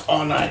fucking nuts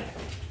all night.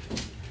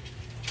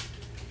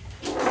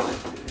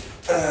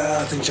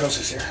 I think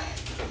Chelsea's here.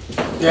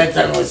 That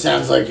definitely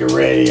sounds like your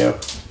radio.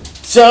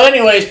 So,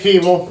 anyways,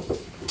 people,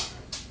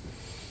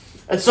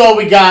 that's all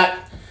we got.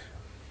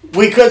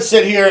 We could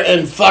sit here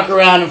and fuck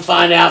around and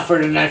find out for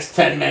the next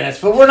 10 minutes,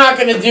 but we're not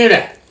going to do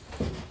that.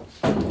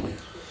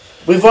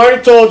 We've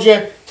already told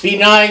you, be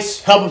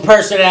nice, help a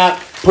person out.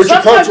 Put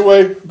your cards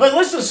away. But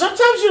listen,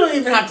 sometimes you don't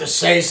even have to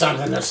say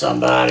something to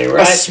somebody,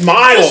 right? A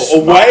smile, Just a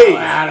wave. Smile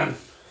at them.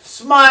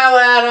 Smile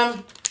at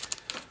them.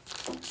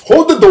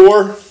 Hold the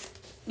door.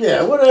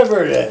 Yeah,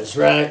 whatever it is,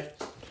 right?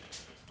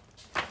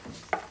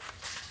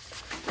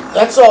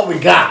 That's all we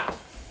got.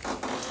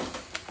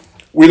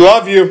 We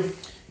love you.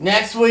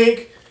 Next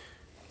week,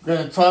 we're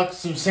going to talk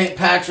some St.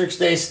 Patrick's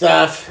Day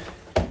stuff.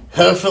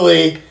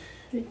 Hopefully.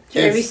 You're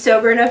going to be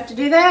sober enough to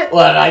do that?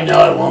 Well, I know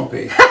I won't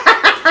be.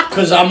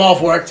 Because I'm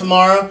off work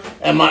tomorrow.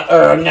 Oh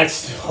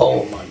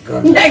my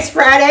goodness. Next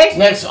Friday?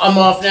 I'm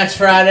off next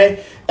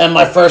Friday. And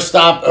my first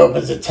stop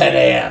opens at 10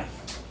 a.m.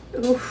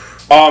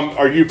 Oof.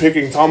 Are you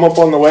picking Tom up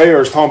on the way,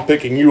 or is Tom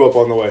picking you up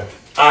on the way?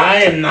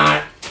 I am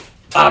not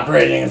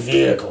operating a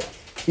vehicle.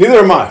 Neither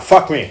am I.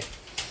 Fuck me.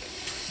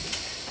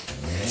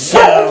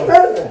 So,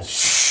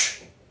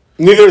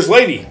 neither is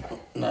Lady.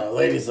 No,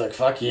 lady's like,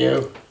 fuck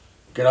you.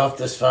 Get off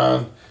this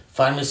phone.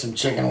 Find me some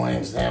chicken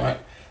wings, damn it.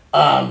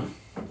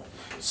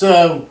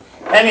 So,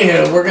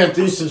 anywho, we're gonna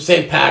do some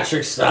St.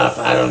 Patrick's stuff.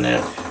 I don't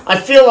know. I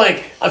feel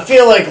like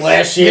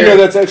last year. You know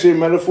that's actually a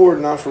metaphor,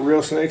 not for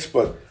real snakes,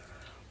 but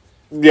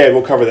yeah,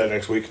 we'll cover that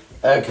next week.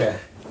 Okay.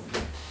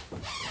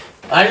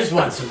 I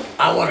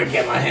want to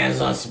get my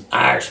hands on some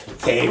Irish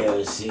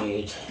potatoes,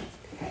 dude.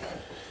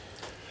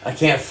 I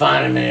can't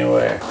find them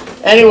anywhere.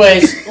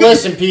 Anyways,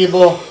 listen,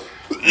 people.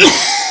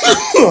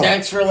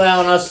 Thanks for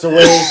allowing us to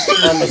waste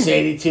almost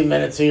 82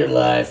 minutes of your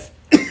life.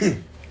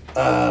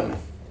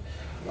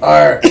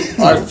 Our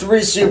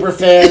three super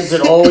fans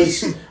that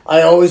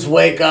I always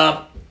wake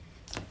up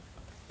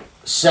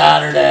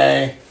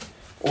Saturday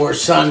or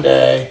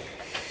Sunday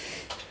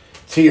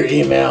to your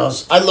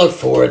emails. I look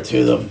forward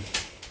to them.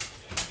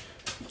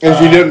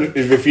 And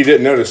if you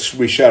didn't notice,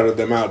 we shouted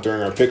them out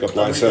during our pickup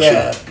line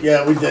session.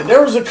 Yeah, we did.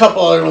 There was a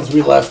couple other ones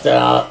we left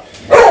out,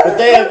 but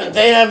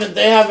they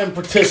haven't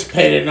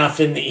participated enough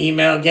in the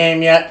email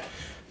game yet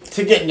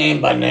to get name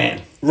by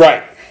name.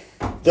 Right.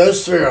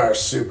 Those three are our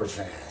super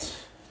fans.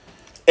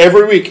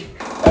 Every week,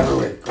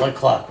 like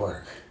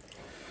clockwork.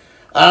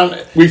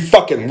 We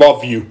fucking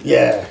love you.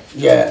 Yeah,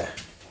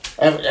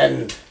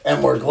 and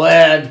we're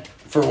glad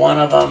for one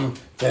of them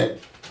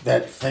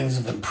that things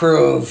have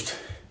improved.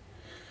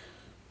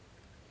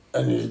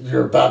 And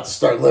you're about to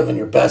start living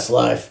your best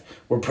life.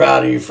 We're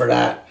proud of you for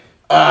that.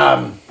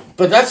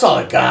 But that's all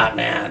I got,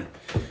 man.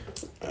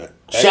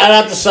 Shout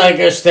out to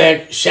Psycho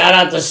Stick. Shout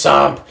out to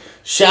Sump.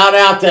 Shout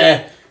out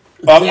to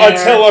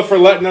Attila for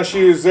letting us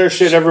use their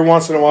shit every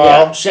once in a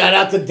while. Yeah, shout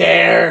out to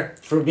Dare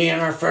for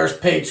being our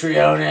first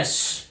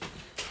Patreonus.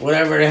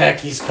 Whatever the heck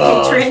he's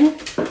called. Patron.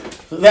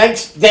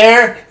 Thanks,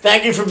 Dare.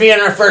 Thank you for being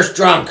our first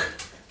drunk.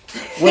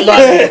 We love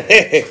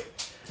you.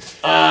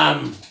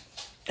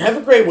 Have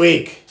a great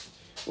week.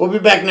 We'll be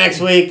back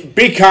next week.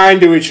 Be kind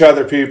to each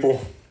other,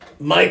 people.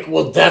 Mike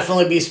will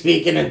definitely be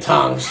speaking in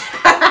tongues.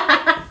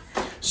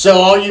 So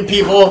all you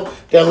people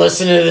that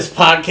listen to this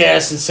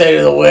podcast and say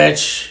to the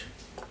witch...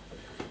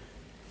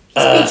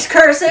 Speaks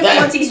cursive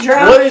once he's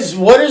drunk. What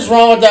is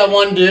wrong with that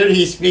one dude?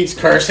 He speaks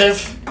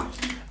cursive.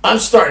 I'm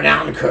starting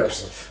out in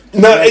cursive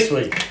next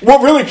week.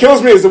 What really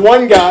kills me is the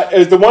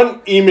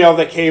one email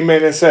that came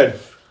in and said,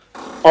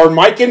 "Are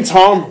Mike and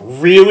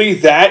Tom really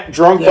that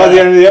drunk by the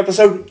end of the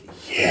episode?"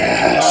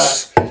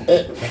 Yes.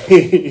 It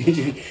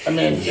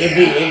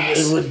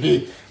would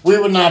be. We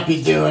would not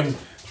be doing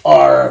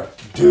our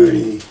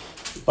duty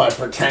by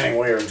pretending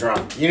we were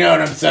drunk. You know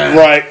what I'm saying?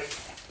 Right.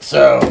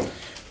 So,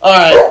 all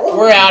right,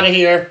 we're out of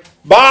here.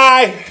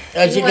 Bye.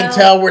 As you can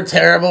tell, we're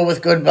terrible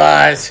with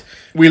goodbyes.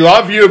 We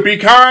love you. Be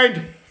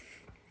kind.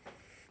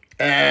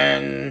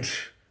 And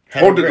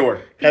hold the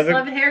door. Peace,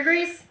 love, and hair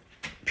grease?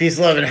 Peace,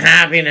 love, and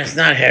happiness,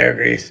 not hair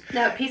grease.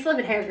 No, peace, love,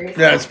 and hair grease.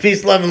 No, it's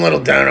peace, love, and little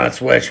donuts,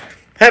 which.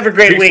 Have a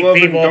great week,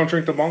 people. Don't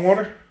drink the bong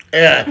water?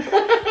 Yeah.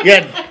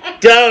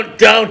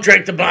 Don't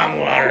drink the bong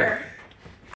water.